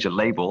had a major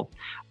label,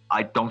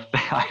 I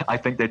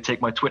think they'd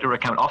take my Twitter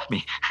account off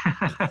me.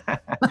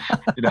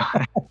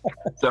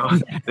 So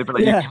they'd be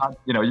like, Yeah. you can't,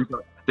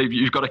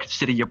 you've got to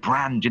consider your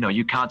brand.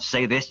 You can't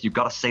say this. You've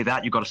got to say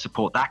that. You've got to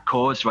support that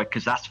cause, right?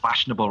 Because that's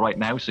fashionable right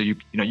now. So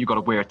you've got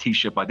to wear a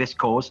T-shirt by this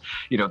cause.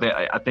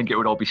 I think it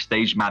would all be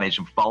stage managed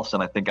and false,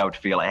 and I think I would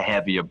feel a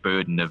heavier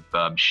burden of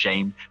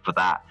shame for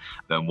that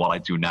than what I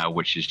do now,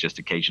 which is just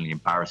occasionally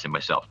embarrassing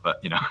myself.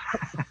 But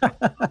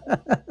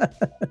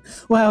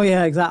Well,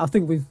 yeah, exactly. I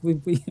think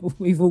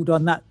we've all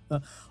done that,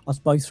 I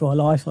suppose, through our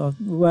life.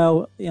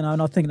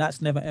 And I think that's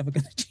never ever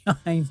going to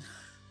change.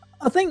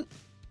 I think,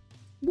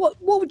 what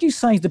would you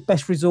say is the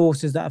best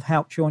resources that have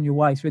helped you on your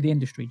way through the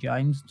industry,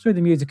 James, through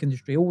the music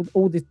industry,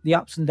 all the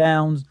ups and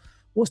downs?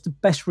 What's the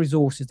best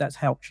resources that's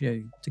helped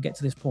you to get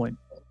to this point?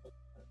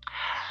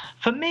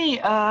 For me,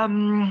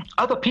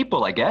 other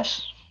people, I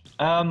guess.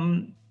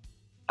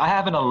 I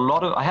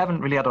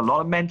haven't really had a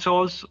lot of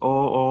mentors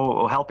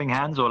or helping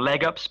hands or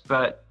leg ups,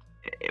 but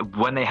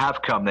when they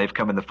have come, they've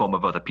come in the form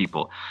of other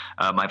people.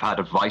 I've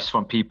had advice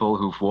from people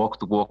who've walked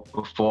the walk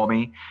before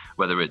me,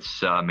 whether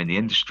it's in the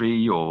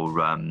industry or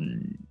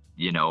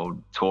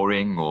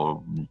touring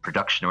or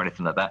production or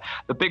anything like that.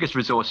 The biggest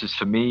resources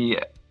for me,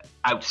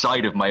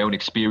 outside of my own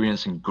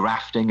experience and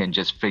grafting and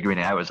just figuring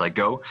it out as I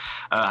go,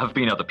 have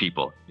been other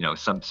people.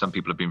 Some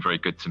people have been very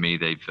good to me.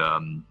 They've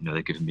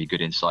given me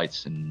good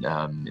insights and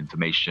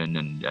information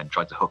and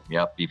tried to hook me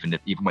up, even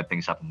when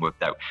things haven't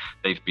worked out.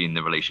 They've been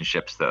the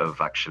relationships that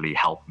have actually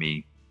helped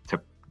me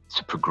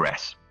to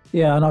progress.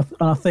 Yeah, and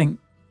I think,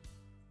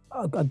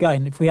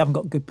 again, if we haven't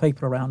got good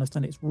people around us,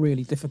 then it's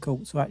really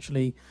difficult to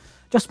actually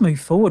just move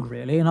forward,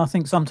 really. And I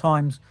think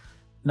sometimes,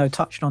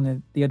 touching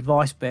on the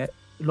advice bit,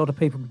 a lot of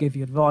people can give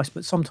you advice,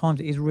 but sometimes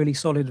it is really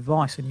solid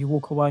advice, and you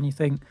walk away and you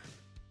think,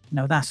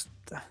 that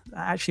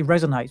actually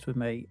resonates with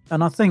me.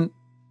 And I think,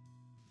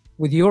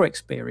 with your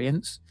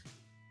experience,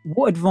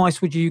 what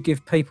advice would you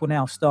give people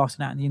now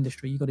starting out in the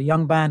industry? You've got a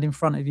young band in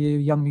front of you,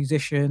 a young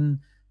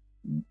musician,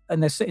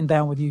 and they're sitting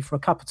down with you for a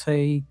cup of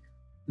tea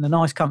in a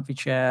nice comfy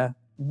chair.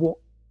 What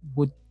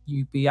would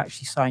you be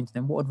actually saying to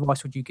them? What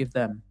advice would you give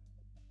them?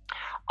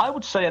 I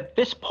would say at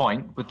this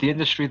point, with the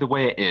industry the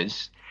way it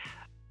is,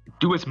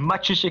 do as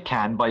much as you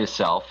can by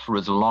yourself for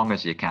as long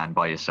as you can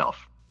by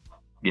yourself.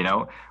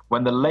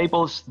 When the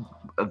labels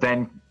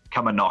then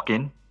come a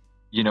knocking,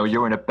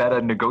 you're in a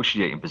better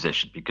negotiating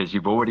position because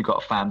you've already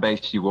got a fan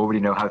base, you already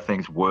know how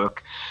things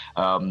work,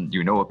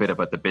 you know a bit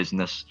about the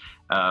business,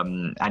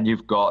 and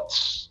you've got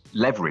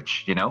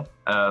leverage.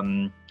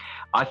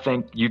 I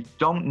think you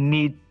don't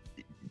need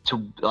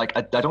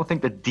I don't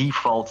think the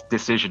default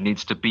decision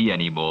needs to be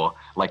anymore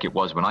like it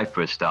was when I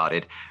first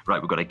started.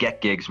 Right, we've got to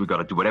get gigs, we've got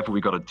to do whatever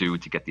we got to do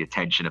to get the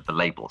attention of the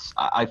labels.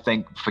 I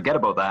think forget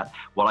about that.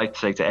 What I'd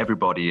say to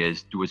everybody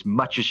is do as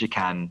much as you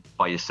can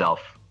by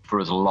yourself for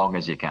as long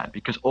as you can,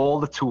 because all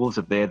the tools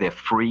are there. They're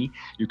free.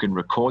 You can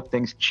record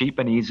things cheap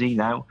and easy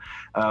now.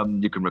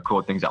 You can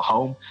record things at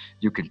home.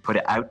 You can put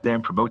it out there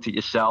and promote it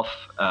yourself.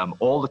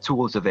 All the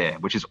tools are there,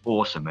 which is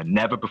awesome. And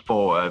never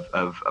before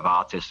of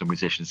artists and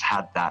musicians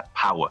had that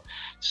power.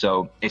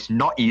 So it's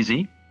not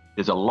easy.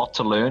 There's a lot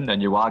to learn, and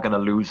you are going to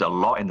lose a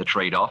lot in the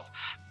trade-off,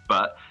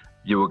 but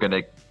you are going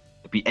to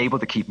be able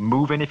to keep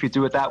moving if you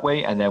do it that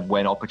way. And then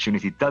when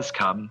opportunity does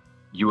come,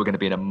 you are going to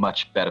be in a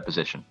much better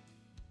position.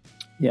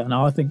 Yeah,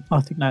 no, I think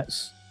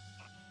that's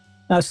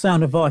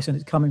sound advice, and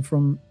it's coming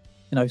from,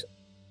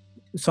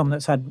 someone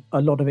that's had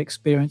a lot of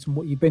experience and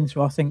what you've been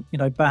through. I think,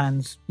 young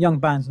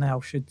bands now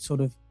should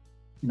sort of,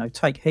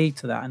 take heed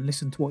to that and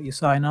listen to what you're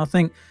saying. And I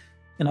think,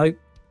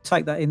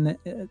 take that in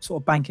the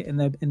sort of bank it in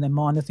their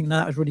mind. I think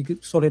that was really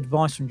good, solid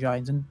advice from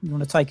James. And you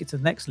want to take it to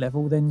the next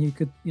level, then you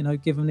could,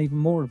 give them even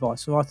more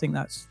advice. So I think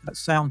that's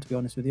sound, to be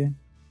honest with you.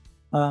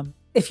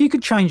 If you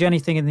could change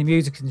anything in the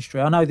music industry,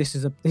 I know this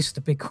is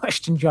the big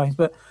question, James,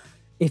 but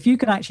if you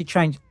could actually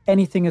change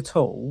anything at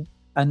all,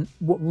 and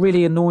what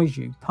really annoys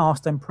you,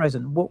 past and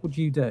present, what would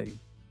you do?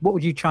 What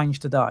would you change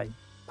today,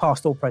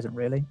 past or present,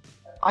 really?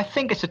 I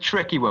think it's a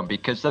tricky one,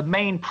 because the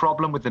main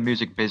problem with the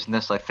music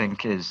business, I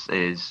think, is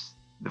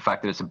the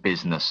fact that it's a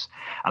business,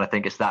 and I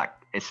think it's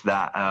that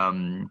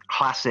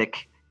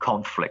classic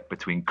conflict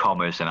between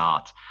commerce and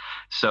art.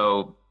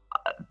 So.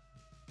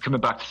 Coming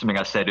back to something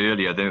I said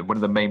earlier, one of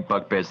the main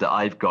bugbears that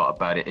I've got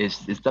about it is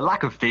the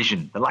lack of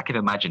vision, the lack of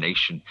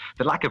imagination,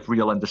 the lack of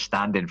real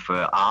understanding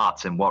for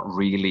art and what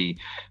really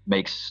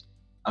makes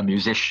a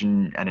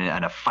musician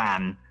and a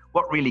fan,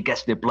 what really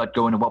gets their blood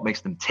going and what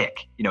makes them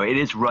tick. It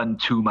is run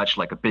too much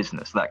like a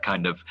business, that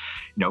kind of,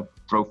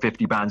 throw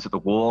 50 bands at the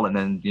wall and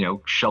then,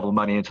 shovel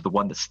money into the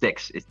one that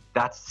sticks.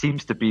 That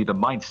seems to be the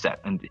mindset.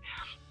 And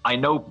I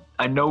know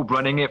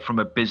running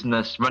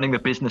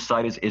the business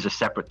side is a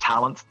separate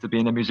talent to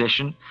being a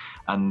musician,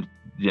 and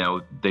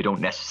they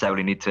don't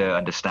necessarily need to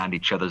understand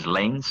each other's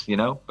lanes,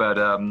 but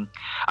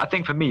I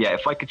think for me,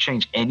 if I could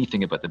change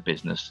anything about the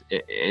business,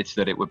 it's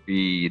that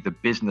the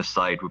business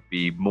side would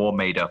be more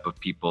made up of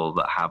people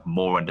that have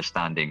more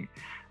understanding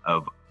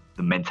of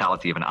the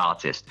mentality of an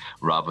artist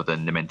rather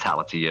than the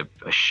mentality of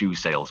a shoe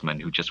salesman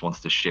who just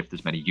wants to shift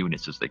as many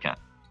units as they can.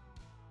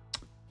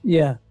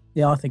 Yeah,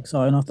 I think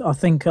so. And I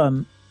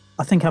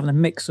think having a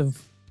mix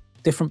of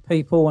different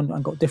people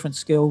and got different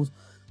skills,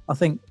 I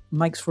think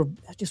makes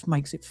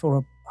it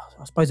for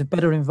a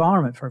better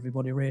environment for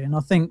everybody, really. And I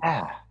think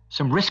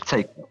some risk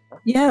taking.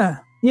 Yeah,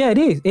 it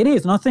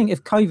is. And I think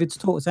if COVID's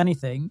taught us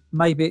anything,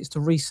 maybe it's to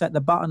reset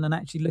the button and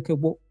actually look at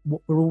what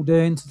we're all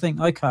doing, to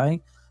think,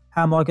 okay,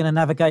 how am I going to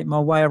navigate my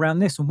way around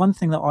this? And one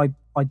thing that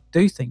I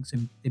do think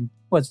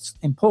is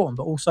important,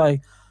 but also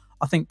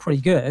I think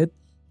pretty good,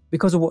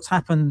 because of what's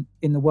happened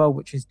in the world,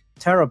 which is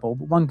terrible.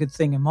 But one good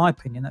thing, in my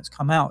opinion, that's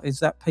come out is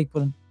that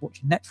people are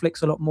watching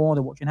Netflix a lot more,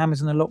 they're watching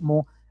Amazon a lot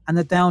more, and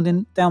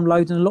they're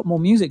downloading a lot more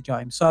music,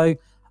 James. So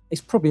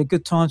it's probably a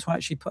good time to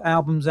actually put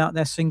albums out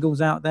there,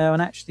 singles out there,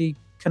 and actually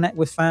connect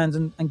with fans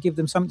and give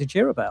them something to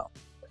cheer about.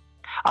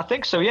 I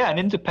think so, yeah. And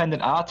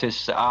independent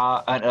artists they're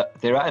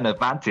at an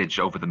advantage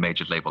over the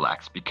major label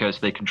acts because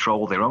they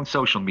control their own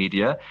social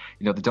media.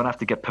 They don't have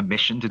to get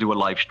permission to do a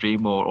live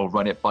stream or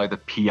run it by the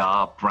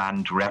PR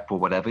brand rep or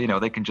whatever.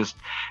 They can just,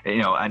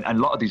 and a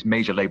lot of these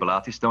major label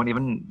artists don't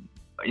even,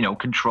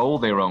 control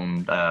their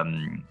own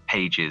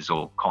pages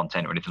or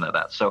content or anything like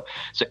that. So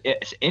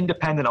it's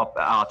independent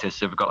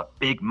artists have got a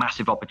big,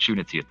 massive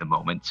opportunity at the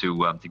moment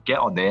to get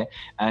on there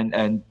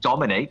and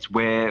dominate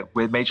where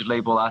major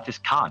label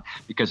artists can't.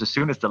 Because as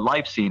soon as the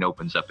live scene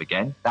opens up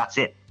again, that's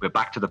it. We're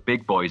back to the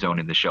big boys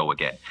owning the show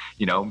again.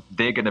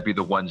 They're going to be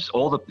the ones.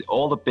 All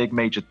the big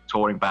major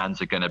touring bands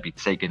are going to be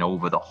taking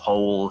over the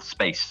whole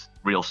space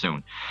real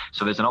soon.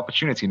 So there's an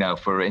opportunity now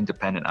for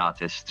independent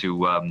artists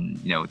to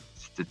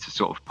to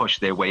sort of push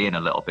their way in a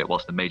little bit,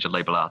 whilst the major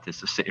label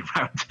artists are sitting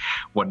around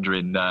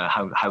wondering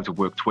how to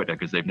work Twitter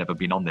because they've never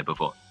been on there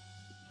before.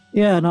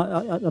 Yeah,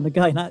 and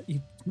again,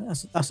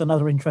 that's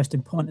another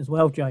interesting point as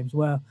well, James,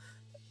 where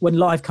when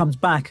live comes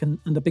back and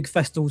the big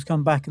festivals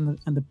come back and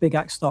the big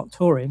acts start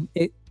touring,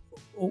 it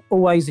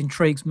always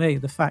intrigues me,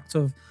 the fact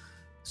of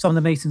some of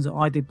the meetings that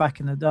I did back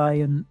in the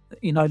day, and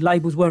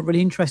labels weren't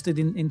really interested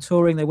in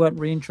touring, they weren't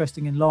really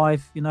interested in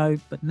live,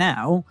 but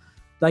now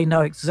they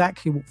know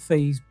exactly what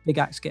fees big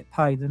acts get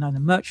paid. They know the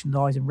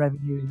merchandising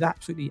revenue is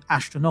absolutely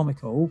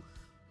astronomical,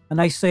 and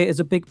they see it as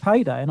a big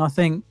payday. And I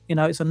think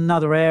it's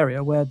another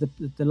area where the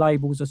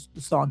labels are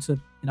starting to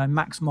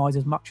maximise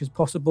as much as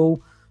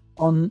possible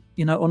on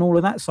on all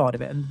of that side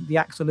of it, and the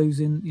acts are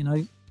losing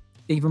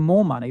even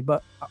more money.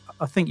 But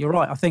I think you're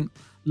right. I think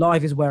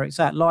live is where it's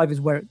at. Live is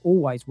where it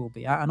always will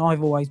be at, and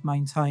I've always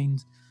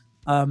maintained.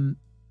 It'd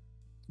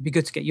be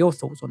good to get your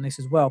thoughts on this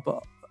as well,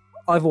 but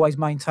I've always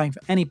maintained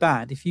for any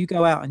band, if you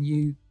go out and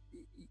you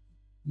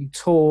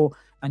tour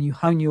and you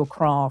hone your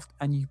craft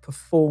and you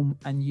perform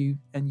and you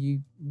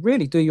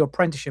really do your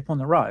apprenticeship on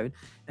the road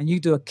and you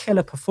do a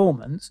killer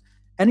performance,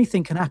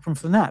 anything can happen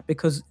from that,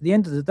 because at the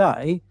end of the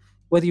day,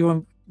 whether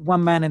you're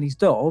one man and his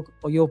dog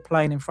or you're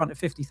playing in front of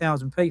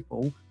 50,000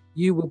 people,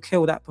 you will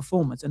kill that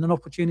performance and then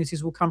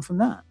opportunities will come from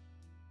that.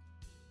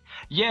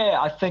 Yeah,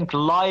 I think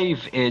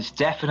live is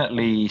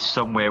definitely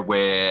somewhere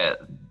where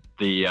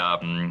the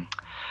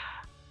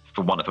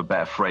for want of a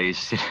better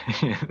phrase,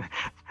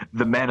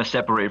 the men are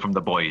separated from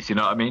the boys, you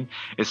know what I mean?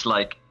 It's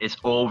like, it's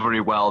all very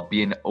well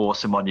being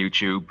awesome on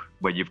YouTube,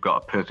 where you've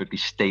got a perfectly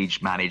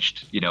stage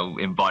managed,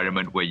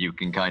 environment where you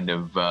can kind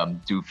of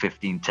do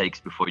 15 takes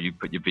before you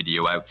put your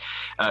video out.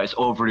 It's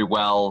all very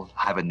well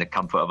having the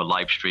comfort of a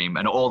live stream,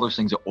 and all those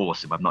things are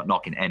awesome. I'm not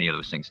knocking any of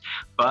those things.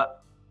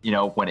 But,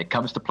 when it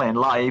comes to playing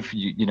live,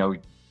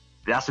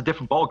 that's a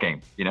different ball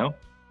game,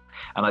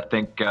 And I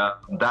think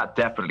that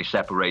definitely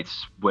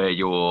separates where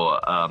your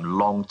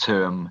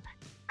long-term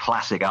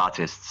classic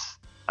artists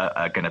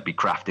are going to be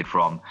crafted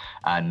from,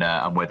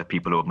 and where the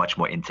people who are much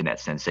more internet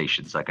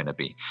sensations are going to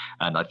be.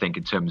 And I think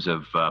in terms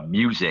of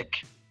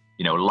music,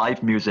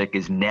 live music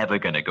is never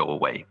going to go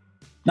away.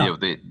 No.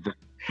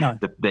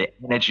 The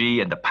energy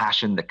and the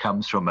passion that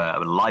comes from a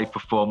live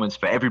performance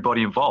for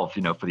everybody involved,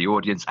 for the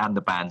audience and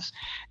the bands,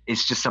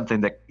 it's just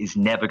something that is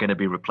never going to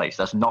be replaced.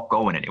 That's not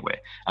going anywhere.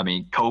 I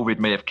mean, COVID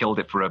may have killed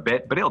it for a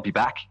bit, but it'll be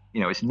back.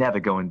 It's never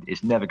going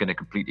to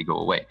completely go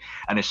away.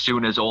 And as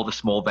soon as all the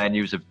small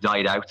venues have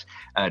died out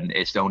and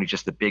it's only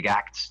just the big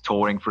acts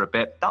touring for a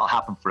bit, that'll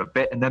happen for a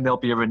bit. And then there'll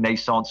be a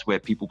renaissance where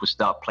people will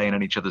start playing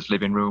in each other's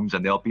living rooms,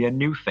 and there'll be a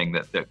new thing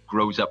that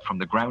grows up from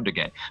the ground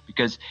again,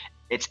 because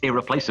it's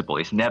irreplaceable.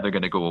 It's never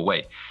going to go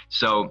away.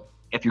 So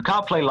if you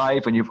can't play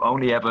live and you've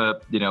only ever,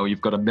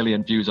 you've got 1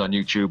 million views on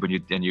YouTube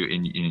and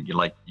you're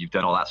like, you've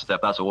done all that stuff,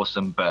 that's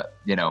awesome, but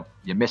you're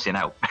missing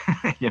out.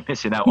 You're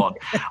missing out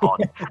on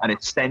an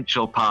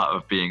essential part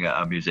of being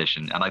a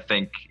musician. And I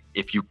think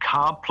if you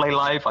can't play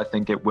live, I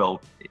think it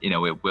will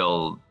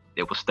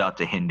start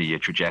to hinder your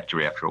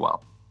trajectory after a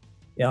while.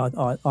 Yeah,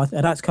 I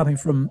that's coming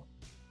from,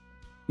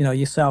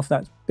 yourself,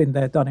 that's been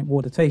there, done it,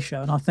 wore the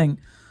t-shirt. And I think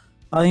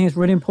it's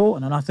really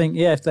important. And I think,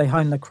 if they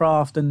hone the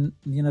craft and,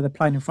 they're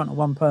playing in front of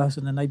one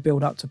person and they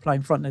build up to play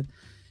in front of,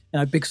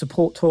 big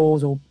support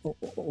tours or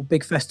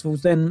big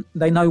festivals, then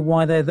they know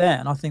why they're there.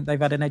 And I think they've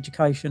had an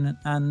education,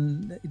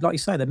 and like you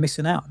say, they're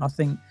missing out. And I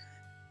think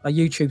a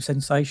YouTube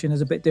sensation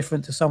is a bit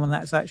different to someone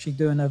that's actually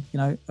doing a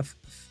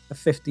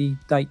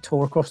 50-date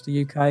tour across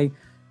the UK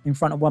in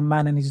front of one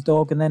man and his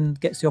dog, and then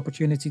gets the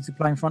opportunity to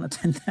play in front of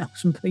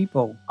 10,000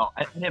 people. Oh,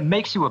 and it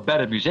makes you a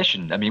better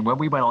musician. I mean, when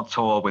we went on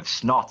tour with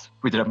Snot,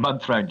 we did a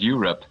month around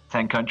Europe,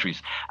 10 countries.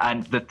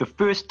 And the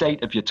first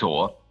date of your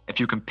tour, if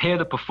you compare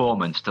the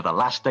performance to the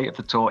last date of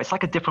the tour, it's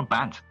like a different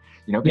band.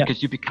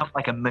 Because you become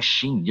like a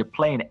machine. You're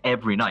playing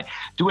every night.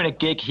 Doing a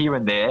gig here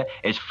and there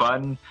is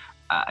fun.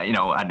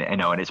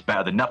 And it's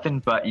better than nothing,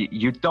 but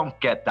you don't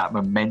get that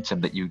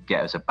momentum that you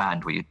get as a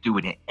band where you're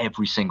doing it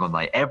every single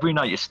night. Every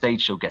night your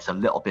stage show gets a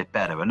little bit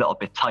better, a little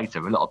bit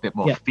tighter, a little bit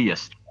more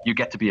fierce. You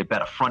get to be a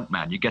better front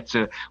man. You get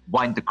to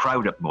wind the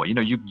crowd up more.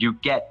 You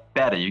get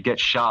better. You get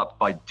sharp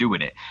by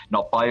doing it,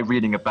 not by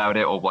reading about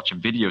it or watching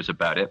videos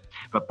about it,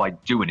 but by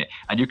doing it.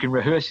 And you can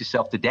rehearse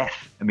yourself to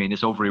death. I mean,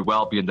 it's all very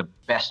well being the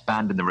best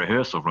band in the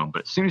rehearsal room,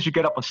 but as soon as you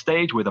get up on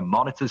stage where the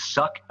monitors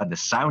suck and the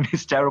sound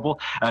is terrible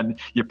and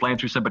you're playing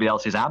through somebody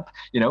else's amp,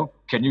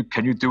 can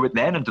you do it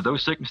then under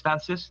those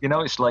circumstances?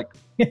 It's like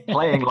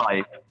playing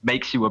live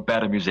makes you a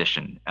better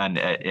musician, and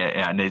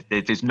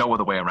there's no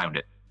other way around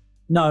it.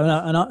 No,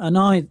 and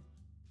I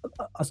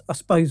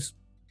suppose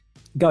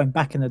going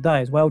back in the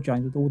day as well,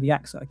 James, with all the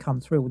acts that have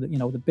come through,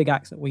 the big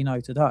acts that we know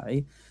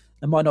today,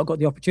 they might not have got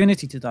the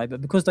opportunity today,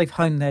 but because they've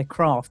honed their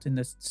craft in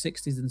the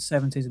 60s and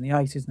 70s and the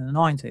 80s and the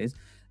 90s,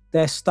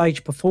 their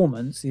stage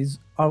performances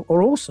are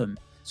awesome.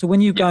 So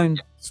when you go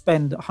and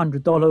spend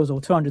 $100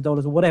 or $200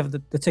 or whatever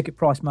the ticket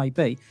price may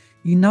be,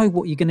 you know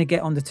what you're going to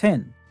get on the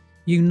tin.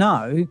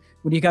 When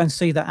you go and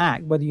see the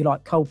act, whether you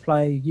like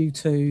Coldplay,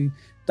 U2,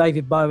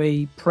 David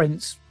Bowie,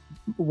 Prince,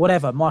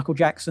 whatever, Michael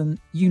Jackson,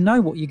 you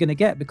know what you're going to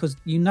get, because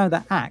you know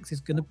that act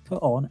is going to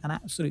put on an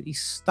absolutely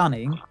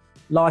stunning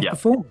live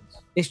performance.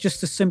 It's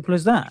just as simple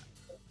as that.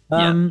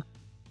 And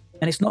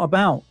it's not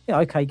about,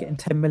 getting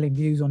 10 million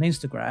views on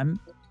Instagram.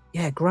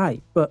 Yeah,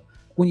 great. But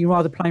wouldn't you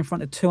rather play in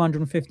front of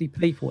 250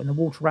 people in the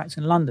Water Rats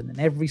in London and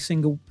every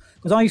single...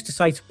 Because I used to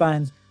say to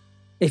bands,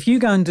 if you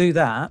go and do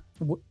that,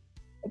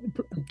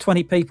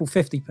 20 people,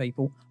 50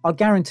 people, I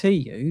guarantee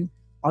you,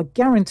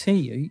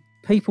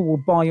 people will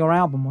buy your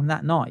album on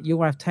that night.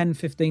 You'll have 10,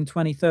 15,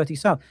 20, 30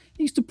 sales.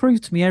 It used to prove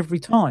to me every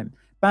time.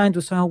 Band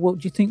will say, what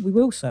do you think we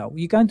will sell?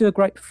 You go and do a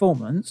great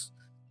performance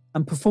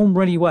and perform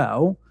really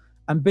well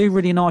and be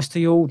really nice to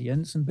your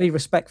audience and be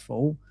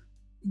respectful,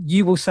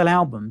 you will sell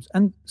albums.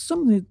 And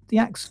some of the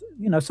acts,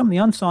 some of the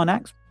unsigned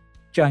acts,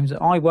 James,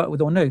 that I worked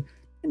with or knew,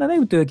 they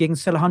would do a gig and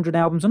sell 100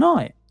 albums a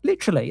night.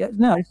 Literally,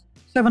 £7,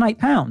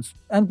 £8.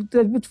 And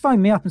they would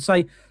phone me up and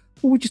say,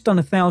 well, we've just done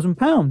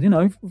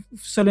 £1,000,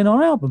 selling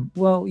our album.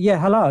 Well, yeah,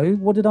 hello.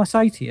 What did I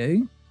say to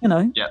you?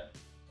 Yeah.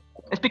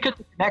 It's because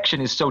the connection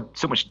is so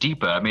much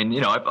deeper. I mean,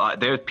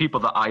 there are people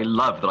that I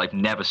love that I've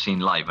never seen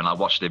live, and I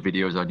watch their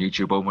videos on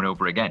YouTube over and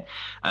over again,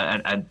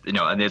 and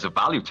there's a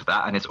value to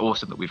that, and it's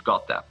awesome that we've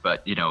got that.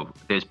 But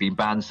there's been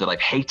bands that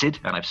I've hated,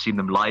 and I've seen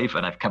them live,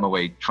 and I've come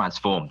away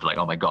transformed. Like,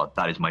 oh my God,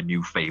 that is my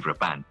new favorite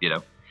band.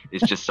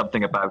 It's just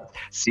something about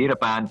seeing a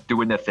band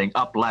doing their thing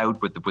up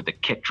loud with the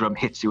kick drum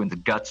hits you in the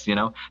guts.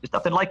 There's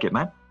nothing like it,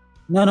 man.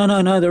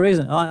 No, there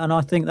isn't.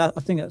 I think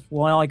that's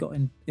why I got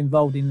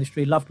involved in the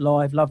industry. Loved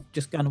live, loved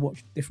just going to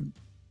watch different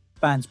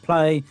bands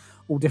play,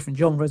 all different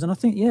genres. And I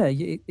think,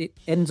 it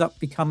ends up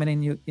becoming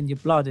in your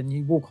blood, and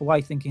you walk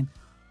away thinking,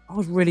 I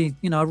was really,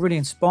 really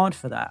inspired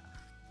for that.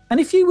 And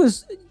if you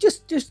was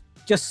just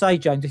say,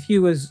 James, if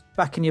you was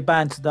back in your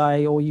band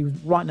today, or you was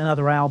writing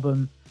another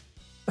album,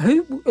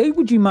 who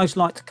would you most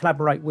like to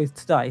collaborate with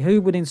today?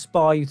 Who would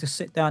inspire you to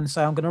sit down and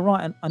say, I'm going to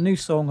write a new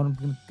song, and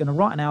I'm going to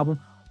write an album?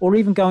 Or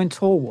even going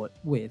tour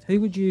with? Who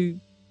would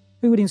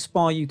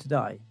inspire you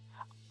today?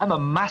 I'm a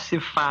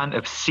massive fan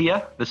of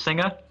Sia, the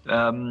singer.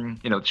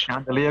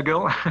 Chandelier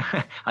Girl.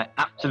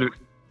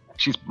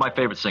 She's my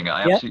favorite singer.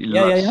 I absolutely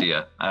love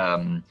Sia.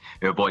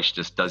 Her voice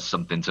just does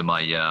something to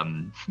my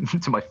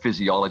to my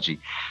physiology.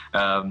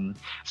 I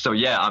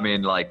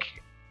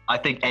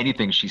think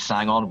anything she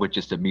sang on would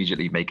just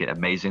immediately make it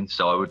amazing.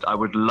 So I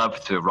would love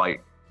to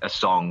write a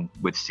song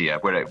with Sia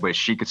where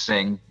she could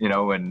sing,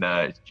 and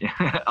I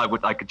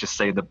could just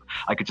take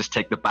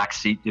the back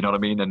seat, you know what I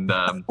mean? And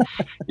I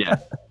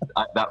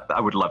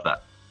would love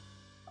that.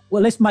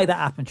 Well, let's make that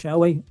happen, shall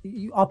we?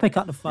 I'll pick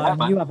up the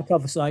phone, you have a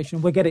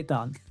conversation, we'll get it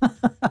done.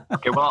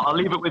 Okay, well, I'll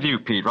leave it with you,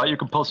 Pete, right? You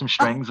can pull some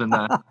strings and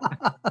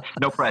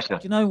no pressure.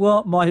 Do you know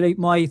what?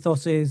 My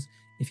ethos is,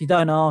 if you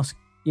don't ask,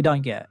 you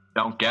don't get.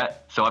 Don't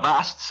get. So I've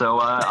asked, so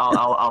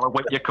I'll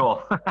await your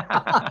call.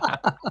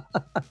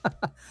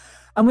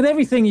 And with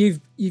everything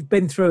you've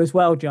been through as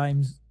well,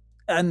 James,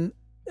 and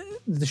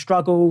the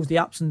struggles, the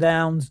ups and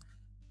downs,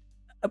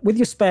 with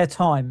your spare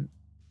time,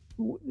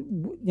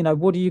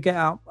 what do you get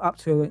up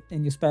to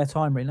in your spare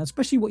time, really? And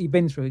especially what you've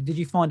been through. Did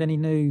you find any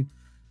new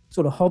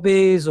sort of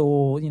hobbies,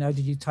 or did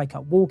you take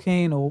up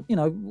walking, or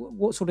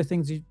what sort of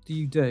things do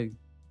you do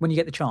when you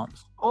get the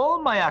chance?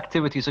 All my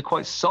activities are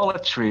quite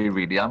solitary,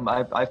 really.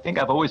 I think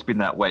I've always been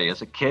that way.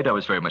 As a kid, I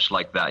was very much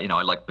like that.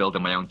 I like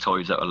building my own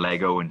toys out of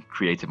Lego and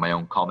creating my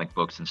own comic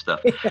books and stuff.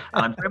 And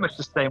I'm very much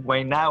the same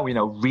way now.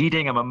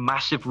 Reading, I'm a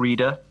massive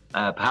reader.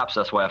 Perhaps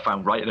that's why I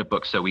found writing a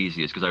book so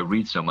easy, is because I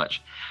read so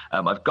much.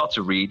 I've got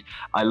to read.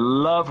 I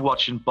love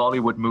watching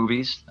Bollywood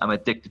movies. I'm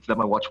addicted to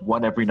them. I watch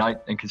one every night,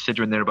 and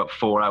considering they're about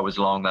 4 hours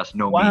long, that's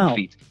no mean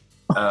feat.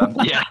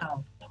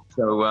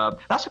 So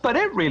that's about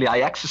it, really.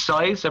 I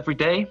exercise every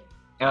day.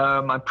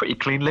 I'm pretty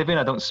clean living.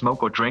 I don't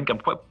smoke or drink. I'm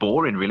quite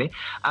boring, really.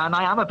 And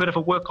I am a bit of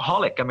a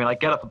workaholic. I mean, I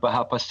get up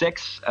about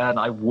 6:30 and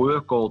I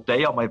work all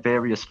day on my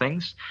various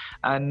things.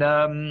 And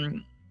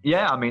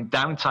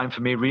downtime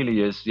for me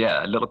really is,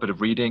 a little bit of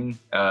reading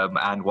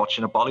and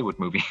watching a Bollywood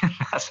movie.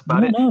 That's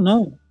about it.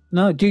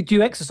 No. Do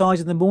you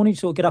exercise in the morning? Do you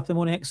sort of get up in the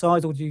morning,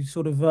 exercise, or do you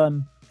sort of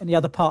any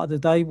other part of the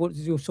day? What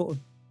is your sort of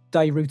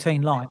day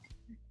routine like?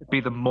 Be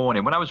the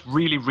morning. When I was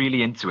really,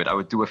 really into it, I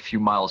would do a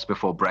few miles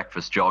before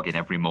breakfast jogging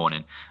every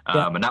morning.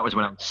 And that was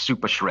when I was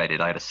super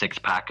shredded. I had a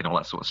 6-pack and all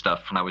that sort of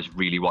stuff. And I was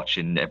really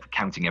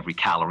counting every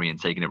calorie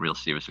and taking it real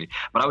seriously.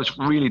 But I was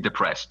really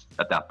depressed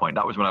at that point.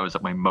 That was when I was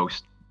at my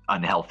most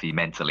unhealthy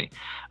mentally.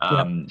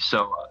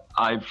 So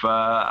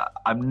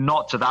I'm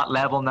not to that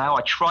level now.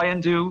 I try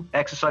and do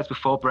exercise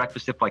before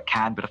breakfast if I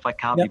can, but if I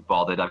can't be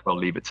bothered, I will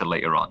leave it till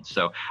later on.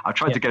 So I've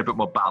tried to get a bit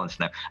more balance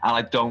now, and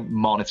I don't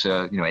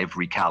monitor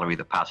every calorie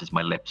that passes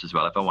my lips as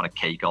well. If I want a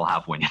cake, I'll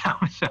have one,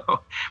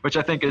 so which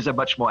I think is a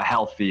much more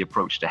healthy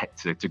approach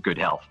to good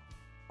health.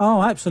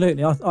 Oh,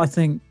 absolutely. I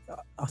think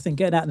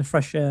getting out in the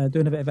fresh air,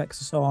 doing a bit of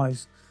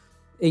exercise,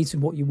 eating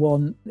what you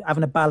want,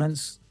 having a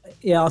balance.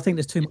 I think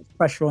there's too much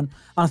pressure on.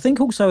 And I think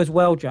also as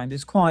well, James,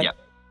 it's quite,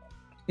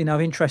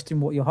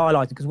 interesting what you're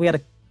highlighting, because we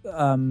had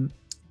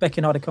Becky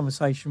and I had a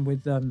conversation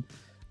with a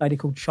lady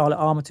called Charlotte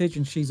Armitage,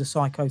 and she's a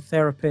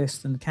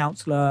psychotherapist and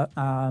counsellor.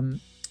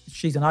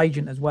 She's an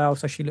agent as well,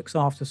 so she looks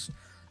after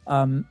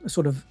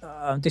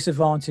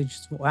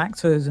disadvantaged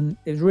actors. And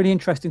it was really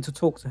interesting to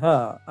talk to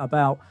her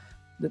about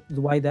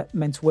the way that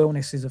mental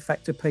illness has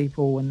affected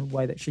people and the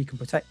way that she can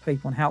protect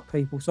people and help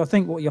people. So I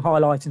think what you're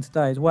highlighting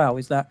today as well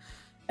is that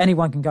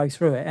anyone can go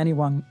through it. Any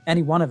one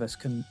of us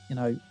can,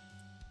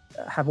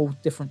 have all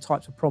different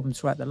types of problems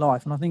throughout their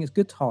life. And I think it's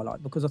good to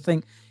highlight, because I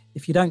think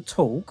if you don't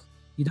talk,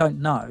 you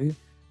don't know. And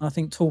I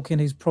think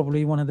talking is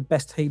probably one of the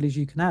best healers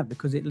you can have,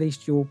 because at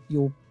least you're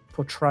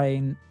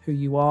portraying who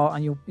you are,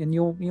 and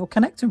you're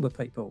connecting with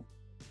people.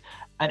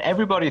 And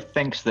everybody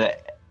thinks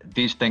that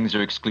these things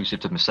are exclusive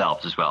to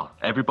themselves as well.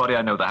 Everybody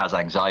I know that has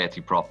anxiety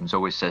problems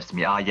always says to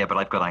me, but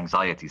I've got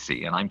anxiety,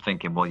 see? And I'm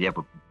thinking, well,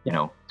 but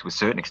to a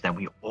certain extent,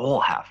 we all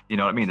have. You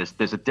know what I mean?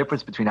 There's a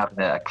difference between having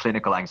a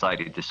clinical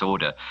anxiety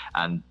disorder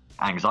and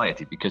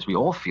anxiety, because we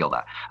all feel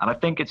that. And I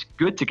think it's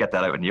good to get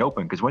that out in the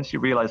open, because once you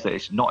realize that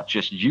it's not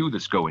just you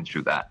that's going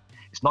through that,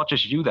 It's not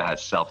just you that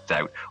has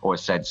self-doubt or a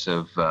sense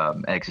of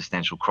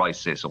existential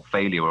crisis or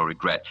failure or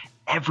regret.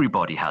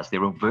 Everybody has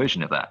their own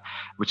version of that,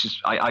 which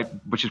is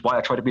why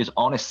I try to be as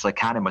honest as I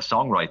can in my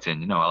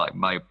songwriting.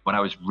 When I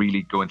was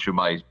really going through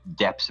my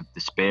depths of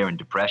despair and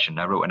depression,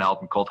 I wrote an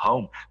album called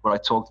Home, where I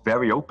talked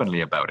very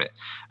openly about it,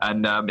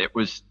 and it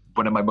was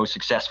one of my most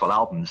successful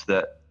albums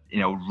that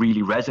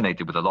really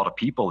resonated with a lot of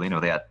people.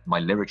 They had my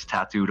lyrics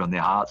tattooed on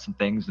their hearts and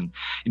things, and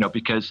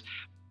because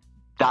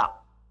that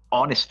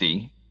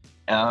honesty.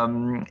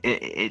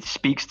 It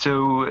speaks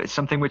to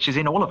something which is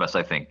in all of us,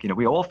 I think.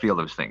 We all feel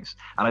those things.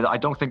 And I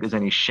don't think there's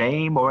any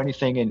shame or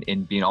anything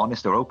in being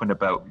honest or open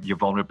about your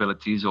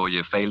vulnerabilities or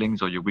your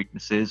failings or your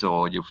weaknesses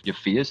or your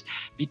fears,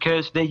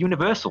 because they're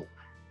universal.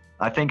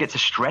 I think it's a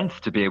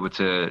strength to be able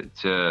to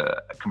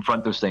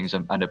confront those things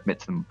and admit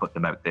to them and put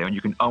them out there. And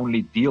you can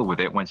only deal with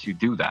it once you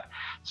do that.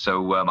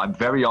 So I'm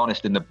very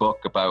honest in the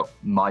book about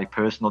my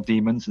personal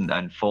demons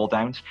and fall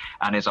downs.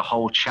 And there's a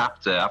whole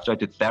chapter, after I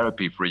did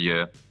therapy for a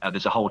year,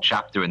 there's a whole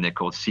chapter in there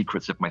called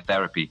Secrets of My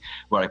Therapy,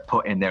 where I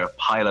put in there a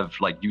pile of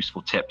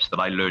useful tips that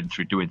I learned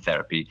through doing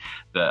therapy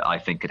that I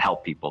think could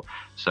help people.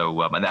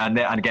 So, and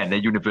again, they're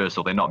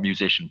universal. They're not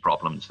musician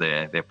problems.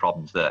 They're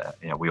problems that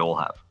we all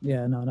have.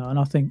 Yeah, no. And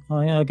I think,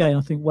 I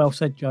think well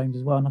said, James,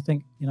 as well. And I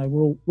think,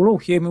 we're all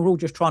human. We're all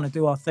just trying to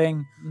do our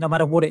thing, no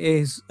matter what it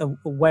is or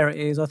where it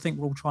is. I think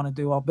we're all trying to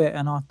do our bit.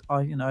 And I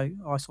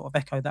sort of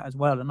echo that as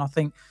well. And I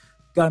think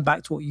going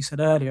back to what you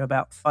said earlier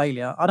about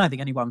failure, I don't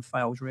think anyone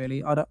fails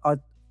really.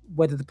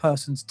 Whether the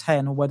person's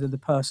 10 or whether the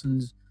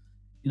person's,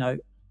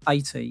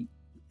 80,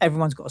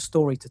 everyone's got a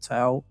story to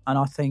tell. And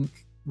I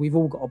think we've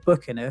all got a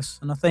book in us.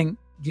 And I think,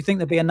 do you think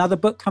there'll be another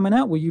book coming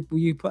out? Will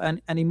you put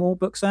any more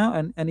books out,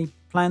 and any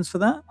plans for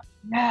that?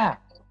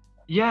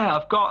 Yeah,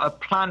 I've got a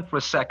plan for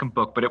a second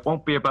book, but it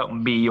won't be about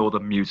me or the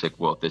music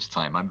world this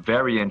time. I'm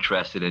very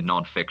interested in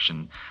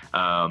nonfiction.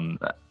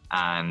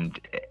 And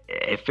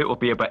if it will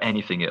be about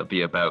anything, it'll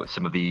be about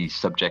some of the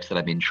subjects that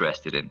I'm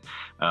interested in.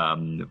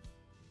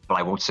 But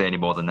I won't say any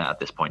more than that at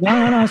this point.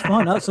 No, it's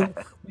fine.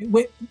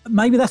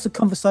 Maybe that's a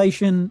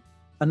conversation,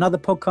 another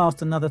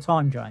podcast, another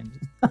time, James.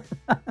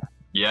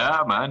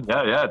 Yeah, man.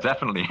 Yeah,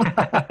 definitely.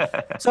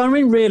 So,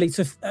 really,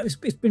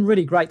 it's been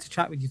really great to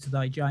chat with you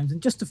today, James.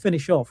 And just to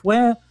finish off,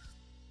 where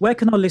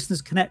can our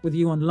listeners connect with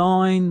you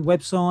online,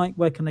 website?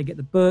 Where can they get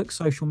the book,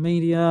 social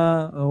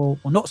media, or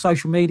not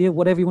social media,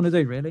 whatever you want to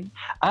do, really?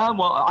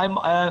 Well,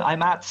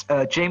 I'm at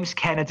James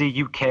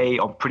Kennedy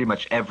UK on pretty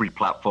much every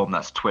platform.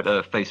 That's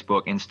Twitter,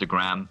 Facebook,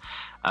 Instagram,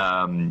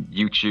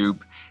 YouTube.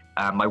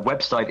 My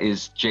website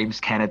is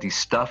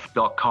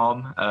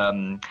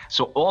jameskennedystuff.com.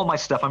 So all my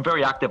stuff, I'm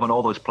very active on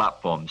all those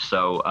platforms.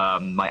 So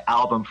my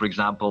album, for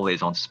example,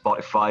 is on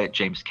Spotify at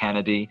James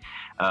Kennedy.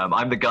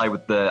 I'm the guy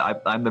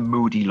I'm the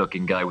moody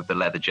looking guy with the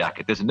leather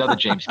jacket. There's another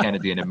James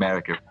Kennedy in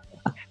America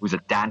who's a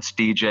dance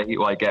DJ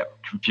who I get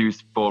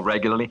confused for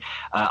regularly.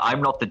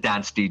 I'm not the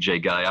dance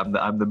DJ guy.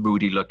 I'm the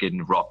moody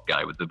looking rock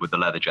guy with the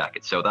leather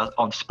jacket. So that's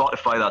on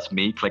Spotify. That's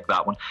me. Click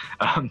that one.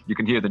 You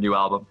can hear the new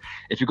album.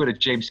 If you go to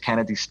James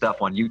Kennedy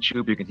Stuff on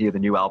YouTube, you can hear the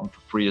new album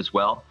for free as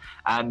well.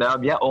 And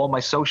all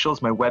my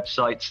socials, my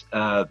websites,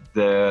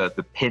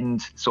 the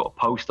pinned sort of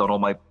post on all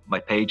my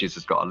pages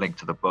has got a link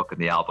to the book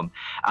and the album.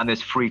 And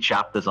there's free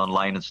chapters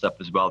online and stuff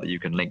as well that you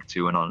can link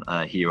to and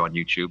on here on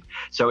YouTube.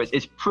 So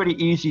it's pretty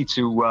easy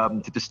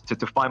to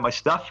find my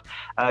stuff.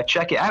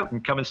 Check it out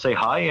and come and say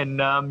hi.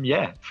 And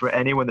for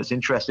anyone that's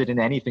interested in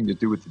anything to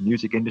do with the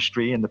music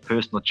industry and the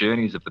personal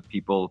journeys of the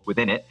people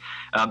within it,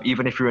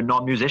 even if you're a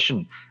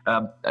non-musician,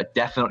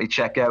 definitely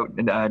check out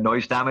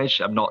Noise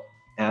Damage. I'm not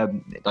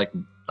like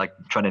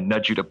trying to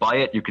nudge you to buy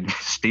it. You can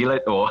steal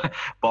it or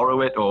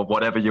borrow it or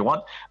whatever you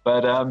want.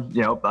 But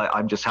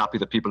I'm just happy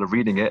that people are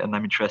reading it, and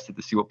I'm interested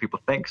to see what people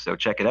think. So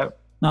check it out.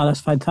 No,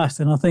 that's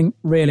fantastic. And I think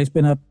really it's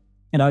been a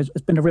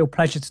real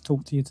pleasure to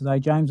talk to you today,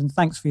 James, and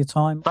thanks for your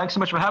time. Thanks so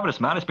much for having us,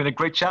 man. It's been a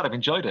great chat. I've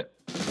enjoyed it.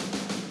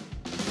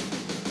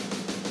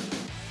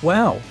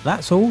 Well,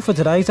 that's all for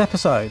today's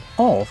episode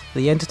of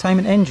The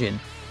Entertainment Engine,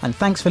 and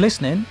thanks for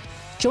listening.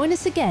 Join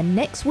us again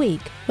next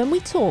week when we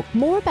talk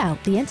more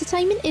about the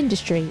entertainment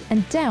industry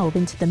and delve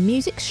into the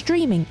music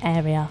streaming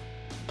area.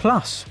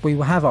 Plus, we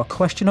will have our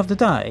question of the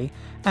day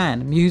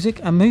and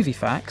music and movie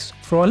facts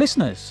for our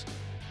listeners.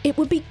 It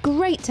would be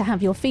great to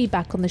have your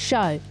feedback on the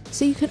show,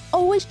 so you can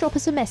always drop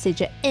us a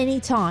message at any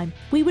time.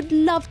 We would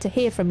love to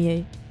hear from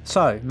you.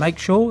 So make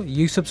sure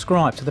you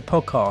subscribe to the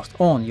podcast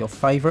on your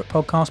favourite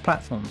podcast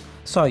platform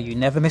so you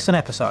never miss an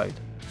episode.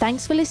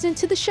 Thanks for listening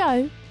to the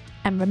show,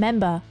 and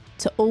remember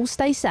to all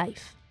stay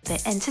safe.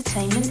 The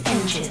Entertainment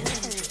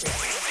Engine.